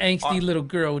fine. the angsty little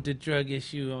girl with the drug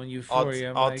issue on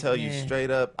Euphoria. I'm I'll like, tell you eh.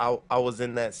 straight up, I was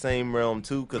in that same realm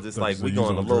too, because it's So like you we was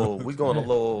going a on little drugs. we going a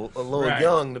little Right.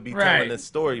 young to be Right. telling this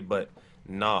story, but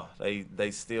Nah,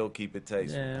 they still keep it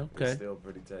tasteful. Yeah, okay. It's still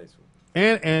pretty tasteful.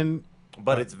 And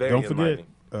But it's very don't forget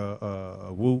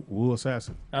enlightening. Wu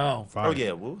Assassin. Oh. Fire. Oh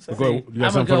yeah, Wu. You got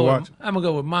I'm something to watch? I'm gonna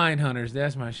go with Mindhunters.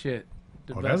 That's my shit.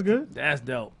 Oh, that's good. That's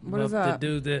dope. What is that? The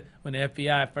dude that when the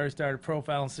FBI first started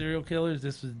profiling serial killers,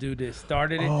 this was the dude that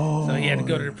started it. So he had to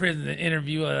go to the prison and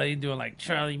interview. He's doing like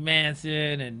Charlie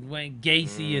Manson and Wayne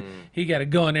Gacy, and he got to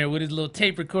go in there with his little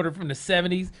tape recorder from the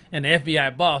 '70s. And the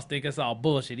FBI boss think it's all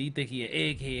bullshit. He think he an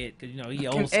egghead because he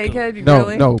old school. Egghead? You No,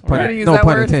 really? no, You're pun, gonna use no that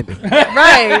pun word? intended.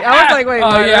 Right. I was like, wait. Oh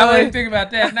what, yeah, I really? wasn't thinking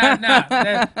about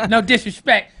that. No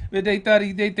disrespect. But they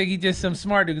think he just some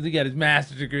smart dude because he got his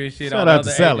master's degree and shit. Shout all out the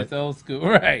to other Sally. agents, old school,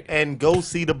 right? And go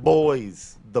see The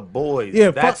Boys. The Boys.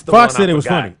 Yeah, that's the Fox one said I it was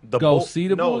forgot. funny. Go see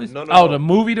The Boys? No. Oh, the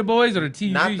movie The Boys or the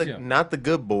TV show? Not the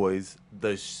Good Boys.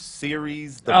 The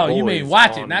series. The Oh, Boys you mean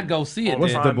watch it, on- not go see it. on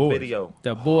What's then. The Prime Boys? Video.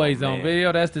 The Boys Oh, on man.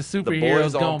 video. That's the The superheroes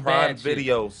Boys gone on Prime bad.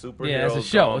 Video. Superheroes. Yeah, it's a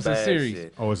show. gone It's a bad series.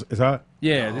 shit. Oh, it's hot.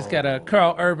 Yeah, it's got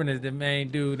Carl Urban is the main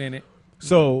dude in it.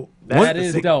 So That the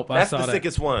is sick- dope. I That's saw the that.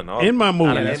 sickest one. in my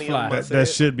movie, Out of that's any fly. of them I that said.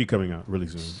 should be coming out really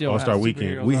soon. Show All Star how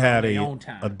Weekend. superheroes We are had on a their own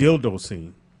time. dildo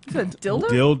scene. It's a dildo?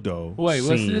 Dildo. Wait, what's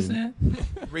scene. this then?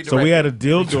 So we had a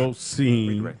dildo scene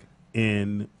Redirect.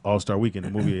 in All Star Weekend,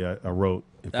 the movie I wrote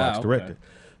and Fox okay. directed.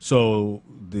 So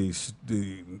the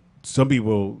some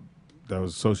people that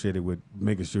was associated with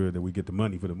making sure that we get the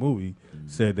money for the movie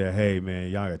said that, hey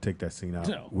man, y'all gotta take that scene out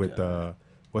Oh, with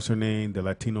what's her name, the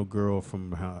Latino girl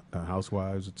from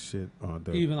Housewives and shit.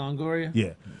 Eva Longoria?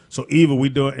 Yeah. So Eva, we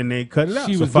do it, and they cut it out.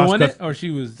 She So was Fox doing cut- it, or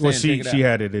she was Well, saying take it she out?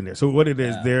 had it in there. So what it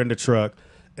is, they're in the truck,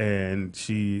 and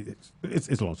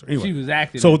it's a long story. Anyway, She was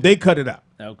acting so in they cut it out.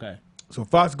 Okay. So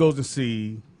Fox goes to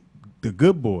see The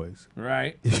Good Boys.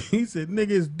 Right. He said,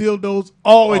 "Nigga, it's dildos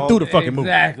all the way through the fucking movie."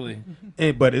 Exactly.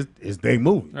 But it's their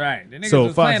movie. Right. The niggas So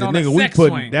was Fox playing said, on a "Nigga, we sex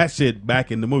putting swing." that shit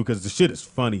back in the movie because the shit is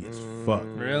funny as fuck."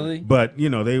 Really? But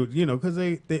because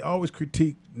they always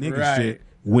critique nigga Right. shit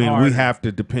when Harder. we have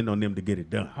to depend on them to get it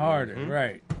done. Harder,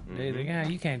 right. They think,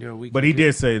 you can't do a week. But he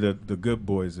did say that The Good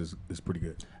Boys is pretty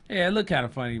good. Yeah, it looked kind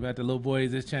of funny about the little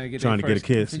boys just trying to Trying to their get a first,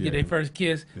 kiss, to yeah. get their first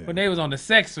kiss. Yeah. When they was on the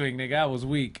sex swing, nigga, I was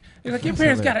weak. They like, your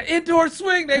parents got an indoor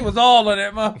swing? They was all on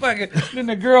that motherfucker. Then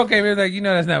the girl came in like,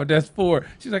 that's not what that's for.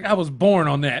 She's like, I was born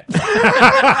on that.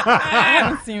 I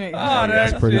haven't seen it. Oh,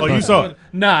 that's pretty Oh, you funny. saw it?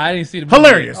 Nah, I didn't see the movie.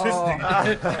 Hilarious.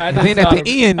 I just Then at saw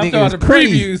the end, I'm nigga, talking it's the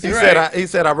crazy. previews. He right.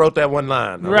 said I wrote that one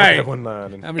line. I wrote Right. that one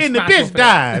line. And I'm And the responsible bitch for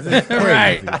that. dies. It's crazy.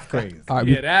 Right. It's crazy. All right,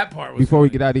 Yeah, that part was before we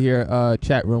funny. get out of here,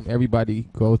 chat room, everybody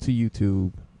go to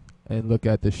YouTube and look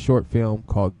at the short film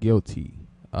called Guilty.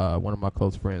 One of my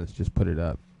close friends just put it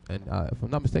up. And if I'm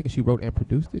not mistaken, she wrote and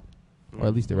produced it, or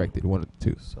at least directed one of the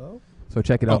two. So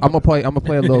check it out. I'm gonna play a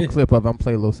little clip of it. I'm gonna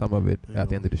play a little some of it at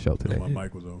the end of the show today. My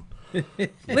mic was on.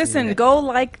 Listen, go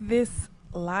like this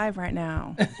live right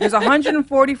now. There's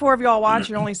 144 of y'all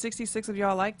watching. Only 66 of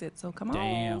y'all liked it. So come on.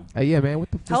 Damn. Hey, yeah, man.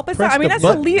 What the Help us press out. I mean, the that's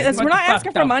button. we're not What the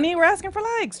asking fuck for though? money. We're asking for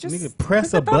likes. Just Nigga,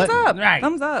 press hit the a thumbs button. up. Right.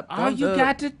 Thumbs up. All Thumbs you up.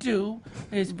 got to do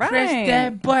is press Right.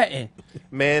 that button.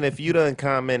 Man, if you done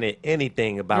commented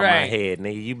anything about my Right. head,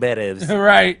 nigga, you better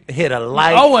Right. hit a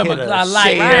like, owe him hit a a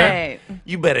like. share. Right.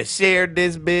 You better share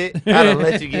this bit. I done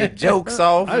let you get jokes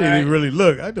off. I didn't even really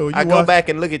look. I know you I go watched- back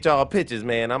and look at y'all pictures,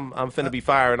 man. I'm finna be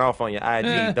firing off on your IG.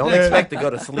 Don't expect to go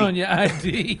to On sleep. your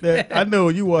ID. I know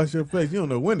when you wash your face, you don't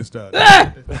know when to start.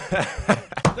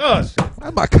 Oh, shit. Why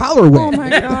my collar wet? Oh my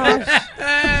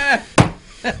gosh.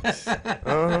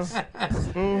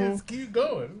 Just keep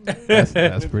going.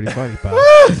 That's pretty funny, pal.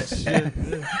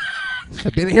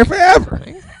 I've been here forever.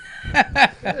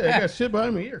 Yeah, I got shit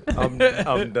behind me here. I'm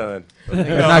done.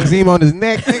 Knock Zima on his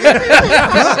neck.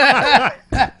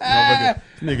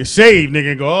 Nigga shave,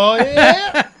 nigga, and go, oh,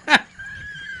 yeah.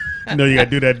 You know you got to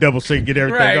do that double shake, get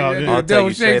everything Right, off. yeah. I'll tell you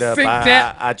Double straight shake, up. sink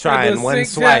tap. I try Do in a one sink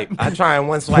swipe. tap. I try in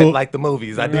one swipe Pull- like the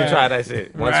movies. I do Right. try that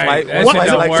shit. One Right. swipe. That One shit swipe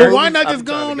don't like work. So movies. why not I'm just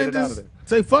go trying to on get and it out just of there.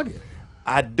 say fuck it?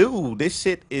 I do. This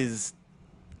shit is.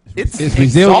 It's resilient.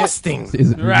 exhausting. It's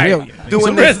Right. resilient.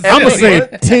 Doing this. I'm going to every-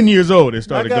 say 10 years old it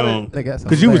started I gotta- going. They got some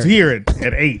Because you was hilarious. here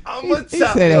at 8. I'm gonna He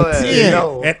chop said your at ass. 10.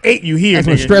 No. At 8 you here, That's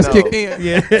when nigga. stress No. kicked in.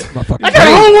 Yeah. Motherfucker I got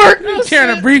homework.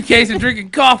 Carrying a briefcase and drinking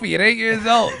coffee at 8 years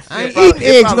old. I ain't Probably- eating it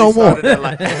eggs probably no more. started at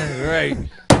like- Right.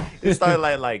 It started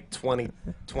like 20,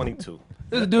 22.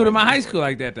 There's a dude in my high school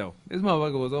like that though. This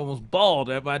motherfucker was almost bald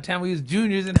by the time we was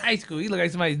juniors in high school. He looked like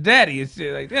somebody's daddy and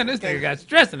shit. Like, damn, this nigga got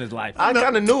stress in his life. I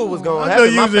kind of knew it was going to I know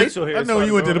happen. you My was facial hair I know you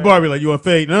started went to the growing bar, be like, you want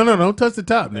fade? No, don't touch the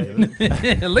top, nigga.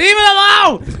 Leave it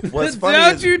alone. What's funny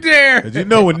Don't is- you dare. 'Cause you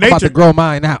know when I'm about to nature, grow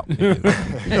mine out. you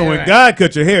know when Right. God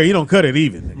cut your hair, he don't cut it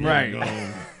even. Right.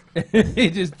 He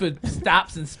just put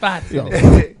stops and spots in Yo,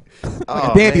 it.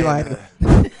 Oh, dandelion.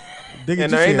 man.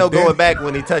 And there ain't no going back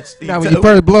when he touched. Now when you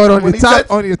first blow it on when your he top,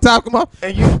 touched- on your top, come on.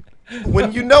 and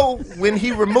when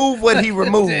he removed what he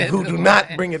removed, who do not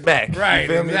bring it back. Right, You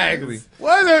feel me? exactly.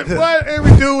 Why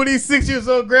every dude when he's 6 years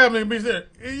old grab him and be there?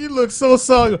 You look so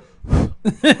sorry.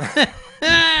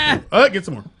 Get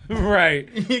some more. Right.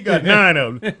 He got 9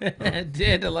 of them.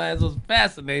 Dandelions was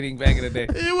fascinating back in the day.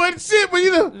 It wasn't shit, but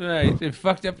you know. Right. It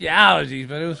fucked up your allergies,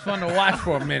 but it was fun to watch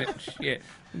for a minute. Shit.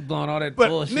 Blowing all that But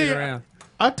bullshit nigga, around.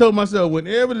 I told myself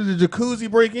whenever the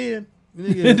jacuzzi break in,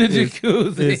 nigga, The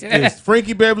jacuzzi. it's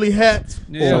Frankie Beverly hats.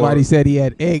 Yeah. Somebody said he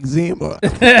had eczema.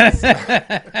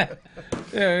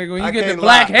 Yeah, when you I get the can't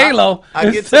black lie. halo, I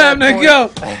get it's to that time to point. go.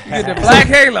 You get the black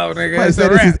halo, nigga. Somebody It's a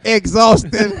said this is wrap.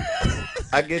 exhausting.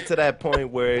 I get to that point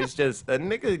where it's just a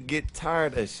nigga get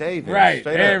tired of shaving. Right,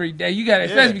 straight up. every day. You got it,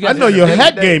 especially Yeah. I because know your Every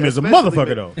hat day, game is a especially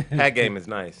motherfucker with- though. Hat game is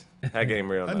nice. Hat game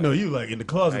real nice. I know you like in the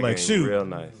closet Hat like game shoot. real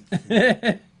nice.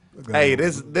 Hey,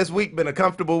 this week been a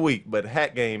comfortable week, but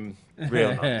hat game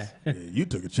real nice. Yeah, you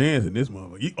took a chance in this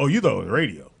motherfucker. You thought it was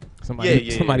radio. Somebody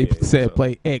Yeah, said so-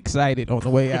 play excited on the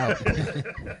way out.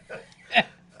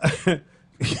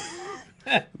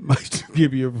 Might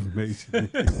give you information.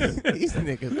 These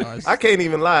niggas are. I can't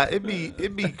even lie.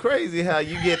 It'd be crazy how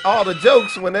you get all the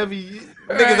jokes whenever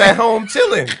niggas at home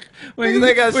chilling. when Niggas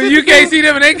ain't got when shit you to can't do. see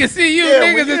them and they can see you, Yeah,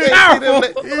 when niggas you is can't see them,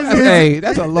 powerful. Hey,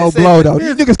 that's a low said- blow though.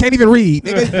 These niggas can't even read.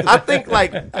 Nigga. I think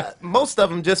like most of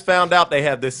them just found out they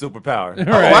have this superpower.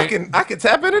 Oh, Right. I can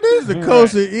tap into this. The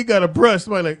coach, he got a brush.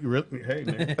 Somebody like, really? Hey,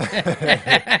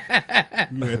 nigga.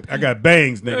 I got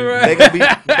bangs,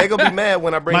 nigga. They gonna be mad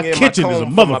when I bring My in kitchen my is a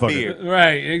comb for my motherfucker. beard.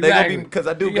 Right, They gonna exactly. be because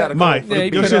I do You got a Mike, comb for Yeah, the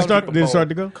you your beard. shit put didn't start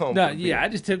to go? Comb No, for the yeah, beard. I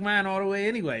just took mine all the way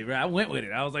anyway, bro. I went with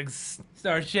it. I was like,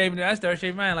 started shaving it. I started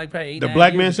shaving mine like probably 8 The 9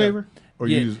 black years man ago. shaver? Or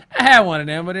Yeah, you just, I had one of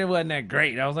them, but it wasn't that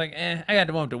great. I was like, I got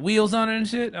the one with the wheels on it and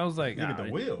shit. I was like, Look at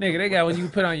the wheel. nigga, they got one you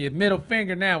put on your middle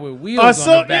finger now with wheels I on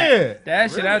saw- the back. yeah.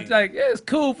 That shit, I was Really? like, yeah, it's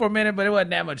cool for a minute, but it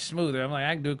wasn't that much smoother. I'm like,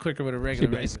 I can do it quicker with a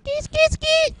regular razor.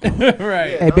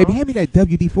 Right. Hey, baby, hand me that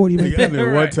WD-40 right nigga, I there. did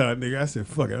one Right. time, nigga. I said,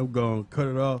 fuck it, I'm going to cut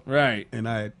it off. Right. And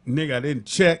I didn't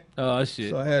check. Oh, shit.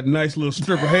 So I had a nice little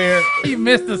strip of hair. You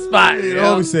missed the spot. It yo.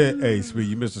 always said, hey, Speedy,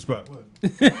 you missed the spot. What?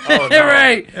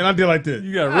 Right. And I did like this.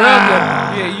 You gotta rub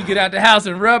it. Yeah, you get out the house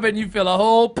and rub it, and you feel a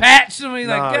whole patch. I mean,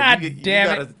 like, God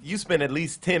damn it. You spend at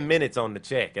least 10 minutes on the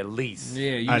check, at least.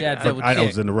 Yeah, you I got double check.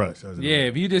 was in the rush. Yeah,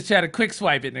 if you just try to quick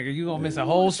swipe it, nigga, you gonna miss a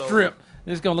whole strip.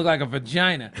 It's gonna look like a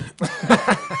vagina.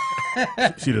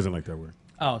 She doesn't like that word.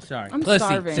 Oh, sorry. I'm Pussy.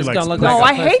 starving. It's She likes gonna look pussy. No,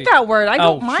 like I a pussy. hate that word. I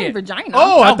don't Oh, mind shit. vagina.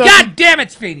 Oh, I Oh, thought God damn it,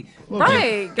 Speedy.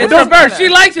 right. It's Get reversed. She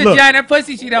likes Look. vagina.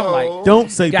 Pussy she don't like. Don't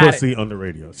say Got pussy on the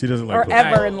radio. She doesn't like or pussy.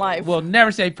 ever in life. We'll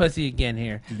never say pussy again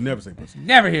here. You never say pussy.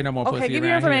 Never hear no more Okay, pussy give me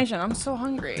your around here. information. I'm so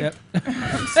hungry. Yep.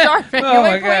 I'm starving. Oh, my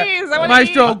like, God. please, I want to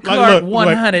Maestro eat. Clark look,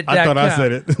 100. I thought I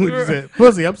said it. When you said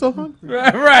pussy, I'm so hungry.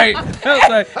 Right. I was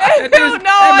like, that no, just- I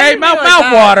that made didn't my mean like mouth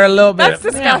that. water a little bit. That's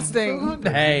disgusting.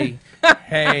 Hey,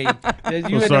 hey.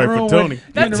 You in the sorry for room Tony. with-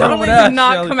 you That in the room totally with us, did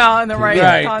not Shelly. come out in the right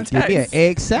Right. context. Give me an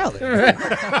egg salad.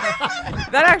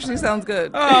 That actually sounds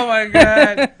good. Oh my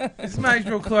God! It's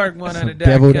Deviled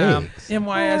MaestroClark100.com. eggs.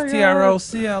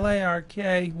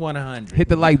 MyStroclark 100. Hit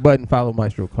the like button. Follow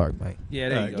Maestro Clark, man. Yeah,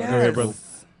 there you go. Go ahead, brother.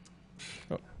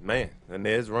 Man, and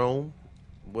there's Rome.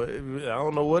 What, I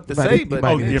don't know what to You might say, need- but you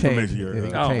might Oh, need the to change information it. you're- Yeah, you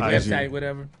Oh, can change it. website,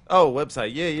 whatever. Oh,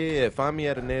 website. Yeah. Find me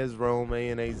at Anaz Rome,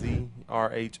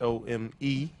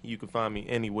 ANAZRHOME. You can find me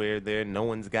anywhere there. No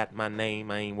one's got my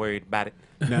name. I ain't worried about it.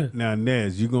 Now,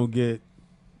 Nez, you gonna get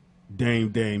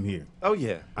Dame here. Oh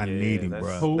yeah, I Yeah, need him,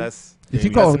 that's- bro. Who? That's Did you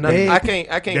that's call him nothing. Neg? I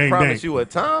can't Dang, promise dang. you a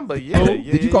time, but yeah. Who?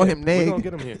 yeah Did you call him We're Neg? gonna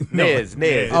get him here. No. Nez.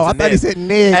 Oh, I It's thought he Nez. said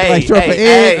Neg, Hey, like short for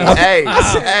hey, egg. hey,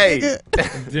 hey.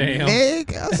 Damn.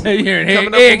 Neg? You're hearing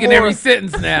Coming up egg for in every more.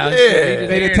 sentence now. Yeah. So you just They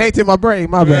hearing done tainted my brain.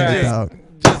 My bad, Right. dog.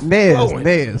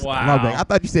 Nez. Wow. My bad. I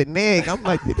thought you said Neg. I'm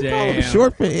like, did you call him Damn.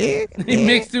 short for egg? it. He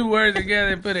mixed two words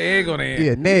together and put an egg on the end.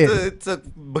 Yeah, Nez. It's a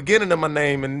beginning of my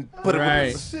name and put Right.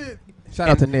 it with Shout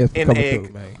out to Nez for in coming egg.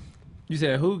 through, man. You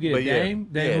said who get But yeah, Dame?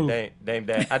 yeah, who? Dame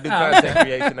Dash. I do Oh, content okay.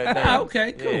 creation at Dame. Ah,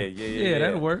 okay, cool. Yeah,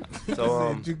 that'll work.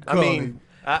 So You I call mean, him.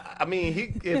 I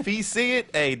mean, if he see it,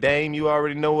 hey Dame, you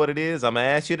already know what it is. I'm gonna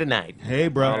ask you tonight. Hey,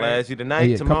 bro. I'll ask you tonight,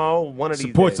 Hey, come- tomorrow, one of these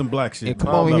Support days. some black shit. And come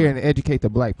I over love here it. and educate the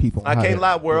black people. I how can't to-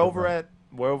 lie.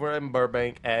 We're over in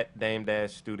Burbank at Dame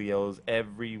Dash Studios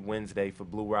every Wednesday for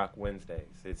Blue Rock Wednesdays.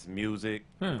 It's music,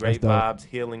 great That's dope. vibes.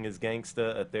 Healing is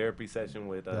gangsta. A therapy session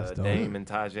with That's dope. Dame and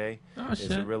Tajay. Oh, It's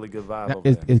a shit. really good vibe Now, over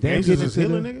is there. Dame Gangsters getting is into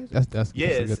healing the- niggas? That's Yeah,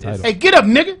 a it's- good title. Hey, get up,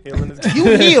 nigga. Healing is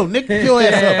You heal, nigga. Get your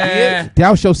ass up, Yeah.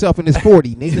 Douse yourself in this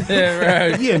 40, nigga. Yeah,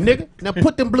 right. yeah. Yeah, nigga. Now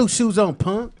put them blue shoes on,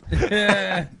 punk.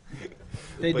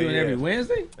 They do it every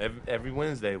Wednesday? Every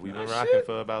Wednesday. We've been Oh, rocking shit.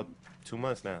 for about 2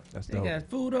 months now. That's They dope. got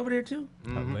food over there too?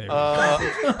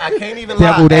 I can't even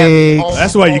Deviled lie. eggs.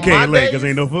 That's why you on can't my late, because days-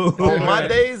 ain't no food. On my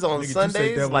days, on Nigga, you say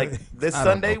Sundays, deviled like eggs. this I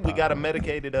don't Sunday, know we got a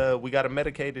about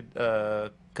medicated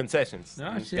concessions.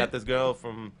 Oh, shit. Got this girl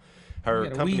from her You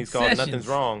got a company's weed called sessions. Nothing's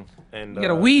Wrong, and You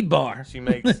got a weed bar. She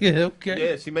makes Okay.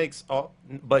 yeah, she makes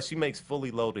but she makes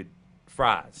fully loaded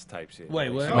fries type shit. Wait,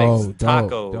 Like, what? She makes Oh, dope,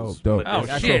 tacos. dope. Oh,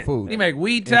 Actual shit. food. You make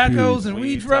weed Infused. tacos and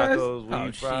weed fries? tacos, weed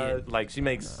Oh, fries. shit. Like she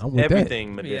makes I'm with that.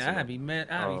 everything medicinal. Yeah, I'd be mad.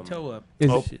 I'd be toe up. Is,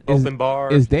 Open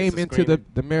bar. Is Dame it's a into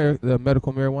screaming- the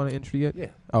medical marijuana industry yet? Yeah.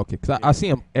 Okay, because I see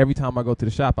him every time I go to the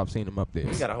shop. I've seen him up there.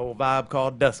 We got a whole vibe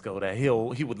called Dusko that he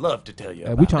would love to tell you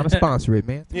about. We trying to sponsor it,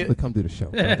 man. Yeah. But come do the show.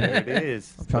 There it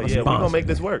is. I'm trying But to yeah, we're sponsor gonna make it.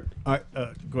 this work. All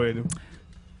right, go ahead.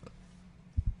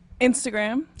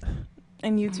 Instagram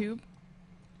and YouTube.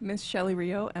 Miss Shelly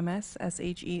Rio,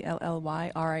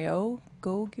 MSSHELLYRIO.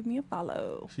 Go give me a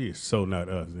follow. She is so not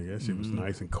us, nigga. That shit was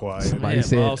nice and quiet. Somebody Yeah,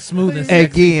 said all smooth and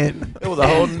sexy. again. It was a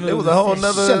whole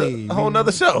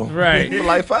nother show. Right. For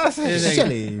like 5 seconds.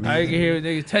 Shelly. I can hear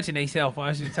niggas touching themselves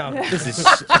while she's talking. This is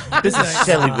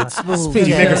Shelly with smooth.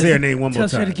 Speedy, make us hear her name one more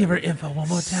Tell her to time. give her info one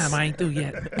more time. I ain't through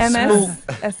yet.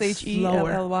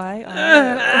 MSSHELLY.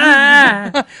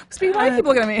 Speedy, why you keep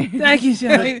looking at me? Thank you,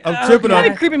 Shelly. I'm tripping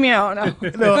You're on. creeping me out. No.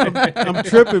 No, I'm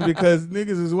tripping because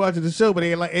niggas is watching the show, but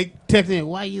they texting,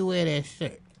 why you wear that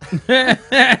shirt?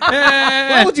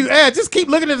 Why would you ask? Just keep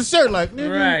looking at the shirt like,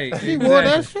 nigga, Right, he wore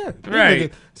that exactly. shirt.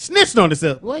 Right. Nigga snitched on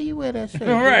himself. Why you wear that shirt?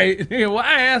 Right. Why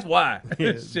I asked why?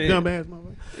 Yeah, Shit. dumbass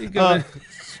motherfucker. You gonna-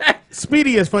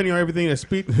 Speedy is funny on everything that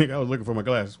Speedy. I was looking for my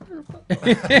glasses.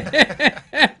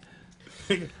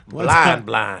 Blind.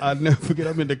 I'll never forget.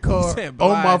 I'm in the car said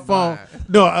on my blind, phone.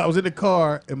 No, I was in the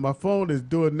car and my phone is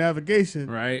doing navigation.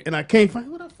 Right. And I can't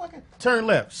find what the fuck. Turn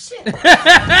left. Shit.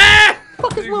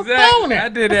 Fuck is my phone Exactly. at? I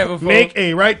did that before. Make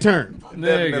a right turn.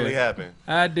 Definitely Nigga. happened.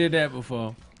 I did that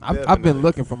before. I've been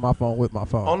looking for my phone with my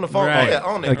phone. On the phone. Right. Oh, yeah,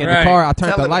 on it. Like in Right. the car, I turned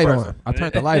Tell the the light person. on. I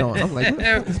turned the light on. I'm like,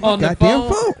 what? On the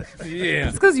Goddamn phone? phone. Yeah.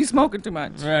 It's because you smoking too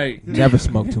much. Right. Never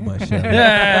smoke too much. Shelly.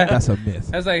 That's a myth.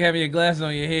 That's like having your glasses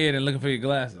on your head and looking for your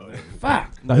glasses.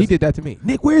 Fuck. No, he did that to me.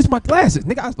 Nick, where's my glasses?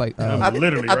 Nigga, I was like, I'm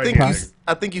literally I right think here.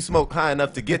 I think you smoke high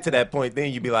enough to get to that point.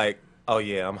 Then you be like, oh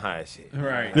yeah, I'm high as shit.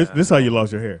 Right. This how you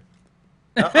lost your hair.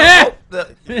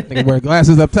 nigga wearing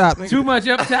glasses up top. Nigga. Too much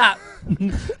up top.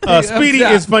 Speedy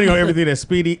top. is funny on everything. That's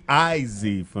Speedy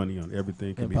IZ funny on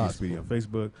everything. Can be Impossible. Speedy on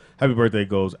Facebook. Happy birthday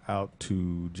goes out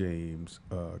to James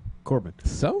Corbin.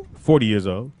 So? 40 years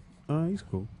old. He's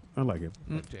cool. I like him.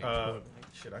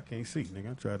 Shit, I can't see,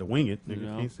 nigga. I tried to wing it, nigga.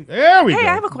 No. Can't see. There we Hey, go.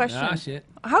 I have a question. Ah, shit.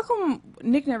 How come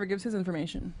Nick never gives his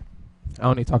information? I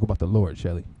only talk about the Lord,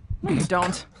 Shelly. No, you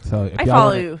don't. So if I y'all follow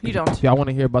wanna- you. You don't. If y'all want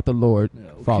to hear about the Lord,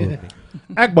 follow me.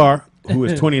 Akbar, who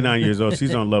is 29 years old.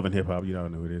 She's on Love and Hip Hop. You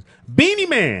don't know who it is. Beanie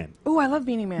Man. Ooh, I love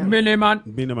Beanie Man. Minnie Man.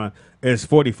 Beanie Man is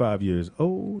 45 years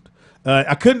old.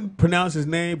 I couldn't pronounce his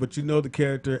name, but you know the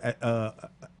character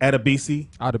Adabisi.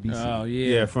 Out of BC. Oh,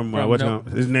 yeah. Yeah, from what's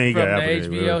his name from got the after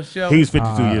HBO that, show. He's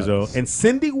 52 years old. And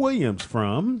Cindy Williams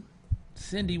from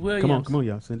Cindy Williams. come on,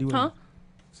 y'all. Cindy Williams. Huh?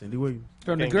 Cindy Williams.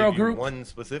 From the Can't girl give you group. One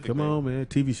specific. Come thing. on, man.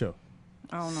 TV show.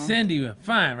 I don't know. Cindy,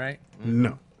 fine, right?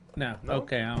 No. No.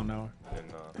 Okay, I don't know.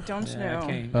 Don't Yeah, know. I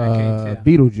can't tell.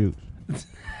 Beetlejuice.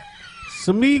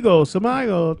 Samigo.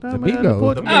 Samigo.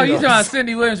 Oh, you talking about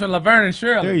Cindy Williams from Laverne and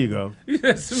Shirley? There you go. You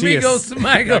said Samigo, All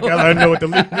Samigo. I know what the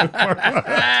lead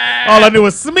All I knew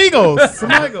was Samigos.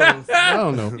 Samigos. I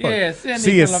don't know. Yeah, Cindy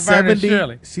She from is Laverne and 70.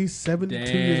 Shirley. She's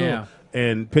 72 years Damn. old.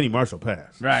 And Penny Marshall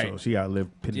passed. Right. So she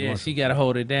outlived Penny Yeah, Marshall. she got to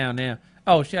hold it down now.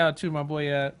 Oh, shout out to my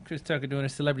boy Chris Tucker doing a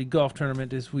celebrity golf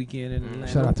tournament this weekend in Atlanta.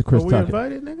 Shout out to Chris we Tucker.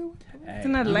 invited, nigga? Hey,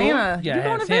 in you Atlanta. going? You're going to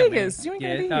ask him, Vegas. man. You ain't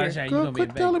yeah, gonna be oh, here. Shaq, you Girl, gonna be in quit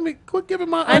Vegas. telling me. Quit giving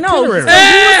my I know. itinerary. So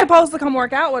he was supposed to come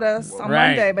work out with us on Right.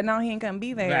 Monday, but now he ain't gonna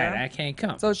be there. Right, I can't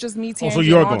come. So it's just me, so Tangy,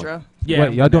 you're and going. Audra. Yeah,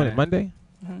 Wait, y'all doing it Monday?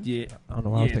 Yeah. I don't know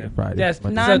why I was thinking Friday. That's,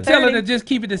 Monday. so tell her 9:30. to just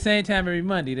keep it the same time every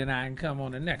Monday, then I can come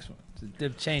on the next one. To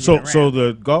change it So, around. so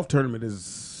the golf tournament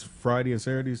is Friday and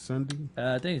Saturday, Sunday?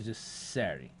 I think it's just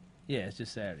Saturday. Yeah, it's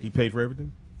just Saturday. He paid for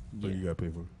everything? Or Yeah. you got to pay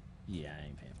for it? Yeah, I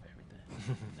ain't paying for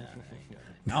everything.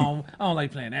 Nah, I don't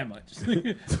like playing that much.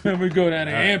 We go down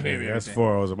there and pay for That's everything.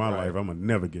 4 hours of my life. I'm going to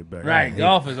never get back. I Right, hate-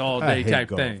 golf is all I day hate type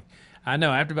golf. thing. I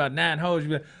know. After about 9 holes, you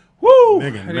be like, "Woo!"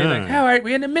 Nigga, and they're like, 9. "All right,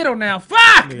 we're in the middle now.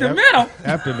 Fuck the Yeah, middle."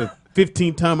 After the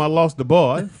 15th time I lost the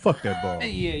ball, fuck that ball.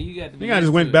 Yeah, you got to. Nigga, I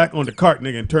just went back on the cart,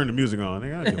 nigga, and turned the music on.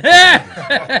 Nigga, I don't give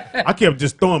a fuck. I kept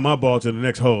just throwing my ball to the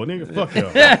next hole. Nigga, fuck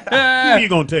y'all. Who you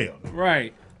gonna tell?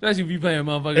 Right. Especially if you playing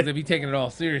motherfuckers that be taking it all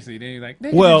seriously. Then you're like,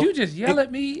 nigga, Well, did you just yell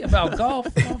at me about golf?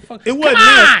 Motherfucker? It wasn't Come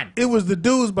that. on! It was the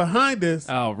dudes behind us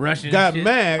Oh, Russian got shit.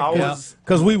 mad I was-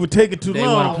 because we would take it too They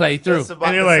long. want to play through. Just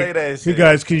about And they're to say like, that "Hey shit.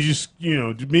 guys, can you just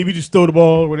maybe just throw the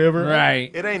ball or whatever?" Right.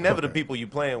 It ain't never the people you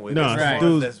playing with. No, It's the right. ones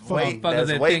dudes, that's fuck Motherfuckers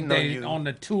that waiting think on they you. on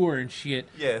the tour and shit.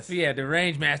 Yes. So yeah, the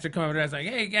range master come over there. It's like,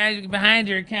 hey guys, behind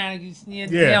your account, you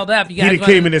Yeah, held up. You he guys done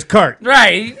came in his cart.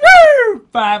 right? Woo!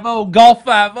 5-0 golf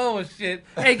 5-0 and shit.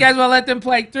 Hey guys, want to let them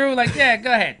play through? Like, yeah,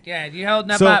 go ahead. Yeah, you holding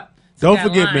them So up. don't That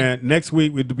forget, line. man. Next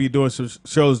week we'll be doing some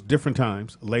shows different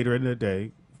times later in the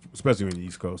day, especially in the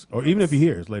East Coast, or even if you're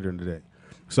here, it's later in the day.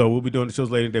 So we'll be doing the shows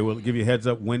later in the day. We'll give you a heads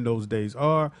up when those days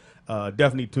are.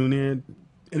 Definitely tune in.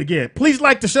 And again, please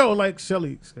like the show, like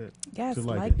Shelly said. Yes, to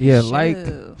like it. Yeah, the like,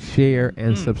 show. share,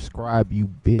 and subscribe, you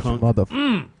bitch Punk.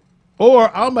 motherfucker.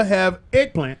 Or I'm gonna have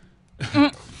eggplant.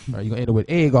 Right, you gonna end it with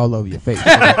egg all over your face.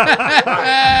 Right.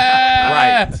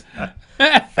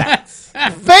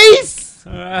 Face.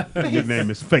 Your name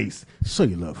is Face. Show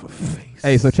your love for Face.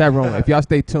 Hey, so chat room, if y'all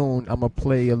stay tuned, I'm gonna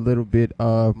play a little bit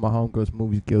of my homegirl's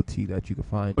movies Guilty that you can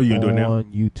find Oh, you gonna do it now? on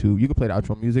YouTube. You can play the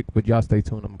outro music, but y'all stay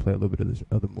tuned. I'm gonna play a little bit of this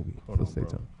other movie. Hold So on, stay bro.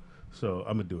 tuned. So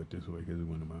I'm gonna do it this way because it's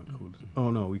one of my coolest.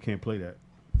 Oh no, we can't play that.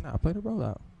 Nah, play the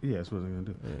rollout. Yeah, that's what I'm gonna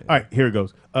do. All right, here it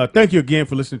goes. Thank you again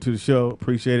for listening to the show.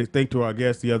 Appreciate it. Thank to our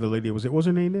guest, the other lady. What's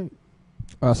her name?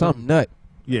 Nick? Something nut.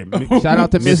 Yeah. Shout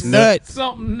out to Miss Nut.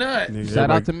 Something nut. Nigga, Shout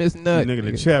out to Miss Nut. Nigga in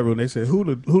the chat room, they said, who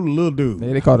the little dude?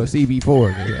 They called her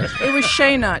CB4. Nigga. It was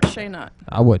Shay Nut. Shay Nut.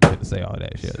 I wasn't going to say all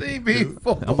that shit.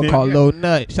 CB4. I'm going to call Lil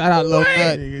Nut. Shout out Lil Nut.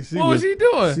 Nigga, What was she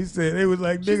doing? She said it was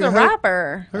like, She's nigga, a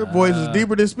rapper. her voice is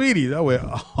deeper than Speedy's. I went,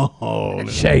 oh.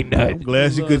 Shay Nut. I'm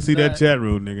glad she couldn't see that chat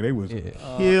room, nigga. They was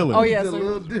killing. Oh me. yeah.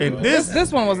 So And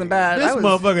this one wasn't bad. this I was-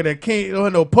 motherfucker that don't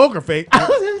have no poker face.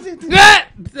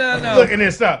 No. Look, and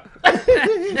then stop. Like, Y'all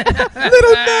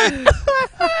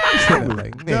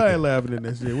nigga. ain't laughing at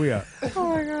that shit. We out. Oh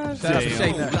my gosh. Shout out to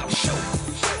Shay Nut.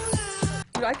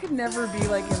 Dude, I could never be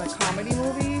like in a comedy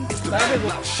movie. 'Cause I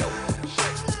would-